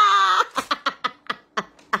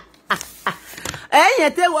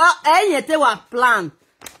you what plan.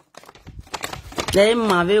 They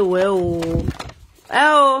may well.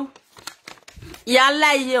 Oh, ya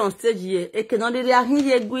lie on stage. It cannot be a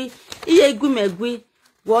hingui, me,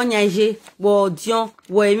 one yaje, war Dion,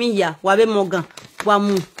 war Emilia, wabe Morgan,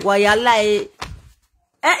 wamu, wa ya lie.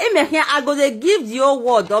 I go to give the old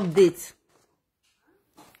word update.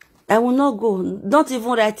 I will not go. Don't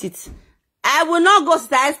even write it. I will not go,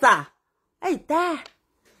 sister. Hey, there.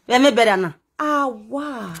 Let me better now. Ah,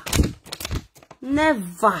 wow.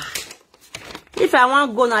 Never. If I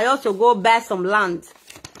want to go now, I also go buy some land.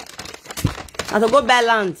 I have to go buy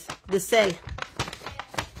land. They sell.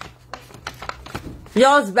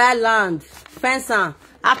 Just buy land. Fence on.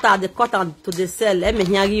 After they cut out to the sell. Let me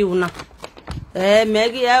hear you now.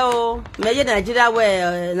 Meggy, oh, Meggy Nigeria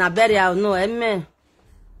way, na burial, no, me.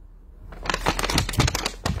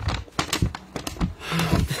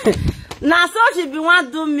 Na so she be want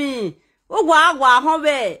do me. Oh, wa, home,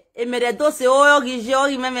 Mary Edos, oh,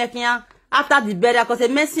 Gigi, me after the burial, cause a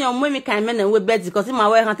messy on me can men and we bed because in my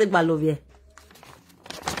way hunted by Lovia.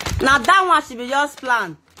 Now that one she be just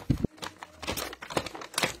plan.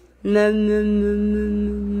 No.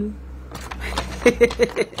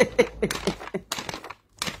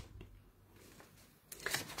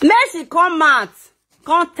 Mercy come out.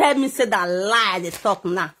 Can't tell me say that lie they talk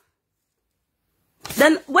now.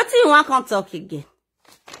 Then what do you want can't talk again?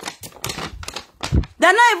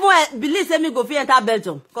 They not even believe say me go fit enter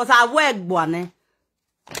Belgium because I work one.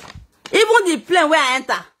 Even the plane where I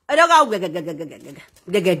enter, I don't go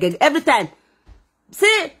every time.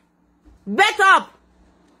 See, bet up.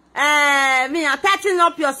 Me are tightening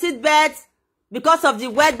up your seat belts because of the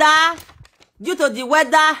weather. Due to the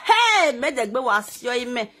weather, hey, me the gbe was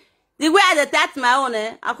showing me. The way I tight my own,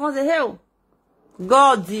 I can't say hell.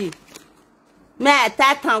 God, me I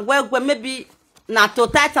tighten well, maybe not to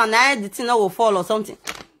tighten, the thing will fall or something.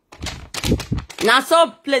 Now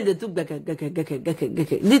so plane the two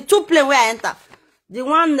the two plane where I enter. The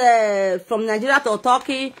one from Nigeria to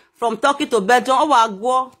Turkey, from Turkey to Belgium. Oh, I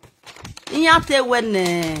go. Inyate when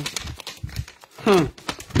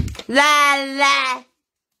lie.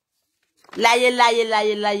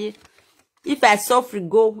 If I suffer,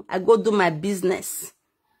 I go do my business.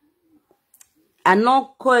 I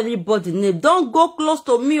not call anybody name. Don't go close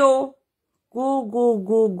to me, oh.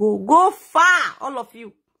 Go far, all of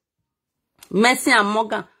you. Mercy and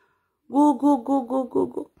Morgan. Go.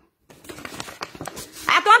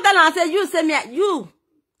 I can't tell and say, you say me,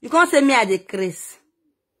 you can't say me at the Chris.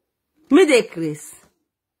 Me the Chris.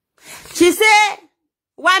 She say,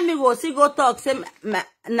 why me go see go talk, say,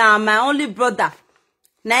 now my only brother,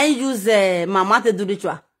 now use mama to do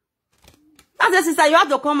ritual. I said, sister, you have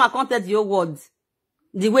to come and contest your words.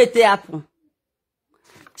 The way it happen.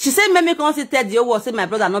 She said, me can't see tell your words, say my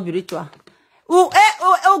brother not be ritual. When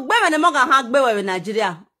the Morgan hang bewe in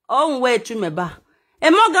Nigeria. Oh, way to me ba.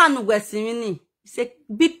 A Morgan no Westimini. He's a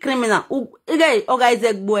big criminal. Oga is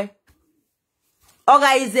a boy.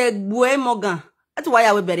 Oga is a boy Morgan. That's why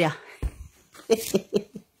I will bury her.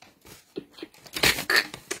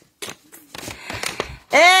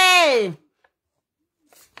 Hey!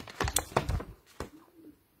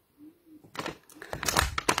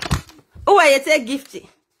 Oh, I take gifty.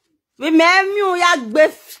 We may you ya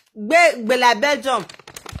Bela Belgium.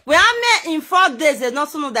 We are met in 4 days. There's not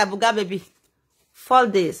some of that buga baby. 4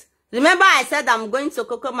 days. Remember, I said I'm going to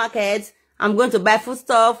Coco Market. I'm going to buy food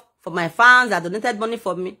stuff for my fans that donated money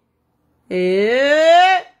for me.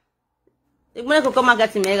 Eh? You going to Coco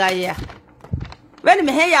Market in mega here. When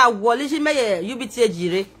me hear ya wall, she may you be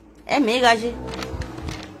jire. Eh, mega je.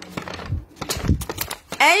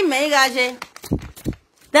 Eh, mega je.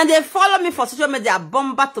 Then they follow me for social media,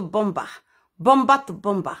 bomber to bomber. Bomber to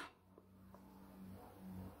bomber.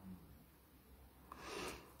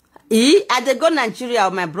 I dey go Nigeria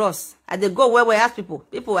with my bros. I dey go where we ask people.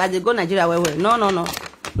 I dey go Nigeria where. No.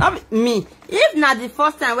 Not me. If not the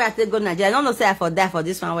first time where I take go Nigeria, I don't know say I for die for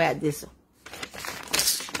this one where I did so.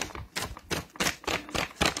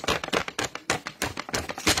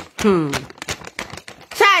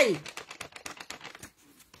 Chai.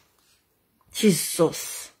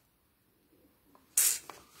 Jesus.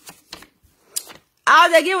 How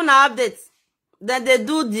they give an update? Then they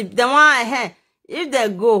do the one if they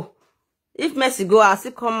go, if Messi go, I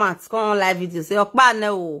see come on live video. Say Okpa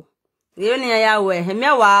no. You ni ya we.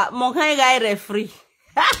 Me wa mo kan guy referee.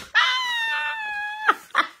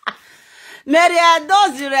 Mary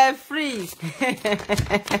Edos referee.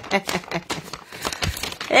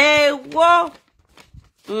 Hey, wo.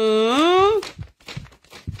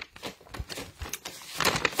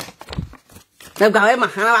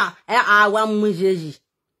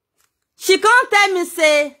 She can't tell me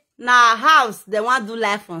say na house they want do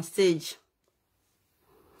life on stage.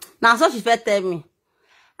 Now so she first tell me.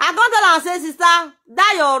 I can't tell her say sister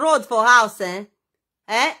that your road for house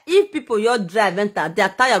if people your drive enter their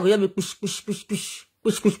tire go be push.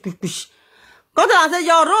 Can't tell her say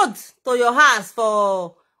your road to your house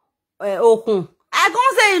for Okun. I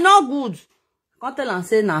can't say it's not good. Can't tell her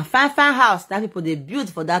say na fine house that people they build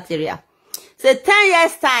for that area. Say 10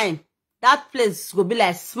 years time, that place will be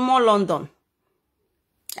like small London.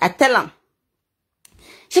 I tell them.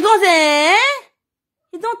 She goes,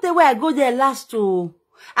 you don't tell where I go there last to.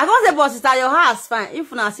 I go say, but sister, your house fine.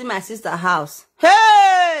 If you not see my sister's house.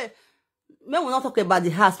 Hey! We will not talk about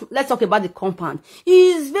the house. Let's talk about the compound.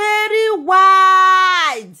 It's very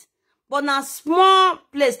wide. But now small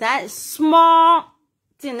place, small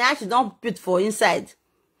thing, actually don't build for inside.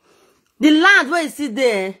 The land where you see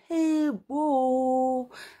there, hey,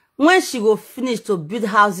 whoa. When she go finish to build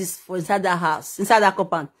houses for inside that house, inside that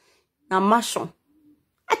compound, na mansion.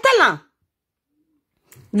 I tell her,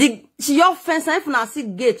 she your fence, if you not see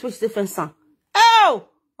gate, which the fence on. Oh,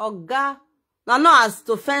 God. Now, not as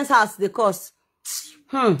to fence house the cost.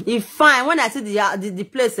 It's fine when I see the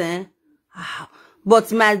place,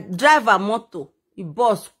 But my driver motor, he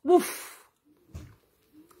boss, woof.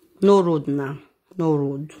 No road now. No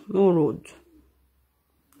road. No road.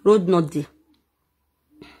 Road not there.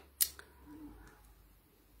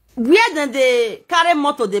 Where then they carry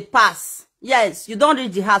motor they pass? Yes, you don't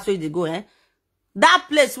reach the house where they go, eh? That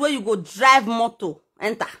place where you go drive motor,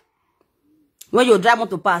 enter. When you drive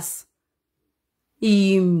motor pass.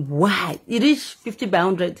 Why? It reach 50 by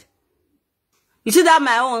 100. You see that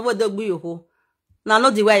my own what dog you ho? Now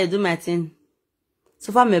not the way you do my thing.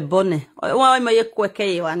 So far me bonnet. Why may you quick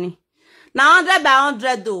one? Now 100 by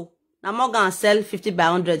 100 though. Now more gonna sell 50 by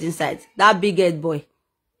 100 inside. That big head boy.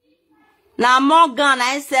 Now more gonna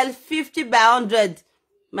I sell 50 by 100.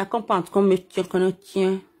 My compound come me check. Now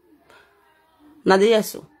the yes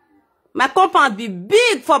so. My compound be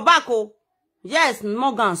big for back oh. Yes,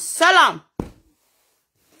 more gonna sell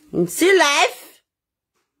them. See life?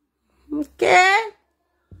 Okay.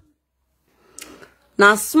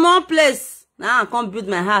 Now small place. Now I can't build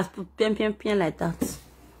my house. Put pen like that.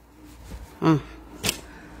 I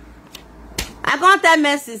can't tell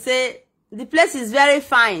Mercy say the place is very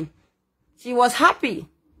fine. She was happy.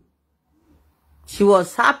 She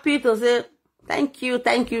was happy to say thank you.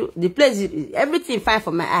 The place is everything fine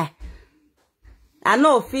for my eye. I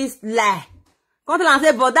know if it's lie. Can't tell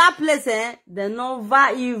say but that place they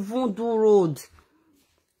never even do road.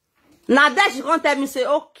 Now that she can't tell me say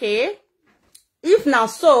okay. If now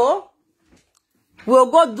so we'll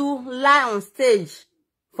go do lie on stage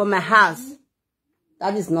for my house.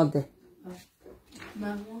 That is not there.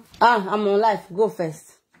 I'm on life. Go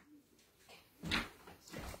first.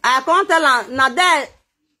 I can't tell her.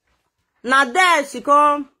 Now there she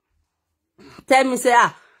come tell me say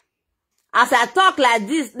as I talk like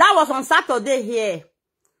this, that was on Saturday here.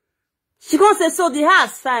 She can't say so the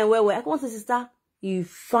house fine. Where I can't say sister, you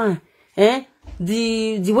fine. Eh?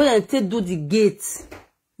 The way they do the gate,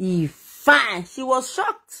 you fine. She was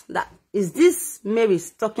shocked that is this Mary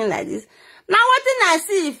talking like this. Now what thing I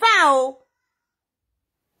see, fine oh.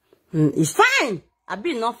 It's fine. I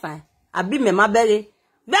be not fine. I be my berry.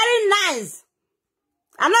 Very nice.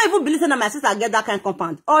 I not even believe that my sister get that kind of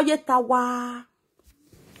compound. Oh yeah, tawa.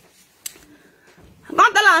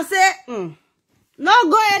 Can't tell her say, no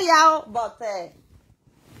go area, but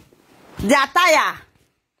the attire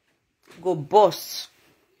go boss.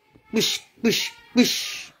 Bish.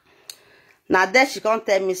 Now then she can't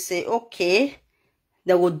tell me say, okay,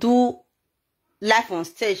 they will do live on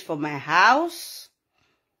stage for my house.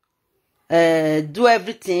 Do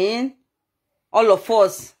everything. All of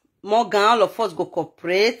us, Morgan, all of us go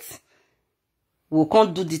cooperate. We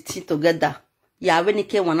can't do the thing together. Ya when you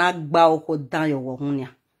can wanna bow or down your wohunia.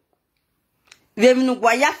 Veminu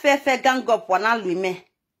guaya fe gang up wana luime.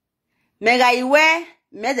 Mega iwe,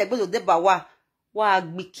 me de go de bawa. Wa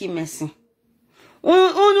gbiki mesi.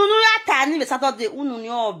 Unu ya tani be Saturday unu ni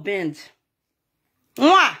all bend.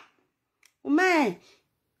 Mwa. Man.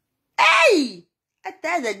 Hey! I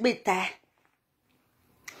tell the bit time.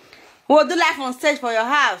 We'll do life on stage for your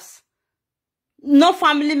house. No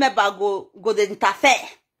family member go to interfere.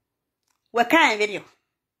 We can't video.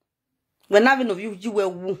 We're not even of you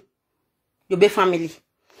will woo. You be family.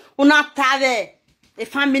 We not have a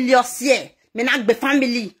family or see. Me not be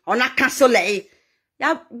family or not cancel it.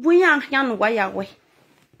 Ya we are yan why ya way.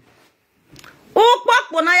 Oh,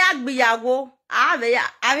 pop when I be ya go. Where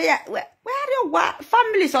you what?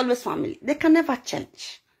 Family is always family. They can never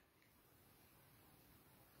change.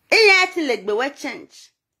 Anything like the way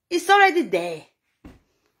change. It's already there.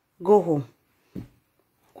 Go home.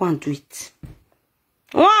 Go and do it.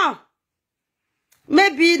 Wow.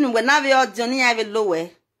 Maybe when I have your journey, I will lower.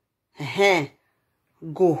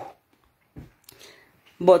 Go.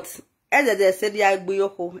 But either they said ya go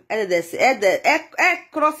yoko. Either they say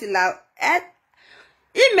cross it out.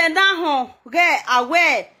 Get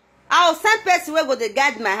away. I'll send person where go to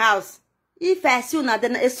guide my house. If I see una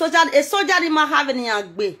then a soldier in my having a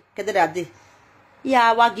gbe. Kedade.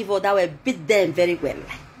 Yeah, I will give all that way. Beat them very well.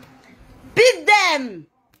 Beat them.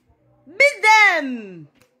 Beat them.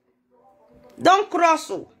 Don't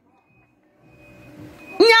cross.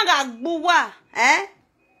 Nyaga buwa, eh?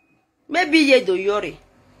 Maybe ye do yori.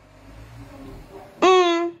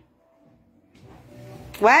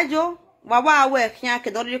 Why Joe? Wawa work here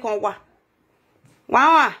kedori kon wa.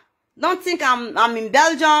 Wawa. Don't think I'm in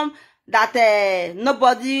Belgium that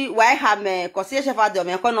nobody why have me cause shepherd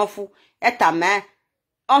me konofu etame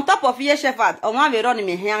on top of your shepherd on one we run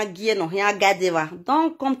me here gear no here gadeva.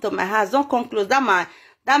 Don't come to my house, don't come close. That my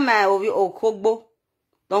okogbo.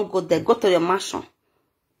 Don't go there, go to your mansion.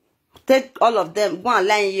 Take all of them, go and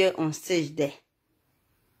line here on stage there.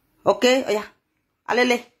 Okay? Oh yeah.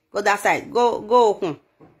 Alele, go that side. Go home.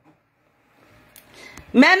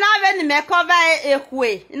 Mena when me cover a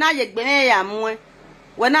way, na ye gbene ya mwe.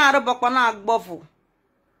 When I robo na agbofu.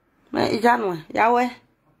 Me ijanwe, yawe.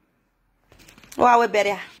 Wa we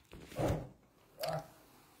beria.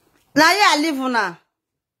 Now yeah, I live now.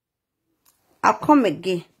 I'll come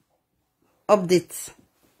again. Update.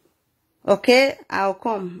 Okay, I'll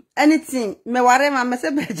come. Anything. Me worry my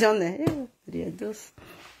message John. Edos.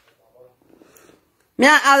 Me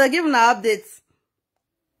I'll give an update.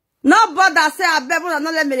 No bother say I better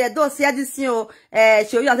not let me Edos see this show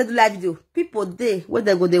you how to do live video. People there where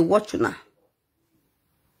they go they watch you now.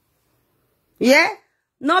 Yeah?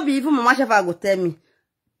 No be even mama chef go tell me.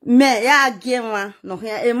 Me ya game no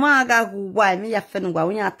here e ma ga gu why me ya fe no gwa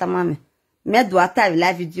wonya atama me. Me do ata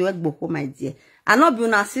live video egboko my dear. I no be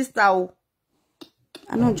una sister o.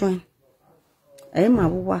 I no join. Eh ma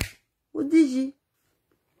wo Udiji.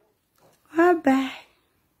 Bye.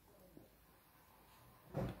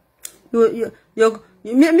 You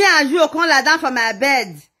me a jour quand la dame for my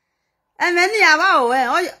bed. And many yawa we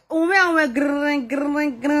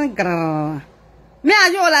grrr. Me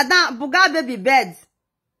a jour la dame buga baby bed.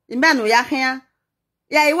 Imenu ya here.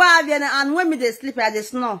 Ya iwa bien and when me they sleep at the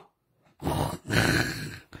snow.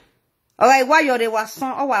 Alright, why you're the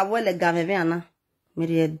wasson or I will a gameviana.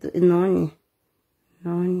 Myriad noni.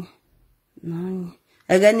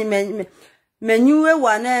 Again, menu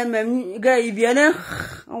one me gay bien.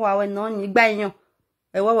 Oh, I went on you bang you.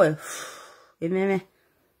 A way.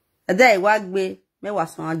 A day wag me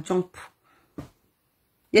was on a jump.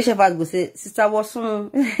 Yes, if I go say, sister was soon.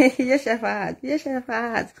 Yes, if I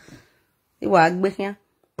had. You wag me here.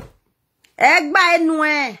 Egg by no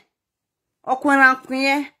or when I'm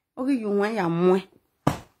clear, or you when you're more.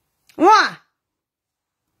 What?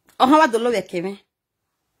 Oh, how about the lawyer came?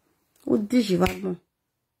 What did you want?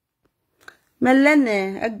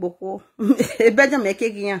 Melene egboko e beja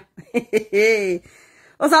make giyan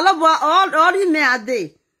o sa lo bo all me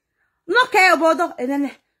ade no care about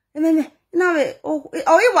enene na we o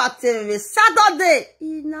iwa tv Saturday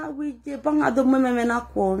ina we dey bang ado me na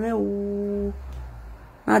ko me o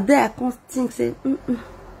na there I can't think say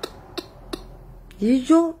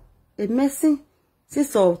you a messing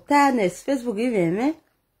since of tiredness Facebook even me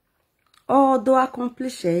all do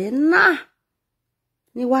accomplish na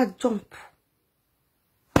ni wa jump.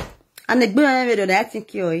 And the good video that I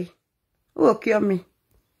think you oh cure me.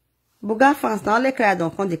 Buga fans now les cry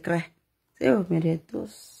donc on des cry. C'est oh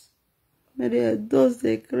Edos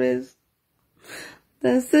they crazy.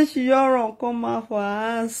 Then say she your come out for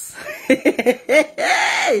us.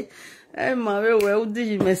 Hey ma we o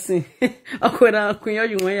di messing. Akwera kunyo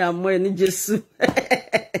you wan ya mo ni Jesu.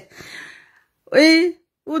 Oui,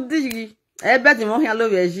 o di e be ti mo yan lo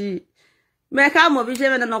we ji. Me ka mo bi je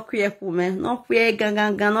me no kwe ku me no kwe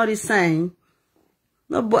gangan no resign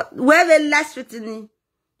no but where the last written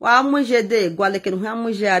wa mo je de gwale ke no ha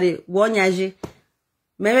mo je are wo nyaje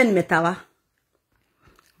me metawa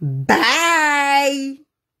bye.